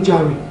ilé fún mi níjà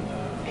rẹ̀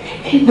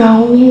ẹ̀ nà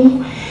ó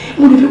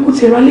mo lè fẹ́ kó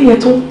tiẹ̀ ra ilé yẹn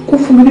tán kó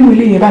fún mi nínú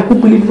ilé yẹn báyìí kó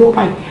gbélé mi lọ́wọ́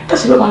báyìí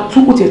táṣì bá máa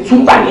tún kó tiẹ̀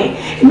tún gbà yẹn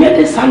èmi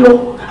ẹ̀dẹ̀ sá lọ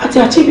àti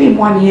àchíbẹ̀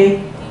ìmọ̀ àníyẹn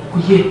kò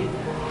yẹ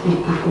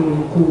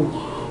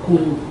kò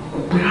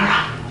pé rárá.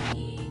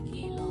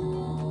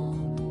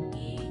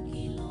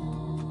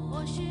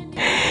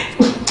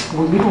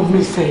 mo ní mo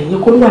miss ẹ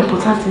yẹn kó ló wà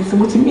important sí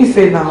mo ti miss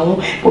ẹ náà àwọn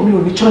but mi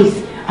ò ní choice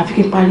àfi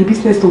kí n parí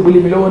business tó gbélé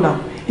mi lọ́wọ́ náà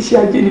iṣẹ́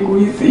ajé ni kò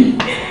yí sí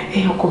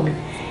ẹ ọkọ mi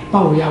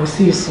báwo ya o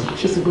sí èsùn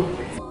ṣé ti gbọ́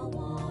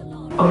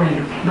ọ̀rọ̀ ẹ̀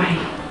lọ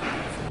báyìí.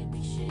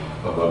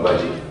 bàbá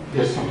Bájí.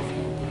 Yes sir.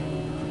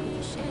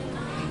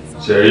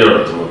 ṣe rí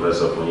ọ̀rọ̀ tí mo fẹ́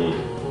sọ fún yín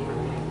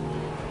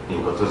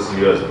nǹkan tó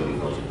serious gidi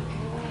gan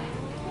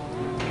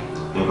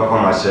nǹkan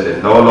kan máa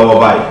ṣẹlẹ̀ lọ́wọ́lọ́wọ́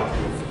báyìí.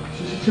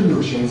 ṣé mi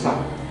ò ṣe ń sá.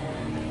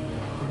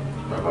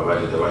 bàbá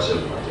Bájí tẹ bá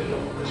ṣẹlẹ̀ máa jẹ́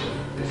lọ́wọ́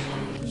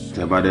kẹsàn.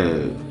 tẹ bá dẹ̀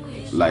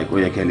like ó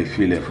yẹ kẹ́ lè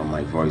feel it from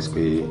my voice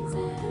pé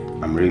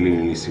I'm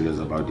really serious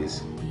about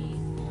this.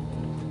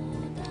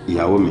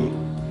 ìyàwó mi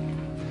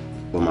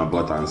ó máa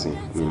bọ́ tàǹsìn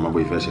mi mọ́ bó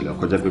ìfẹ́ ṣẹlẹ̀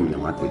ọkọ jẹ́ pé mi lè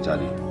máa pè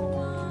jáde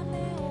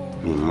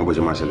mi mọ́ bó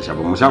ṣe máa ṣẹlẹ̀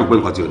ṣàbọ̀ mo ṣáà ń pé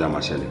nǹkan tí ò dá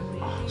máa ṣẹlẹ̀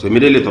so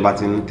immediately tó bá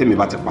ti ń tèmi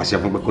bá ti pàṣẹ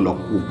fún pé kó lọ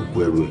kó gbogbo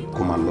ẹrù ẹ̀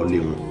kó máa lọ lé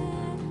wọn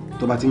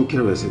tó bá ti ń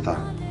kẹrù ẹ̀ síta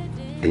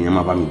ẹ̀yin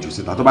máa bá mi jù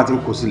síta tó bá ti ń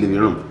kó sí living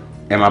room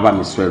ẹ máa bá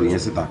mi sọ ẹrù yẹn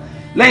síta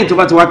lẹ́yìn tó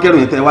bá ti wá kẹrù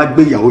yẹn tẹ́ wá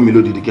gbé ìyàwó mi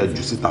lódìdí kẹ́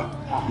jù síta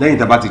lẹ́yìn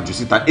tá bá ti jù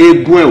síta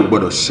eégún ẹ̀ ò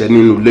gbọ́dọ̀ ṣẹ́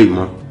nínú ilé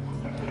mọ́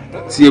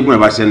tí eégún ẹ̀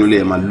bá ṣẹ́ nínú ilé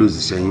ẹ̀ máa lose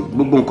ìṣẹ́yìn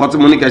gbogbo nǹkan tí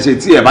mo ní kẹ́ ṣe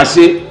tí ẹ̀ bá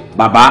ṣe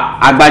bàbá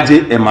agbájé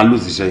ẹ̀ máa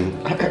lose ìṣẹ́yìn.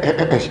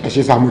 ẹ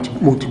ṣe sá mo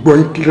ti gbọ́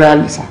yín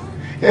clearly sá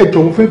ẹ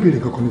jọ mo fẹ́ béèrè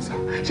kankan ní sá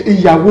ṣe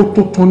ìyàwó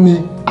tuntun ni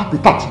àbí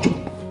tàtijọ́.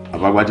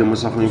 bàbá agbájé mo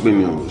sọ fún yín pé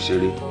mi ò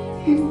ṣeré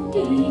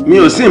mi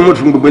ò sí ìmúdù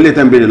fún gbogbo ilé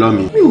tẹ́ ń béèrè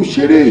lọ́mi. mi ò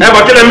ṣeré. ẹ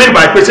bọ̀ kí lè mí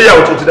ìgbà pé ṣé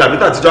ìyàwó tuntun dàbí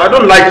tàtijọ́ I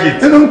don't like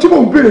it. ẹnu tí mò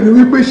ń béèrè ni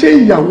wípé ṣé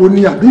ìyàwó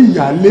ni àbí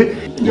ìyálé.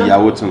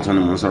 ìyàwó tuntun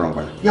ni mò ń sọ̀rọ̀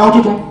nípa. ìyàwó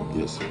tuntun.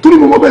 torí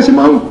mo mọ bẹ́ẹ̀ ṣe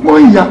máa ń pọ́n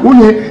ìyàwó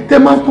yẹn tẹ́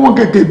máa ń pọ́n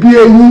gẹ́gẹ́ bí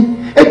ẹyin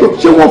ètò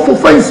ṣé wọ́n fún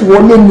fẹ́ǹsì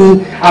wọlé ni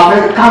àbẹ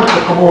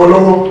káàkiri kan wọ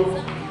lọ́wọ́.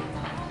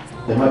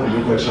 ẹ má bìí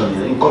question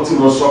yẹn nǹkan tí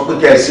mo sọ pé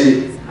kẹ́ ẹ ṣe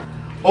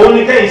òun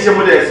ni kẹ́yìn ṣe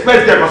mo lè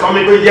expect ẹ̀ kọ́sọ́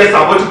mi pé yes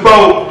àwọn ti gbọ́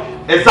o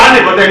ẹ̀sán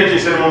nìkan tẹ́ ní kí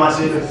n ṣe ni mo máa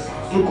ṣe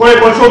nǹkan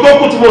ẹ̀kọ́ ṣo tó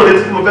kù tí mo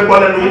retí tí mo fẹ́ gbọ́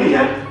lẹ́nu yìí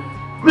nìyẹn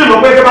mi mọ̀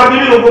pé kí n bá bí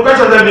mi gbogbo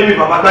question tẹ́ mi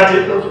bàbá gbájé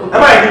ẹ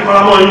bá yẹ kí n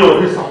fara mọ́ yín o.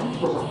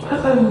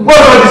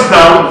 What's all this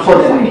now?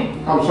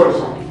 I'm sorry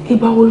sir.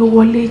 ìgbà wo ló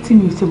wọlé tí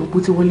mi ò ṣe mọ̀ pé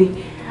ó ti wọlé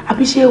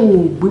àbí ṣé o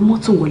ò gbé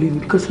mọ́tò wọlé ni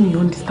because mi ò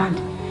understand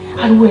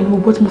ariwo ẹni mo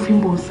gbọ́ tí mo fi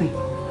ń bọ̀ ọ̀sìn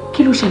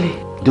kí ló ṣẹlẹ̀.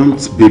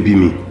 Don't baby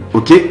me,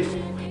 okay?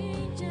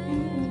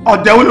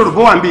 ọ̀dẹ̀ wo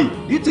lorúbọ wà ń bí?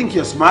 You think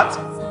you're smart?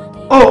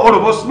 Oh,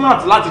 orúbọ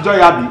smart látijọ́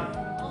ya bí?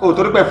 Oh,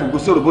 torí pé fògbó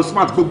sí orúbọ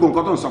smart gbogbo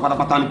nǹkan tó ń sọ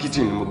pátápátá ní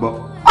kitchen ni mo gbọ́.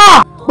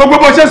 Gbogbo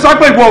bó ṣe ń sọ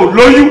pé ìwọ ò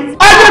lóyún.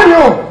 Ayé mi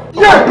ò.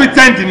 Yóò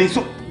pretend ni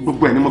so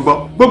gbogbo ẹ̀ ni mo gbọ́.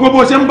 Gbogbo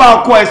bó ṣe ń bá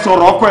ọkọ ẹ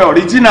sọ̀rọ̀ ọkọ ẹ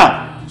original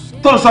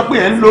tó ń sọ pé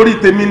ẹ̀ ń lórí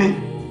tèmi ni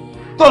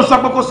tó ń sọ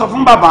pé kó sọ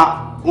fún bàbá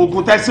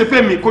oògùn tẹ ṣe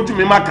fẹ́ mi kójú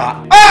mi má kà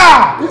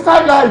á.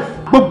 Inside life.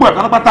 Gbogbo ẹ̀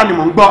pátápátá ni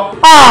mò ń gbọ́.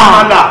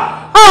 Màlà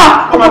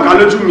ó má kà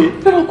lójú mi.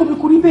 Bẹ́ẹ̀ ọkọ mi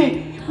kò rí bẹ́ẹ̀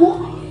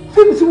wọ́n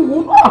fíìmù tí mo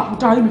wọ́n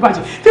àkùtà ayé mi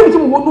bàjẹ́ fíìmù tí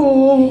mo wọ́n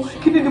nù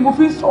kí ni mo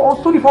fi ń sọ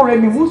sórí fọ́ọ̀rẹ́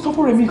mi mo ń sọ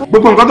fọ́ọ̀rẹ́ mi.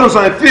 Gbogbo nǹkan tó ń sọ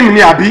yẹn fíìmù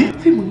ni àbí?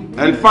 Fíìmù ni.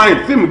 And fine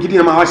fíìmù gidi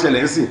yẹn máa wá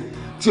ṣẹlẹ̀ ńsìn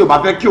tí o bá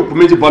fẹ́ kí òkú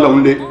méjì bọ́ọ̀lù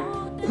ọ̀hún lé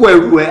kó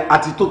ẹrù ẹ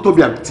àti tó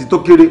tóbi àti tó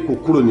kéré kó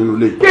kúrò nínú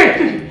ilé.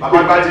 Bàbá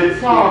Gbájé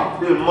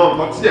mi mọ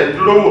nǹkan tí ẹ̀ ń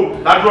dúró wò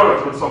ládùúrọ̀ rẹ̀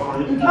tó ń sọ fún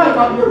yín.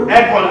 Ẹ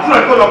kọ̀ǹtúrọ̀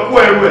ẹ̀ kó lọ kó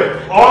ẹrù ẹ̀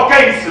ọ̀ọ́kẹ́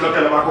yìí sì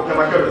lọ́kẹ́ lọ́ba kó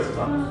kẹ́bà kẹ́bẹ̀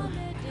síta.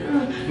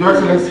 Your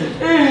Excellency,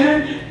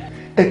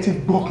 ẹ ti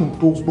gbọ́ kí n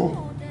tó gbọ́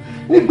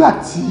nígbà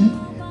tí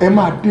ẹ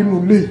máa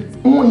dénú ilé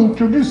wọ́n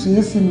introduce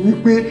yín sí mi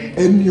wípé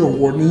ẹni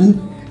ọ̀wọ̀ ni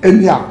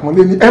ẹni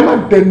àpọ́nlé ni ẹ má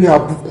dẹni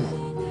àbùkù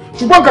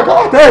ṣùgbọ́n kàkà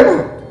wà tẹ́ ẹ̀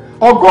náà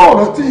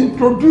ọgọ́rùn-ún ti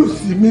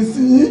introduce mi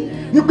sí yín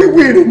wípé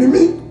wèrè ni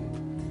mí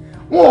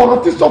wọn ọ̀rọ̀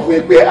ti sọ fún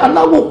yín pé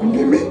aláwòkù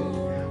ni mí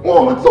wọn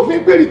ọ̀rọ̀ ti sọ fún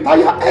yín pé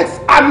retire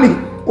ex-army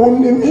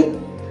òun ni mí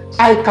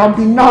I can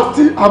be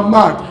nasty and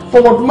mad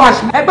forward march.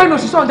 ẹgbẹ́ ní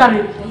òṣìṣẹ́ ọ̀dà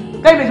rẹ̀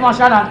lẹ́yìn méjì máa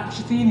ṣáná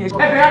ṣì ti yín ni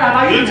ẹgbẹ́ yàrá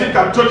láyé. You think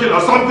I'm joking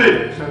or something?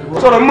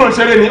 Sọ̀rọ̀ mọ̀ ń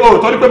ṣeré ni o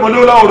torí pé mo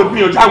lówó láwọn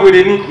òròpin òjá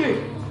wèrè ni.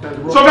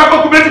 Sọfẹ́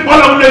kókó méjì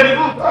bọ́ọ̀lù ọ̀hún lé ní.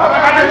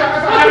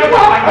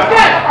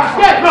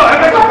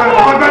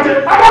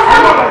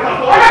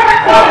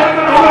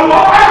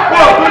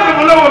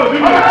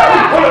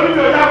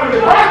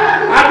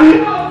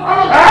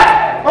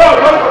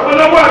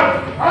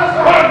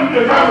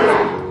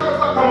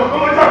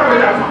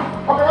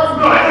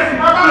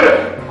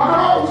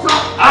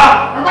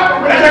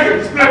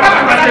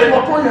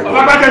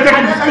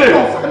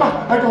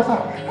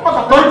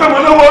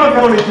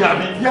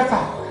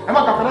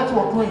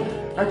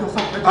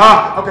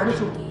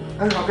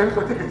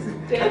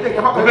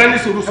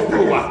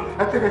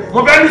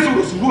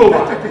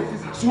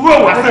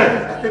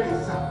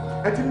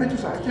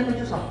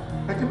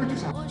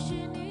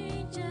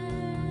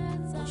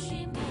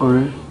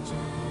 Ọ̀rẹ́,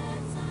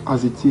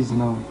 as it is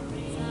now,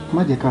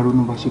 má jẹ́ ká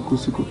ronú bá ṣe kó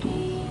sí kòtò,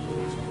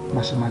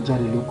 bá ṣe máa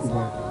jáde lóko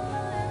báyìí.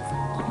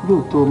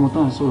 Lóòótọ́ ọmọ tá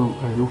à ń sọ̀rọ̀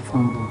nípa ẹ̀ ló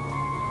fún un.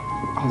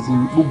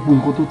 Àzìn gbogbo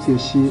nǹkan tó tiẹ̀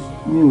ṣe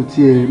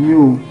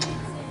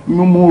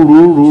mo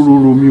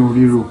rò mi ò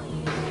ríro.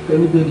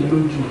 Ẹni bẹ́ẹ̀ni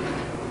lójú,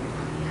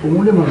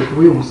 òun lè máa rò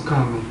pé òun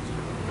scam mi.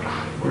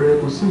 Ọ̀rẹ́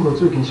kò sí nǹkan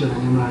tí ò kì í ṣẹlẹ̀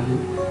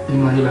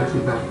nínú ayé láti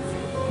gbà.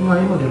 Nínú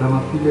ayé náà dẹ̀ la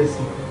máa fi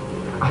lẹ́sìn.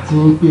 Àti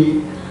ń pé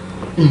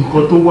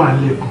nǹkan tó wà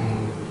lẹ́kùn.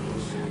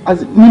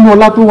 Nínú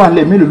ọlá tó wà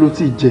lẹ̀ mélòó ló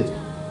ti jẹ?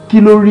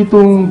 Kí ló rí tó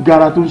ń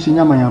gara tó ń ṣe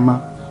yàmàyàmà?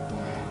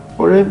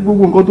 Ọ̀rẹ́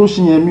gbogbo nǹkan tó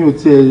ṣe yẹn mi ò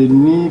tiẹ̀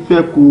ní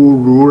fẹ́ kó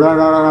rò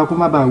rárá kó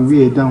má bàa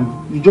weigh ẹ down.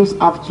 You just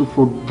have to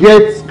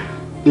forget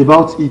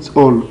about it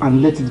all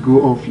and let it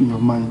go off in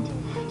your mind.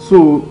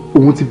 So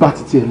òun ti bá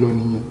títí ẹ lọ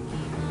nìyẹn.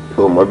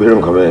 O mọ bí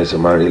nǹkan bẹ́ẹ̀ ṣe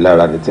máa rí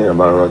lára ní téèyàn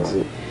bá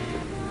rántí.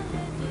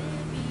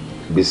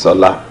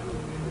 Bísọ́lá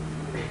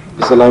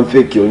ń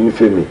fèkì oyún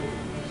fèmí.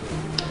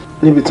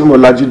 Níbi tí mo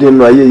lajú dé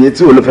nínú ayé iye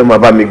tí wo ló fẹ́ máa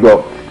bá mi gbọ́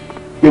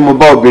pé mo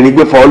bá obìnrin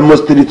gbé for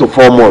almost 3 to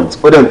 4 months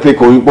ó dẹ̀ ń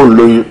fèkì oyún pò ń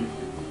lóyún.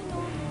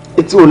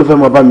 Etí wo ló fẹ́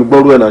máa bá mi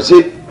gbọ́rú ẹ̀ náà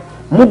ṣé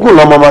múgùn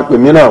lọ́mọ máa pè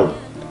mí náà?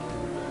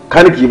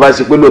 Ká ní kì í bá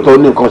ṣe pé lóòótọ́ ó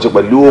ní nǹkan ṣe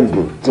pẹ̀lú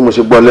oògùn tí mo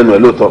ṣe gbọ́ lẹ́nu ẹ̀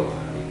lóòótọ́.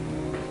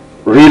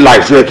 Real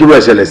life ṣó yẹ kí irú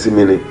ẹ̀ ṣẹlẹ̀ sí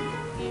mi ni.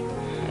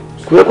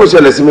 Kò yẹ kó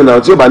ṣẹlẹ̀ sí mi náà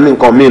tí ó bá ní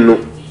nǹkan míì nú.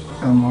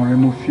 Ọ̀rẹ́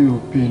mo feel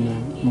pain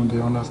mo dey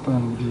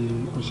understand bí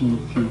o ṣe ń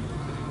feel.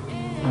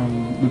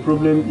 The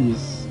problem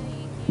is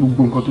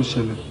gbogbo nǹkan tó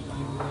ṣẹlẹ̀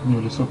mi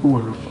ò lè sọ pé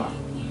wọ́n ló fà á,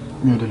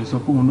 mi ò dẹ̀ lè sọ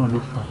pé òun náà ló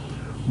fà á,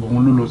 bọ̀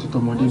òun ló lọ sí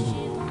tọmọdé bò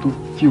tó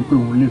feel pé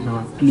òun lè fẹ́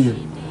wá clear.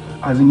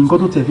 Àti nǹkan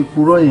tó tẹ̀ fi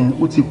purọ́ yẹn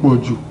ó ti pọ̀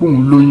jù pé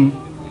òun lóyún.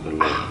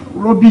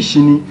 Rubbish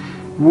ni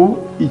wo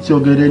ìtì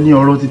ọ̀gẹ̀dẹ̀ ní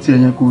ọ̀rọ̀ títí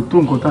ẹ̀yẹn kò tó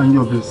nǹkan tá à ń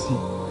yọ̀bẹ̀ sí,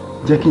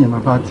 jẹ́ kí yẹn máa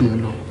bá tiẹ̀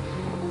lọ.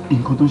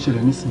 Nǹkan tó ń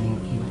ṣẹlẹ̀ nísìnyí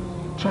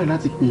try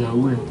láti pe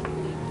ìyàwó ẹ̀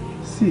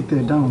sí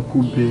ìtẹ̀ dáhùn kó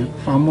bẹ̀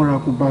famọ́ra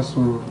kó bá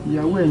sọ̀rọ̀,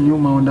 ìyàwó ẹ̀ ni ó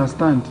máa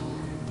understand.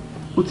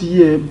 Ó ti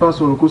yẹ bá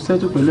sọ̀rọ̀ kó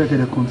settle pẹ̀lú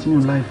ẹ̀kẹ́dẹ̀ continue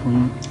life fún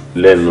yín.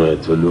 Lẹ́nu ẹ̀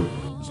Tolú.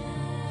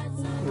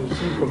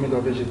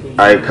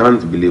 I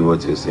can't believe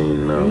what you're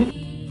saying now.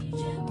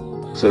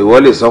 So ìwọ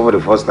lè sọ for the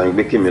first time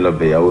pé kí mi lọ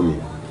bẹ̀ ìyàwó mi.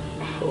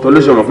 Tolú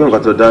ṣe mọ̀ pé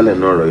nǹkan tó dálẹ̀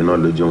náà ọ̀rọ̀ iná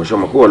lójú wọn ṣe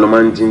mọ̀ pé wọ́n ló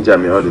máa ń ginger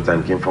mi all the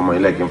time kí n fọmọ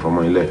ilẹ̀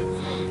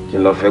kí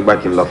n lọ fẹ́ gbá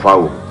kí n lọ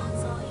fáwọ̀.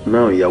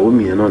 Náà ìyàwó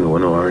mi yẹn náà ni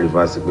wọ́n náà wá ń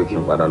reverse pé kí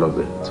n padà lọ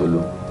bẹ̀ Tolú.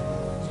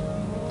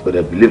 Ó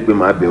dẹ̀ believe pé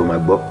màá bẹ̀ ó máa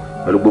gbọ́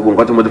pẹ̀lú gbogbo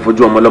nǹkan tí mo ti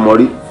fojú ọmọ lọ́mọ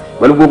rí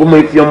pẹ̀lú gbogbo mo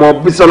fi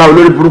ọmọ Bísọ́lá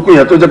olórí burúkú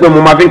yẹn tó jẹ́ pé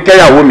mo máa fi ń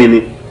kẹ́yàwó mi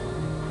ni.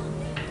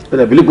 Ó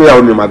dẹ̀ believe pé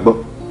ìyàwó mi máa gbọ́.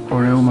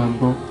 Ọ̀rẹ́ ó máa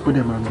gbọ́ ó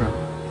dẹ̀ máa gbà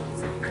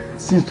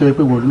since tó yẹ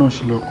pé wọ́n náà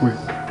ṣe lọ kú ẹ̀.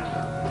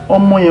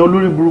 Ọmọ yẹn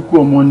olórí burúkú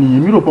ọmọ ni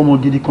èmi rò pé ọmọ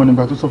gidi kan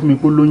nígbà tó sọ fún mi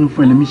pé ó lóyún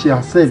fún ẹ lèmi ṣe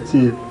accept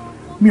ẹ.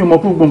 Mi ò mọ̀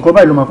pé gbogbo nǹkan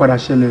báyìí ló máa padà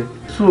ṣẹlẹ̀.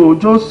 So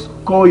just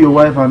call your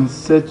wife and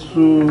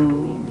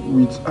settle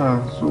with her.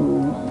 So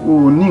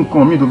o ní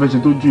nǹkan míì tó fẹ́ ṣe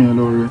tó jù yẹn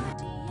lọ rẹ.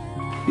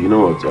 You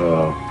know what?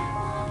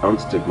 I want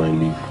to take my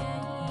leave.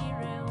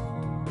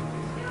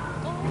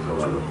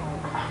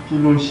 Kí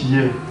ló ń ṣe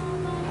yẹ?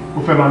 O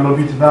fẹ́ máa lọ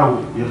bí ti báwo?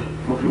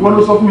 Wọ́n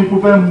ló sọ fún mi pé o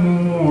fẹ́ mu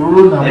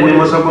òróró náà. Ẹni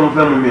mo sọ pé mo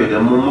fẹ́ mu mi ò dẹ̀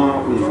mo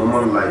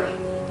mọ́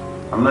like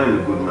I'm not in a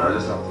good mood. I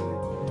just have to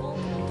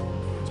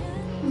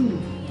leave.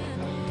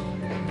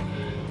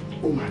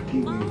 Ó máa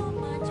kéwì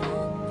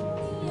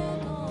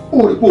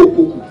ó rí pé o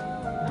kò kù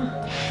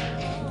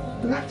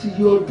láti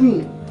yọ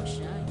ọdún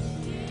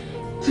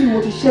tí mo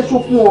ti ṣẹ́só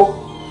fún ọ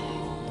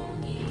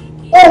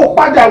ó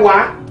padà wá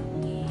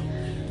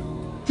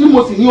tí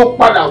mo sì ní ó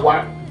padà wá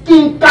kí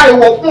n ká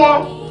ìwọ̀ fún ọ.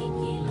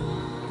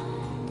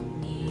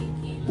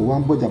 Ó wá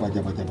ń bọ̀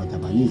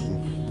jàbàjàbà ní ìsìn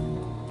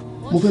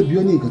mo fẹ́ bi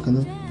ọ́ ní nǹkan kan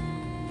náà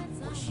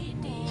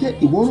ṣé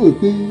ìwọ rò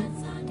pé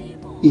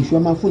èṣù a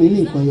máa fúnni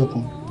ní nǹkan ẹyọ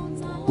kan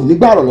kò ní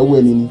gbàrọ̀ lọ́wọ́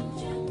ẹni ni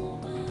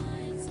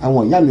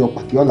àwọn ìyá mi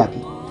ọ̀pàkì ọ̀làkì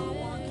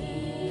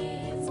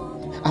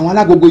àwọn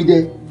alágogo idẹ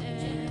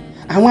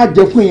àwọn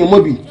ajẹfún èèyàn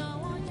mọ́bì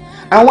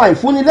àwọn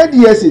àìfúnnilẹ́dì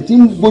ẹsẹ̀ tí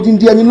ń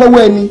gbodindi ẹni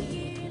lọ́wọ́ ẹni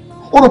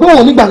o rò pé wọn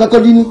ò ní gbà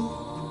kankan dín ní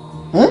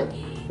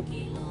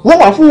wọ́n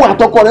wà fún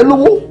àtọkọ rẹ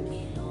lówó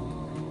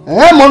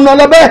mọ̀ ń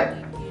lọ bẹ́ẹ̀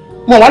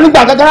mọ̀ wá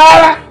nígbà kankan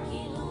rárá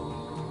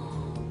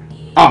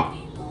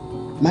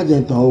má jẹ́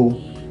ń tàn o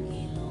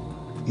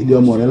ilé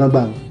ọmọ rẹ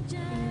lọ́gbà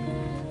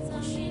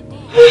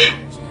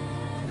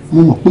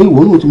mo mọ̀ pé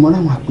ìwọ náà ti mọ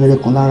láwọn àpẹẹrẹ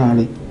kan lára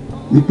rẹ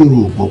wípé o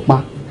ò gbọ́ pa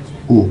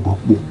o ò gbọ́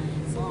pò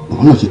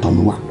òun náà ṣe tọ̀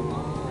mí wá.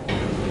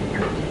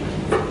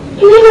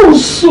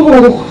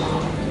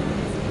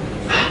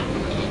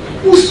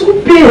 Mo sọ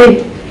bẹ́ẹ̀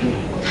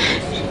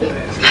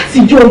láti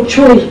jọ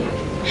ọjọ́ yìí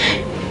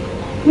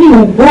mi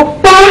ò gbọ́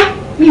pa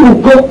mi ò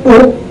gbọ́ pò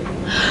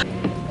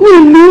mi ò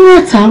lóyún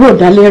àtàárọ̀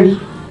dálẹ́ rí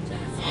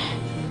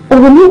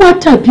ọ̀rọ̀ mi wá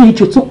dàbí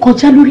ejò tó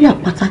kọjá lórí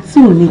àpáta tí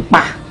ò ní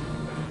pa.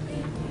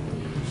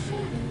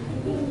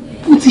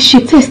 Mo ti ṣe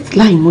test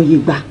láìmọye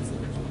gbà.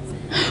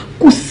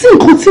 Kò sí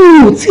nǹkan tí mi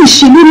ò tí ì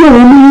ṣe lórí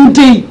ọ̀rọ̀ olóyún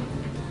dé yìí.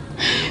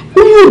 Ó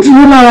yóò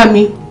dúró lára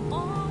mi.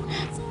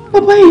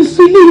 Bàbá yìí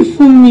sọ eléyìí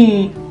fún mi.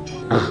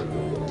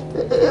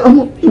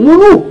 Ìwọ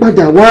náà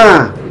padà wá.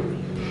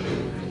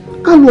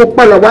 Káwọn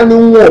padà wá ní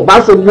wọn bá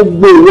sọ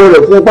gbogbo ìwọ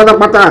rẹ̀ fún ọ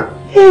pátápátá.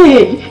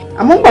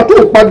 Àmọ́ nígbà tó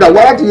padà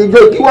wá láti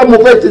ẹjọ́ kí wá mo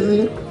fẹ́ ṣe sí.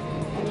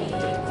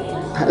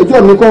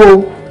 Ẹjọ́ mi kọ́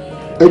o,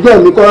 ẹjọ́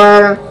mi kọ́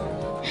rárá.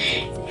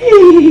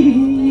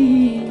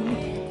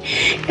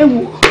 Ẹ wo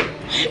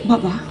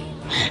bàbá,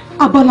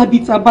 abala bíi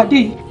tàbádé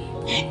yìí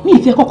mi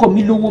ìfẹ́ kọ́kọ́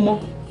mi lówó mọ́.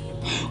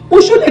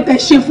 Oṣù lè tẹ̀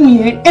ṣe fún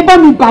yẹn, ẹ bá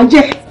mi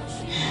bàjẹ́.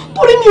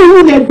 Torí mi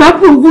ò lè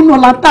gbádùn owó náà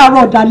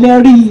látàárọ̀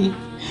ọ̀dàlẹ̀ rí i.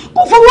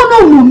 Kò fowó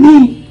náà lù mí.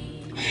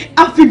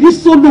 Àfi bí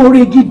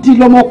sólóore gidi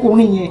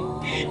lọmọkùnrin yẹn.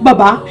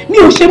 Bàbá, mi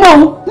ò ṣe mọ́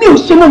o, mi ò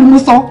ṣe mọ́ ni mo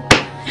sọ.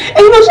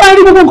 Ẹ̀yin ló ṣe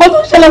rí gbogbo nǹkan tó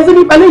ń ṣẹlẹ̀ sí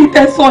mi pẹ̀lú èyí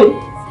tẹ́ sọ yìí.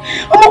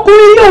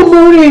 Ọmọkùnrin yóò mú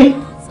rè.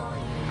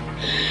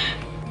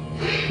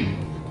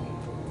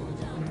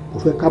 Mo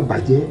fẹ́ ká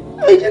bàjẹ́.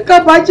 Ẹ jẹ́ ká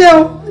bàjẹ́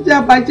o, ẹ jẹ́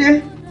àbàjẹ́.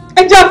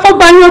 Ẹ jẹ́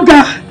àfọ́gbà yọ̀gà.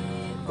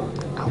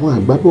 Àwọn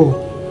àgbábọ̀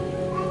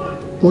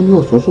wọ́n ní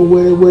ọ̀sánṣán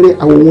wẹ́rẹ́wẹ́rẹ́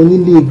àwọn wọn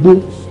nílé igbó.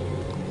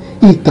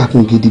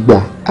 Ìtàkùn gidigba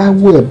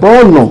awọ ẹ̀bá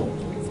ọ̀nà.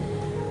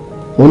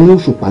 Wọ́n ní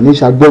òṣùpá ní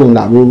ṣagbọ́rùn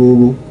là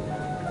róróró.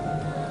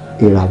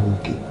 Ìràwọ̀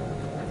òkè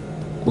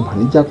kò mà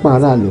ní jápá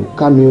aráàlú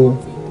ká mi o.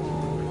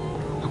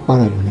 Apá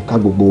ara ìlú ní ká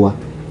gbogbo wa.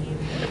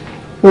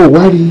 Ó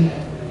wá rí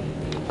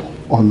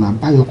ọ̀nà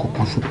àbáyọ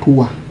kọ̀ọ̀kan ṣoṣo tó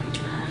wà.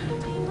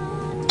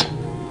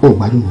 Ó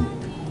wá rí mi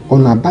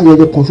ọ̀nà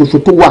àbáyọ kan ṣoṣo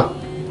tó wà.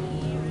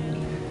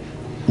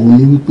 Òun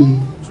ní wípé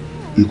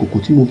ìkòkò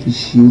tí mo fi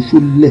ṣe oṣó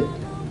lẹ̀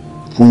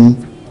fún yín.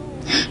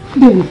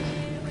 Bẹ́ẹ̀ni.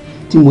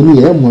 Tí mo ní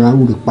ẹ̀ mọ̀ra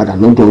rú rẹ̀ padà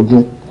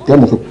lọ́dọọdún tẹ́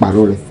mo fi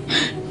pààrọ̀ rẹ̀.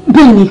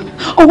 Bẹ́ẹ̀ni,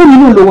 owó mi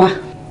náà ló wà.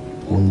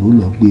 Òun ló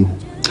lọ gbé o.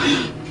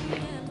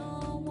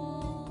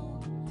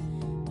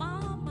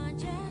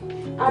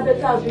 Abẹ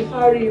tá a fi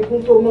fárí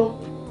igun tó mọ́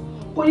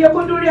kò yẹ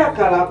kó dórí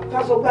àkàrà ká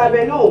sọ pé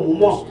abẹ náà ò mú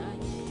mọ́.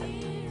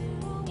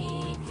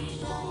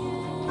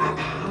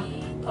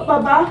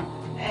 Bàbá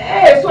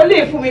ẹ sọ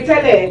lè fún mi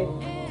tẹ́lẹ̀.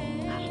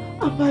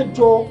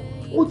 Abájọ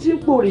ó ti ń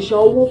pò òrìṣà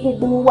owó kó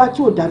gbówó wá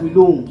tí ò dá mi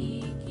lóhùn.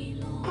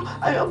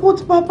 But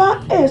bàbá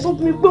ẹ sọ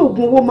fún mi pé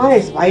oògùn owó máa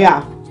expire.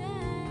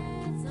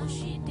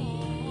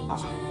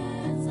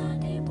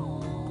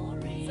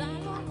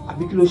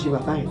 Àbí kí ló ṣe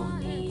bàbá yẹn?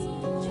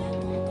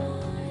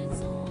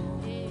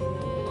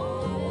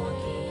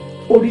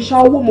 Òrìṣà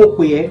owó mo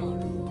pè ẹ́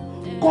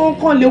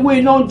kọ́ńkọ́n léwé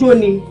iná ń jó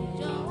ni.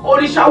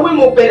 Òrìṣà owó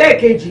mo pè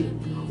lẹ́ẹ̀kejì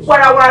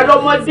warawara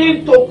lọmọdé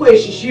ń toko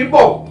èṣìṣì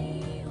bọ̀.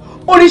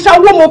 Òrìṣà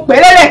owó mo pè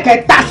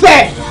lẹ́ẹ̀kẹta sẹ́.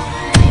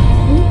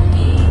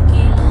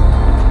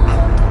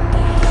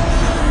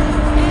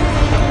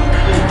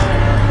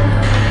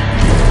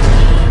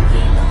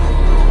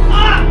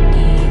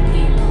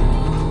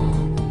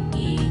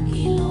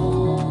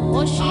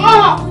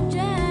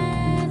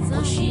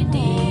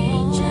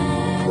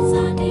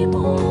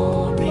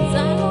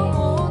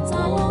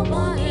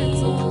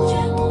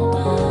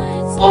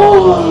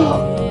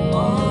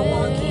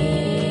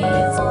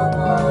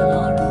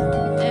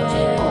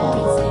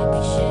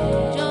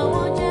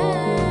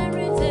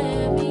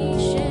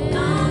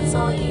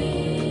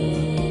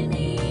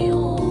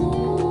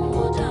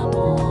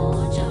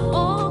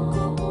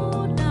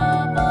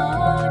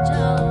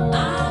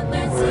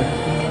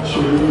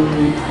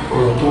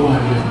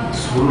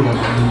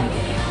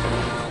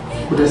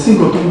 sí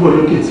nǹkan tó ń bọ̀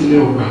lókè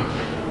tílẹ̀ ọgbà.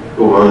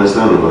 ó wà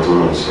understand nǹkan tó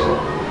ń sọ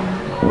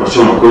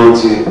ọ̀ṣọ́ mọ̀ pé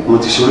mo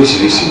ti ṣe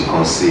oríṣiríṣi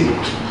nǹkan sí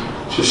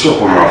i ṣoṣo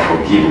ọ̀pọ̀ máa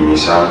forgive mi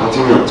ṣá nǹkan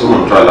tí mo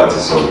ń try láti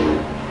sọ mi.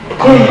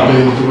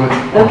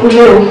 ẹ kú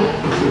lé o.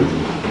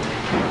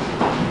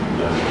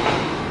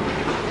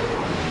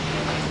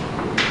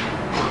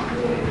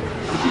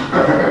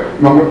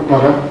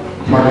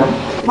 Madam.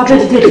 Madam,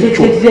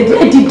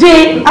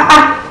 dìde.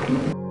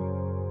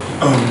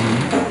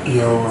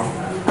 Ìyàwó wa,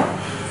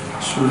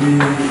 sórí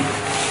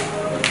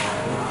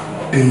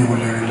èèyàn ò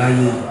lè rìn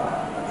láyé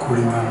kò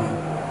rí máa rìn.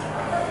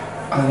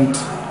 And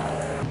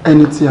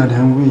ẹni tí a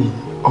dẹ̀ ń wí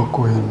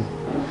ọkọ ẹni,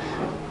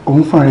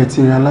 òun fún ààrẹ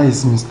ti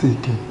realize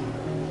mistake.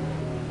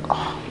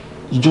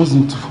 You just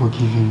need to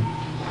forgive him.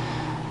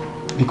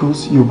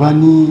 Because Yorùbá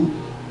ní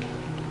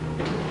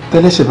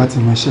tẹ́lẹ́ṣẹ̀ bá ti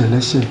mọ̀ ẹ̀ṣẹ̀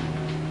ẹlẹ́ṣẹ̀,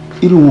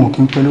 irú wọn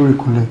kì í pẹ́ lórí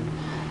ìkúnlẹ̀.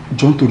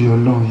 Jọ̀ọ́ nítorí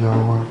Ọlọ́run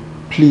ìyàwó wa,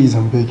 please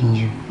I'm begging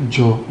you,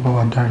 jọ̀ọ́ bá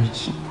wa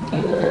dáríjì.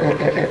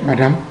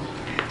 Madam,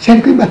 ṣé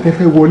ẹni pé ìgbà tẹ́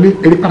fẹ́ wọlé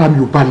eré para mi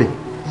ò balẹ̀,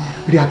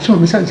 reaction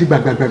mi ṣáà ti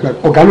gbàgbàgbà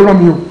ọ̀gá ló rán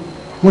mi o,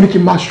 wọ́n ní kí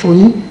n máa ṣọ́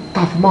yín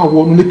tá a fi máa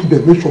wọnú lé kí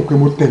bẹ̀ make sure pé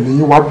mo tẹ̀lé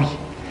yín wá bì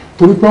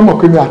torí pé wọ́n mọ̀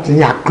pé mi àti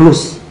yín are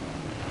close.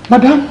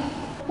 Madam,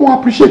 wọ́n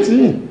appreciate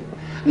yín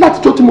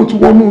látijọ́ tí mo ti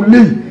wọnú ilé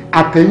yìí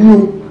àtẹ̀yìn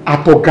o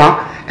àtọ̀gá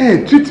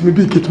treat mi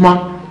bíi kìtìmá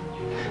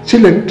ṣe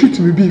lẹ̀ treat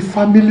mi bíi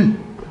family.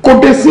 Kò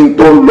dé sí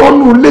tó ń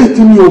lọ́nù ilé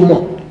tí mi ò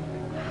mọ̀,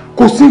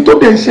 kò sí tó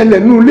dẹ̀ ń ṣẹlẹ̀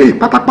nínú ilé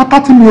pátápátá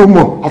tí mi ò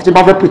mọ̀ àti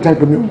bá fẹ́ pretend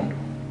pé mi ò mọ̀.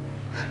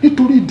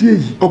 Nítorí ìdí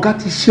èyí ọ̀gá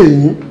ti ṣe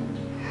yín,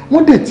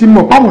 wọ́n dẹ̀ ti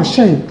mọ̀ báwọn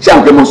ṣẹ́yìn ṣé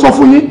àwọn kí mo sọ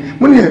fún yín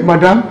mo ní ẹ̀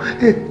madam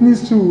ẹ ní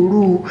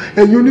sùúrù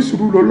ẹ̀yin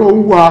onísùúrù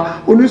lọ́lọ́run wà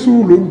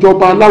onísùúrù ló ń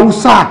jọba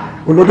aláwùsá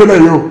ọlọ́dọ́lẹ̀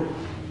yìí o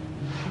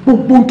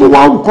gbogbo tó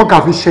wá wù kọ́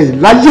gàfi ṣẹ̀yìn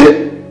láyé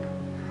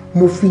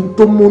mo fi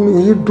tó múnú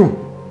yín dùn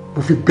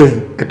mo fi bẹ̀yìn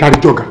ẹ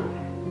dáríjì ọ̀gá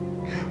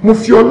mo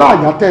fi ọlá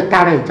àyà tẹ́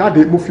tara ẹ̀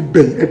jáde mo fi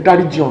bẹ̀yìn ẹ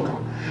dáríjì ọ̀gá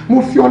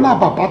mo fi ọlá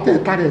bàbá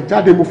tẹ́ tara ẹ̀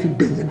jáde mo fi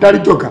bẹ̀yìn ẹ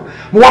dáríjì ọ̀gá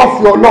mo wá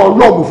fi ọlá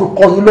ọlọ́ọ̀ mo fi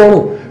kọ́ yín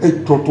lọ́rùn ẹ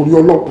jọ torí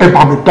ọlọ́ọ̀ ẹ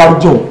bá mi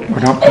dáríjì ọ̀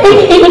madam.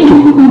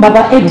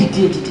 bàbá ẹ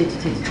dìde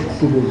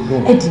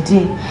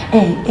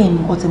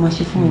nǹkan tẹ máa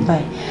ṣe fún mi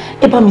báyìí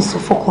ẹ bá mi sọ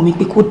fọ́kọ mi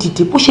pé kó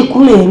dìde bó ṣe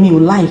kúnlẹ̀ mi ò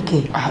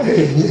láìkẹ́.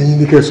 ẹ̀yin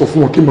ni kẹ́ ẹ sọ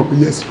fún wọn kí n mọ̀ pé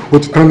yes ó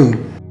ti tán nìyẹn.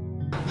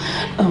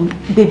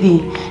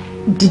 Baby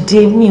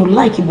dìde mi ò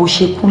láìkí bó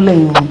ṣe kúnlẹ̀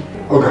yẹn.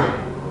 ọ̀gá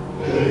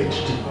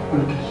dìde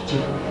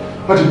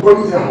wọ́n ti gbọ́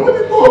ní àwọn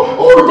onígbò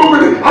ọ̀rọ̀ tó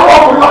bẹ̀rẹ̀ àwọn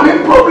ọkùnrin wa ní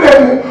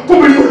pọ́blẹ́mù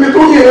kóbìnrin òní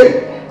tó yẹ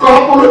kọ́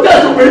ọpọlọ jẹ́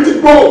ìṣòpin ti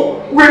gbọ́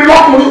wẹ̀rẹ̀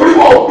lọ́kùnrin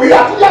oníwọ̀ òpè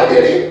àti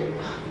yàgẹ̀rẹ̀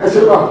ẹ ṣe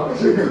bá ẹ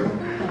ṣe gan.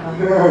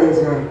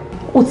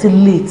 ó ti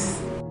late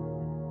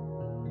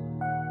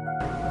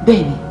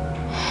bẹ́ẹ̀ni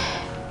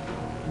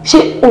ṣé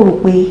o rò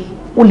pé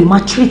o lè máa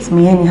treat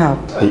me anyhow.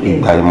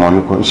 ìgbà ìmọ̀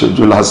mi kò ń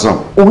ṣojú lásán.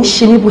 òun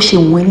ṣe mí bó ṣe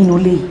wù ẹ́ nínú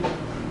ilé yìí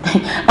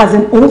as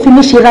in òun fi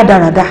mí ṣe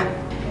rádaràda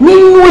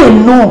nínú ẹ̀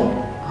náà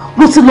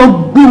ló ti lọ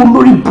gbé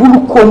olórí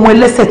burúkú ọmọ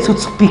ẹlẹ́sẹ̀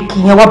tútù pìkì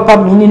yẹn wá bá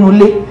mi nínú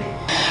ilé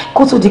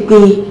kó tó di pé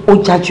ó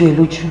jájú ẹ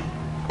lójú.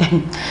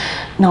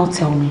 Now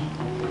tell me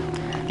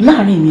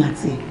láàrin mi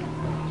àti ẹ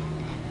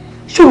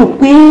ṣó rò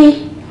pé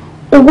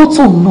owó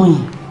tó ń ná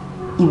yẹn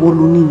ìwọ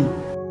ló ní ni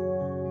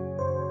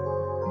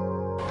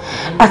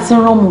àti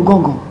rán mu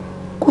gángan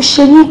kò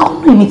ṣe ní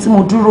kọ́nà èmi tí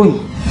mo dúró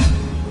yìí.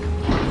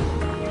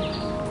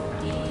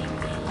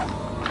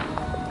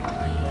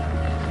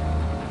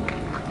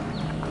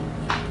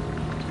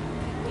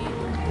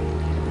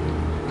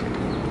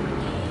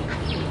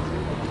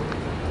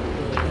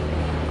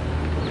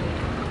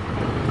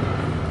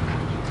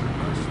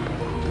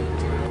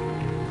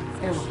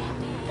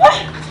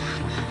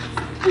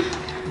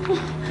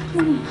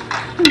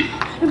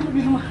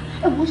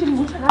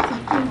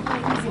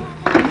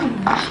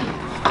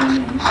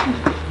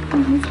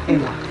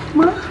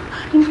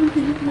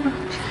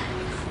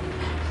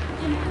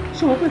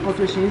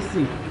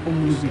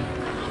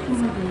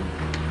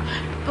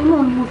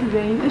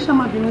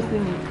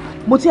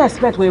 mo ti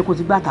expect wọ́n yẹ kó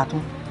ti gbá àtà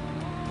tán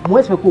mo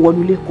expect kó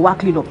wọnú ilé kó wá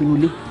clean up inú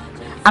ilé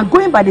and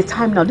going by the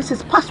time now this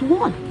is past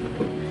 1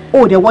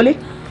 ó dẹ̀ wọlé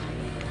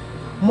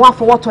mo wá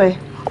fọwọ́ tọ́ ẹ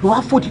mo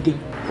wá fò dìde.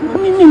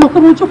 mi mọ̀ pé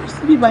mo jókòó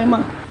síbí báyìí mà.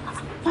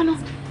 báná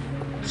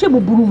ṣé mo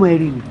burú mọ́ ẹ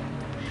rí ni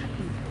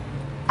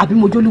àbí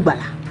mo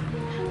jólùgbàlà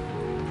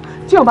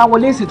tí o bá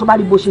wọlé ìsìn tó bá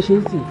rí bó ṣe ṣe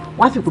ń sìn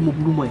wọ́n á fi pé mo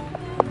burú mọ́ ẹ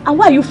and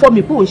why you for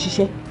me pé ò ń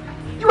ṣiṣẹ́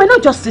you were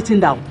not just sitting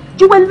down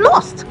you were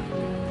lost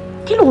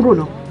kí ló ń rò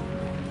náà.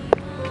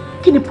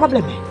 Kí ni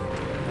problem ẹ?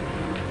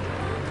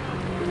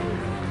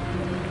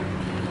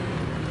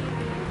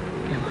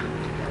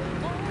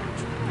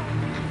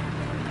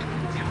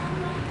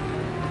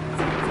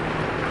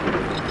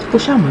 Ó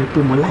ṣàmọ̀ pé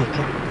mo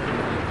láìkẹ́.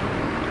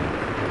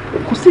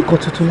 Kò sí nǹkan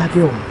tuntun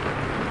lábẹ́ ọ̀run.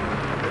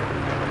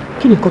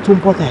 Kí ni nǹkan tó ń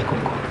bọ́dà ẹ̀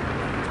gangan?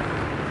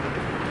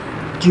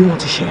 Do you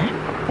want to share?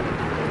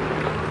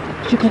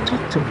 You can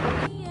talk to me.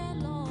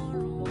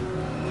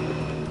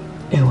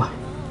 Ẹwà.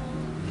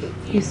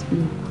 Yes,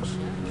 ma'am.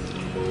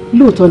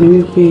 Lóòótọ́ ni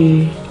wípé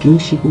kì í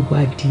ṣe gbogbo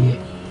adìẹ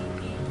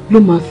ló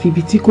máa fi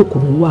ibi tí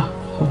kòkòrò wà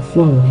hàn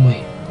fún àwọn ọmọ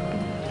ẹ̀.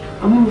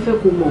 Àmọ́ mo fẹ́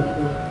kó mọ̀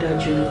kó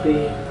dájú pé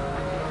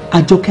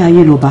Àjọkẹ́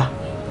ayé lọ́ba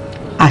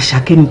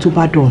àṣàkẹ́ni tó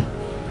bá dọ̀rùn.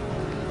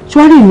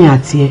 Tíwárí mi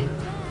àti ẹ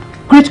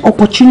great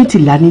opportunity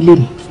la nílé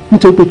ni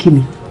nítorí pé kí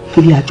ni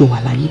torí àjọ wà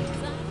láyé.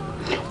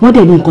 Wọ́n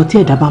dẹ̀ ní nǹkan tí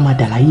ẹ̀dá bá máa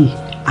dà láyé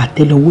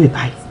àtẹ́lẹwọ́ ẹ̀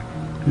báyìí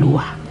ló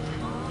wà.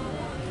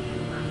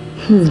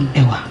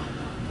 Ẹwà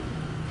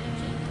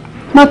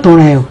má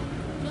tọra ẹ o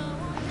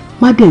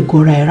má dẹ̀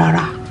gọra ẹ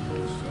rárá.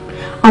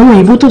 Àwọn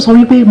òyìnbó tó sọ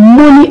wípé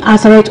money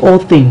answereth all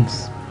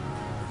things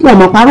wọn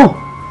mọ̀ parọ́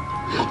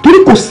torí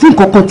kò sí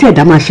nǹkan kan tí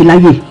ẹ̀dá máa ṣe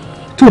láyé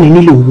tó ní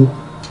nílò owó.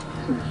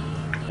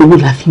 Owó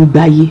la fi ń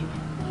gbáyé.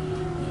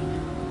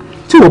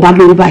 Tí wọ́n bá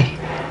lórí báyìí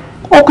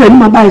ọkọ ẹ̀ ní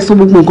máa bá ẹ sọ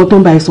gbogbo nǹkan tó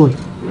ń bá ẹ sọ yìí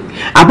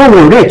àbáwọn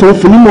ọ̀rẹ́ ẹ̀ tó ń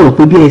fún nímọ̀ràn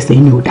pé bí ẹsẹ̀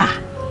ni ò dáa.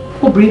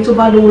 obìnrin tó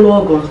bá lówó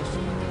lọ́wọ́ gan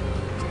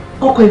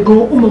ọkọ ẹ̀ gan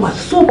ó mọ̀ wá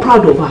so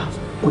proud of her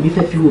kò ní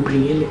fẹ́ fi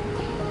obìnrin yẹn lẹ̀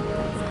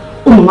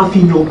ó mọ̀ máa fi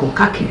yan ọgàn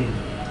káàkiri.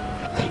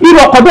 Irú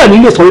ọkọ bẹ́ẹ̀ ni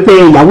lè sọ wípé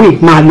ìyàwó ẹ̀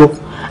máa lọ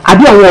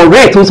àbí àwọn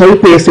ọ̀rẹ́ ẹ̀ tó ń sọ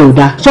wípé ẹsẹ̀ ò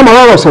dáa ṣé ọmọ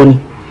ọ̀rọ̀ sọ ni.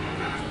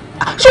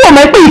 Ṣé wọ́n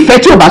mọ̀ pé ìfẹ́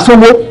tí ò bá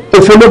sówó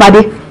òfin ló bá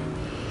dé.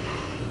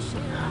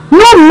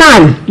 No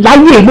man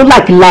láyé ló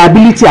like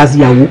liability as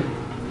ìyàwó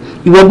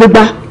ìwọ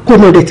gbégbá kó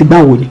náà dẹ̀ ti gbá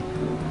wò ni.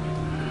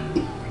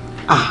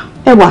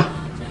 Ẹwà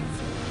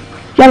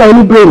yálà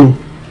oní brain.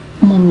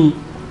 Mọ́mí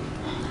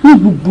ní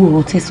gbogbo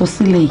ọ̀rọ̀ tẹ́ sọ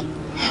sílẹ̀ yìí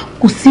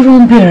kò sí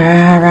rọ́ńbẹ̀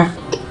rárá.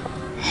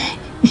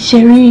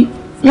 Ìṣẹ̀rí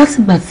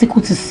látìgbà tí kò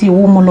ti sí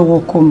owó mọ́ lọ́wọ́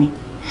ọkọ mi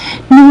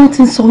ni wọ́n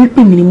ti ń sọ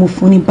wípé mi ni mo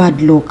fún ní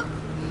bad luck.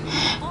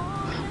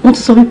 Wọ́n ti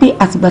sọ wípé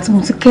àtìgbà tí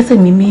mo ti kẹ́sẹ̀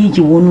mi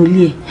méjèèjì wọnú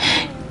ilé ẹ̀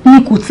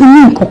ni kò ti ní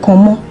nǹkan kan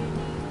mọ́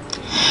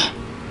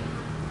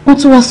wọ́n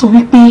tún wá sọ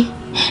wípé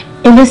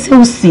ẹlẹ́sẹ̀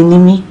òsì ni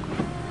mí.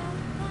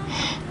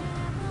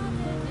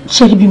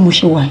 Ṣé rí bí mo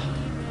ṣe wà yìí?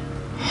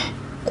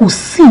 Kò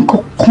sí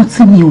nǹkan kan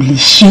tí mi ò lè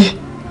ṣe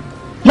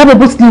lábẹ́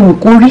bó tilẹ̀ wù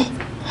kó rí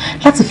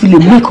láti fi lè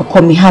make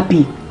ọkọ mi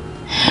happy.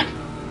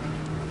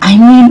 I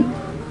mean,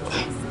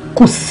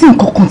 kò sí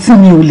nǹkan kan tí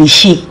mi ò lè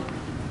ṣe.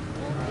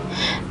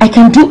 I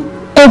can do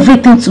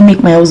everything to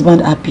make my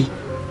husband happy.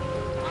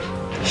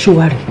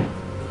 Ṣùwárí,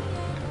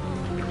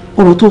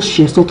 ọ̀rọ̀ tó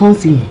ṣe sọ tó ń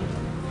sìn yẹn,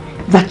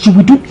 that you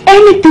will do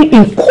anything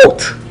in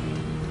court,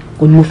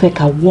 kò ní mo fẹ́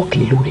ká work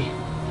lé lórí.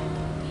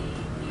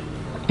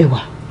 Ẹwà,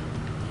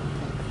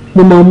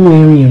 mo máa mú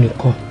ẹrin ìrìn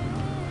kan.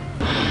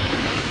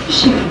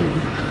 Ṣé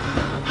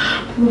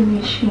mo ní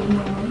ṣe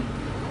wọ́n?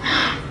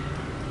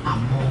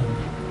 Àmọ́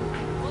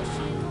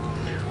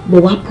mo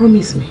wá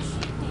promise me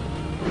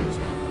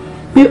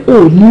pé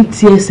ò ní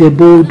tí ẹsẹ̀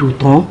bọ odò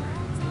tán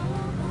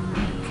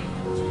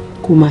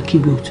kó máa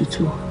kígbe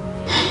òtútù.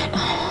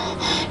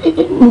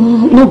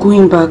 No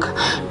going back.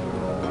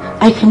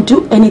 I can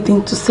do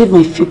anything to save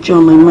my future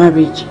and my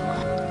marriage.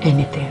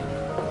 Anything.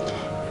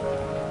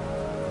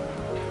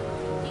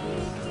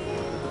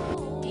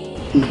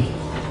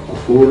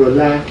 Òfurufú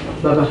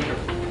bàbá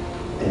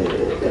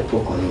ẹ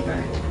fọkàn ní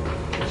báyìí.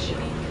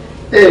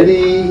 Ẹ rí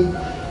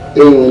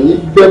èèyàn ní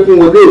bẹ́kún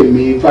wọlé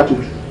mi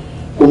fàtútù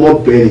kó mọ́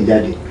bẹ́ẹ̀rẹ̀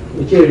jáde.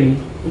 Mo jẹ́rìí.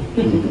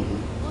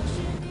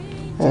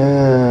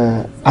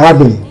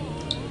 Arábìnrin,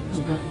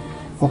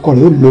 ọkọ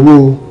rẹ̀ yóò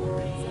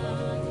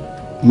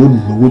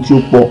lówó tí ó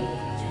pọ̀,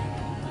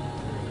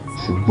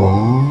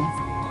 ṣùgbọ́n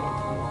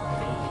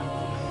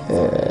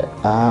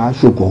a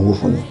ṣògùn owó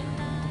fún ni.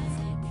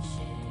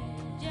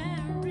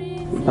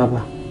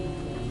 Bàbá,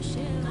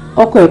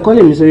 ọkọ ẹ̀kọ́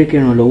lèmi sọ kí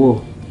n ràn lọ́wọ́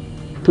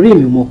torí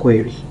èmi mọ ọkọ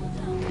ẹ̀ rí.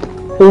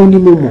 Òun ni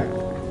mo mọ̀.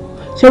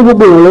 Ṣé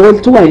gbogbo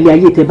ìrànlọ́wọ́ tó wà nílé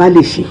ayé tẹ bá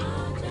lè ṣe,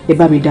 ẹ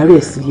bá mi darí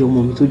ẹ̀ sí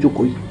ọmọ mi tó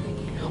jókòó yìí.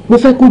 Mo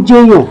fẹ́ kó jẹ́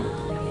èèyàn,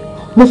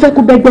 mo fẹ́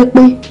kó bẹ́gbẹ́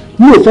pé,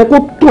 mi ò fẹ́ kó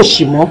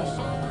tòṣì mọ́.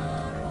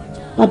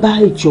 Bàbá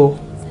ìjọ,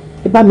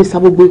 ẹ bá mi sa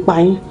gbogbo ipá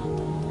yín.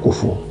 Kò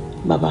fọ́.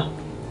 Bàbá.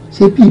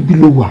 Ṣé bí ibi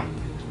ló wà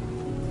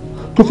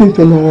tó fi ń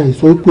fẹ́ lára ẹ̀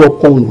sọ pé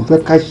ọkọ òun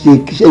fẹ́ ká ṣe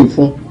kíṣẹ́ yìí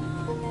fún?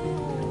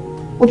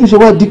 Ó tún ṣe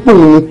wá dípò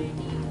òun.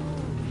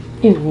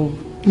 Èwo,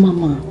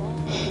 màmá,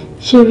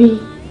 ṣé rí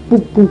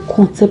gbogbo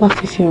nǹkan tẹ́ bá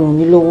fẹ́ fi ràn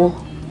mí lọ́wọ́?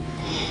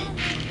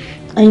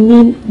 I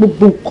mean,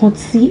 gbogbo nǹkan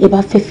tí ẹ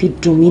bá fẹ́ fi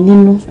dùn mí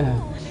nínú,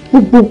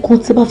 gbogbo nǹkan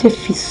tí ẹ bá fẹ́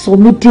fi sọ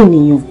mí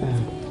dènìyàn,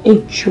 ẹ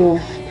jọ̀ọ́,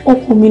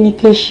 ọkọ mi ni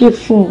kẹ́ ṣe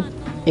fún.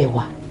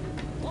 Ẹwà,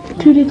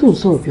 kí ló dé tó ń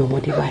sọ̀rọ̀ bí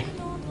ọmọdé báyìí?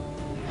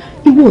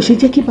 Ìwọ ò ṣe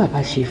jẹ́ kí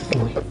bàbá ṣe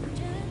fún ẹ.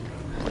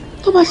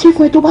 Tó bá ṣe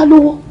fún ẹ tó bá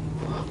lówó,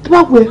 tó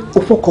bá wẹ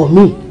òfọkàn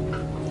mi,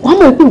 wàá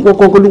mọ̀ pé nǹkan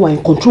gangan ló wà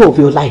in control of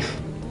your life.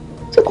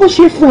 Ṣé kò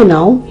ṣe fún ẹ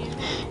náà?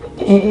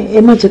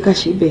 Ẹ má jẹ́ ká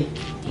ṣe bẹ́ẹ̀.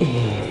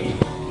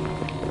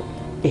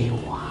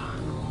 Ẹwà,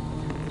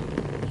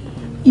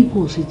 ìwọ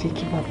ò ṣe jẹ́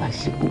kí bàbá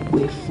ṣe gbogbo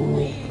ẹ fún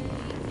ẹ.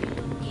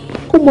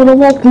 Kó mọ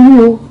lọ́wọ́ ọkùnrin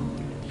o.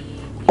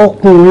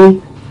 Ọkùnrin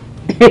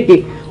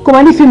kò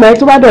máa ní fíìmù ẹ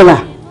tó bá dọ̀là.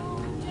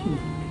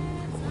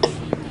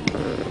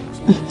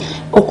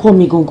 Ọkọ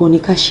mi gangan ni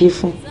ká ṣe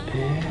fún.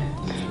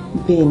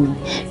 Bẹ́ẹ̀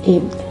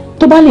ni,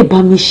 tó bá lè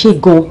bá mi ṣe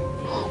gan,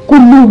 kó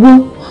lówó,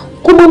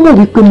 kó má mọ̀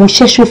wípé mo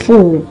ṣẹ́ṣó fún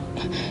òun,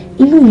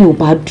 inú mi ò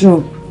bá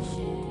dùn.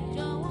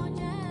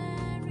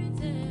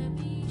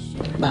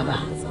 Bàbá,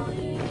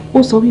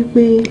 ó sọ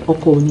wípé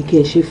ọkọ ò ní kí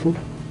ẹ ṣe fún,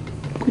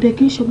 kò dẹ̀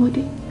kí n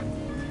ṣọmọdé.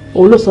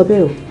 Òun ló sọ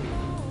bẹ́ẹ̀ o,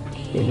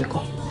 èmi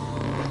kọ́.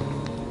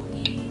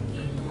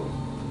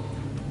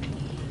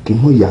 Kì í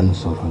mọ ìyanu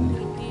sọ̀rọ̀ ni.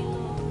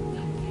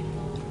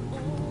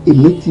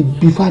 Èmi ti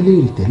bí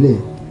Fálérì tẹ́lẹ̀,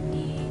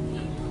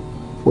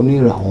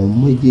 onírà àwọn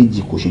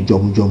méjèèjì kò ṣe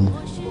jọmújọmú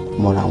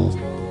mọ́ra wọn.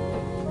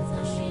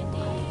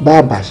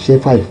 Bàbá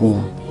ṣẹ́fà fún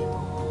wọn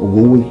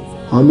ògúnwé,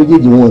 àwọn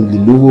méjèèjì wọn lè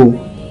lówó,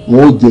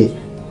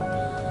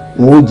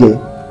 wọn ó jẹ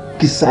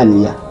kí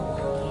sàníyà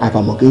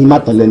àfàmọ́ kí yín má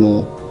tán lẹ́nu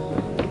wọn.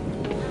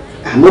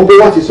 Àmọ́ bí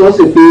wọ́n ti sọ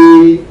sí pé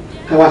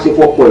ká wá ṣe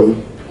fọ́pọ̀ yìí,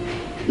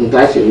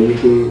 nǹkan ṣe ní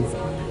wípé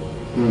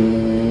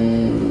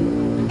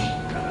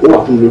ó wà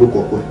fún lórúkọ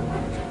ọkọ ẹ̀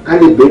ká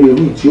lè bẹ̀rẹ̀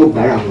irú tí ó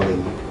bára àwọn rẹ̀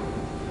mọ́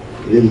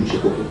eléyìí ṣe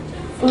kókó.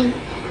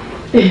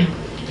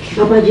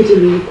 Babájídé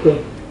lórúkọ ẹ̀.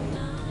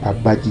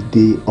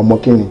 Babájídé ọmọ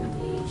kínni?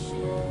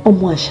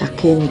 Ọmọ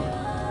Àṣàkẹ́ ni.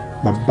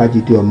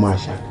 Babájídé ọmọ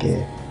Àṣàkẹ́.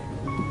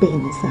 Bẹ́ẹ̀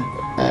ni sà.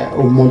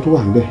 Ọmọ tó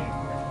wà níbẹ̀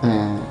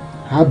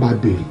á bá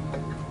béèrè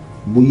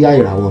bóyá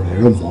ìràwọ̀ rẹ̀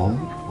rẹ̀ mọ́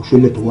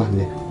òṣèlè tó wà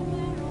nílẹ̀.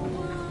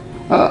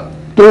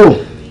 Tó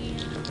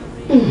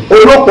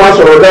olókun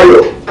aṣọ̀rọ̀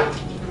lẹ́yọ̀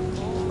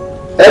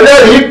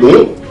ẹlẹ́rìí ìpín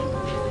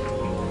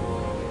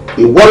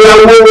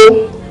ìwọ́láwó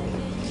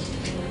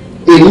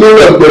èmi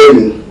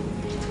rẹ̀gbẹ̀rẹ̀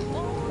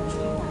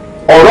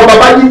ọ̀rọ̀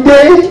Babájídé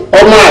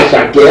ọmọ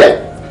Àṣàkẹ́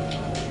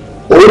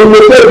òun mo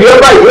fẹ́ bí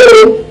ọba ìwé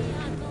o.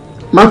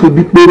 Má fi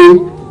bí péré,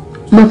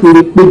 má fi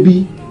rí pé bí,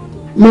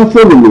 má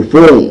fọ̀rọ̀ lè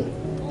fọ́ ọ̀hún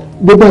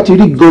bó bá ti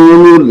rí gan-an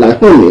ló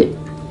làákùn mi.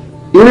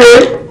 Ire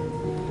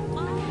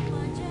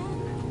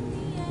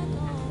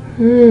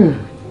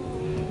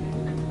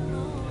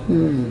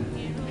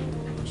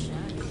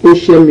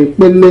ṣẹ́ mi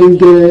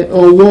pẹ́lẹ́ńgẹ́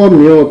ọwọ́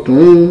mi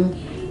ọ̀tún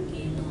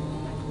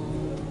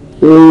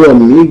ọwọ́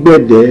mi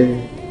gbẹ̀dẹ̀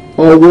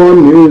ọwọ́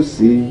mi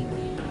òsì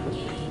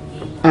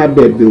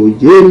abẹ̀bẹ̀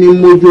òjé ní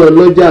mójú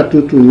ọlọ́jà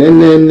tútù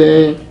nẹ́nẹ́nẹ́.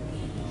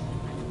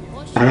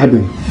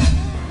 arábìnrin.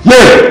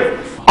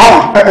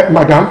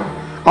 madam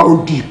how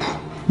deep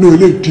no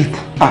ilé deep.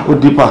 ó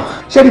deeper.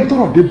 ṣé ní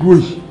tọrọ dé dúró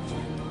yìí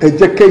ẹ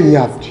jẹ́ kẹ́yìn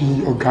àti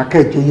ọ̀gá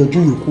kẹjọ yanjú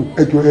yòókù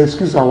ẹjọ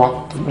excuse àwa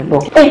tó lọ.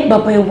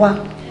 bàbá ẹ wá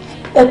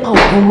ẹ pa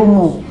ògùn ló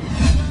mọ.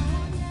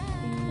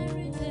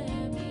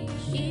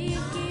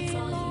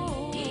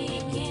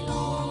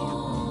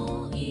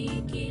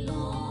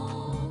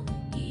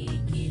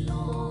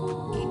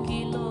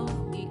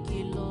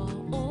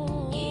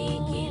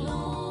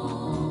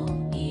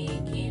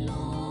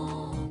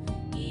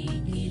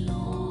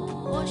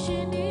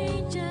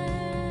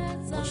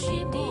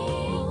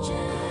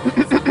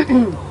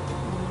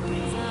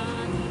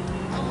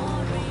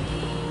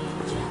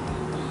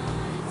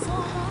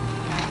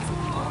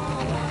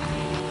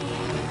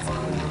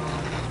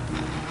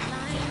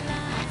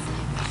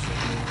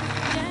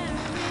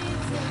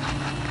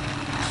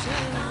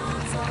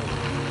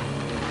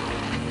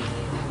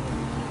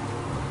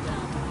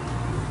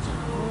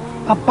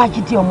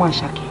 Babájídé ọmọ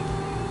Àṣàkẹ́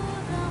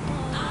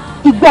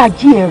ìgbà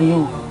ají ẹ̀ rèé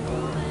o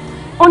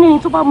ó ní ẹni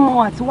tó bá mọ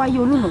àti wáyé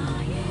olúnà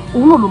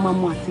òun náà ló máa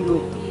mọ àti lọ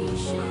ẹ̀.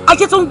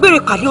 ajé tó ń gbèrè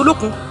pàdé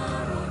olókun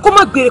kó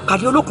má gbèrè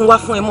pàdé olókun wá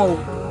fún ẹ mọ́ o.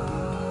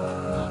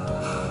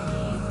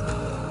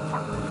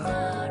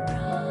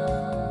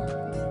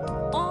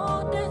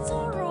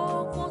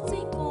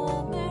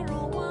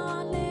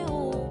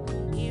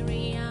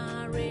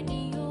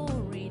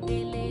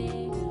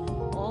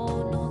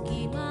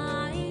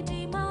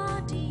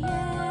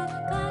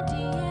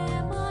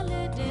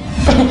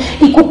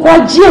 ìkòkò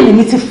ajé èlé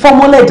mi ti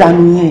fọ́mọ́lẹ̀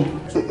dànù yẹn.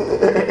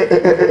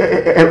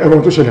 ẹ̀rọ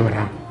tó ṣẹlẹ̀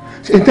madam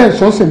ṣe n tẹ́ ẹ̀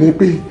sọ́ọ̀sì ni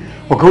pé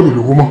ọ̀gá ò lè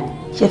lówó mọ́.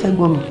 ṣé fẹ́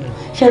gbọ́ mi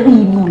ṣe rí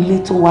inú ilé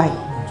tó wà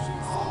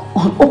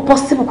yìí ó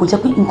possible kò jẹ́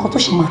pé nǹkan tó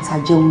ṣe máa ta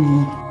jẹun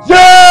nìyẹn.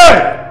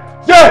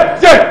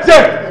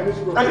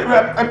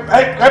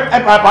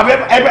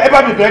 ẹ bá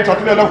mi bẹ ẹjọ́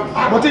kílẹ̀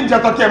lọ́wọ́ mo ti ń jẹ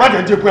tọ́kí ẹ má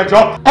jẹ́ ń jẹ́kun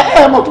ẹjọ́.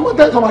 mo tún mọ̀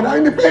tẹ́sán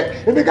madam ni pé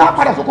èmi ká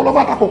padà sọ́kọ́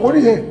lọ́wọ́ àtàkùn kò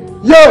nìyẹn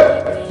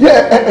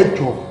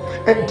ẹjọ́.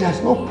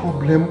 There's no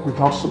problem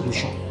without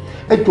solution.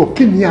 Ẹjọ́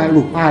kí ni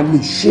àrò a lè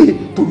ṣe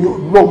torí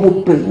ọlọ́mọ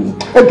bẹ̀yìn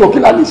ẹjọ́ kí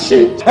la lè ṣe.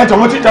 ẹjọ́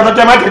mo ti jẹ́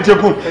tọ́kí ẹ má jẹ́ ń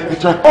jẹ́kun.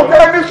 ọ̀gá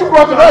ẹ ní sùúrù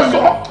ọ̀sẹ̀ náà sọ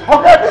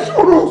ọ̀gá ẹ ní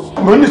sùúrù.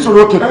 mo ní sùúrù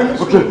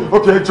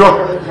ok ẹjọ́.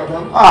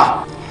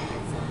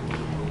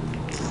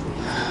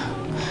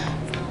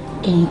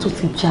 ẹyin tó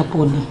ti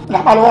jábọ́ ni.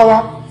 lápá wa.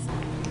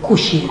 kò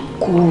ṣe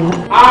kú.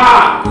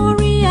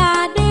 orí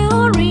adé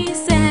orí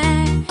sẹ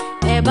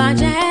ẹ bá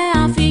jẹ́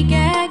àfi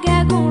gẹ́gẹ́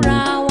gúnra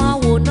wa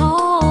wò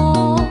náà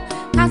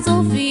ká tó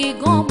fi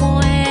gán mọ́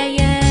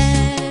ẹyẹ.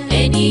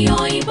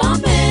 ènìyàn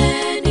ìbámẹ́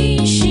ní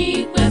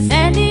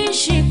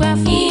ṣìpẹ̀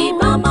fún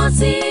ìbámá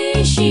tí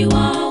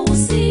ṣìwà ò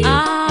sí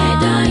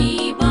ẹ̀dá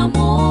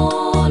ìbámọ́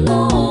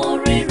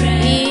lóore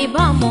rẹ̀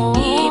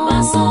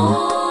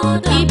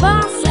ìbásọ́dà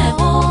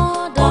ìbásẹ̀mọ́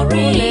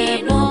orí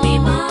inú mi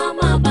má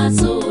bá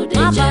tó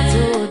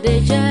dé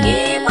jẹ́ kí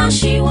má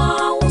ṣìwà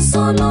ò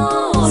sọ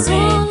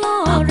lóore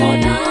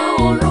àkọ́dá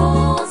ọ̀rọ̀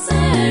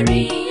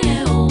sẹ́rí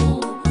ẹ̀ o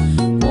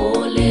kò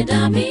lè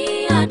dàbí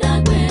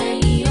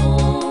àdàgbẹ̀yìn o.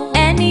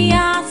 ẹni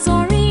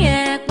àtọ̀rí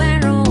ẹ̀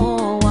pẹ̀rọ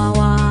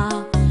wàwà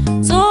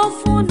tó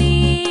fúnni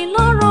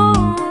lọ́rọ̀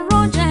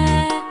rọ́jẹ́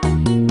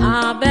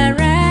abẹ́rẹ́.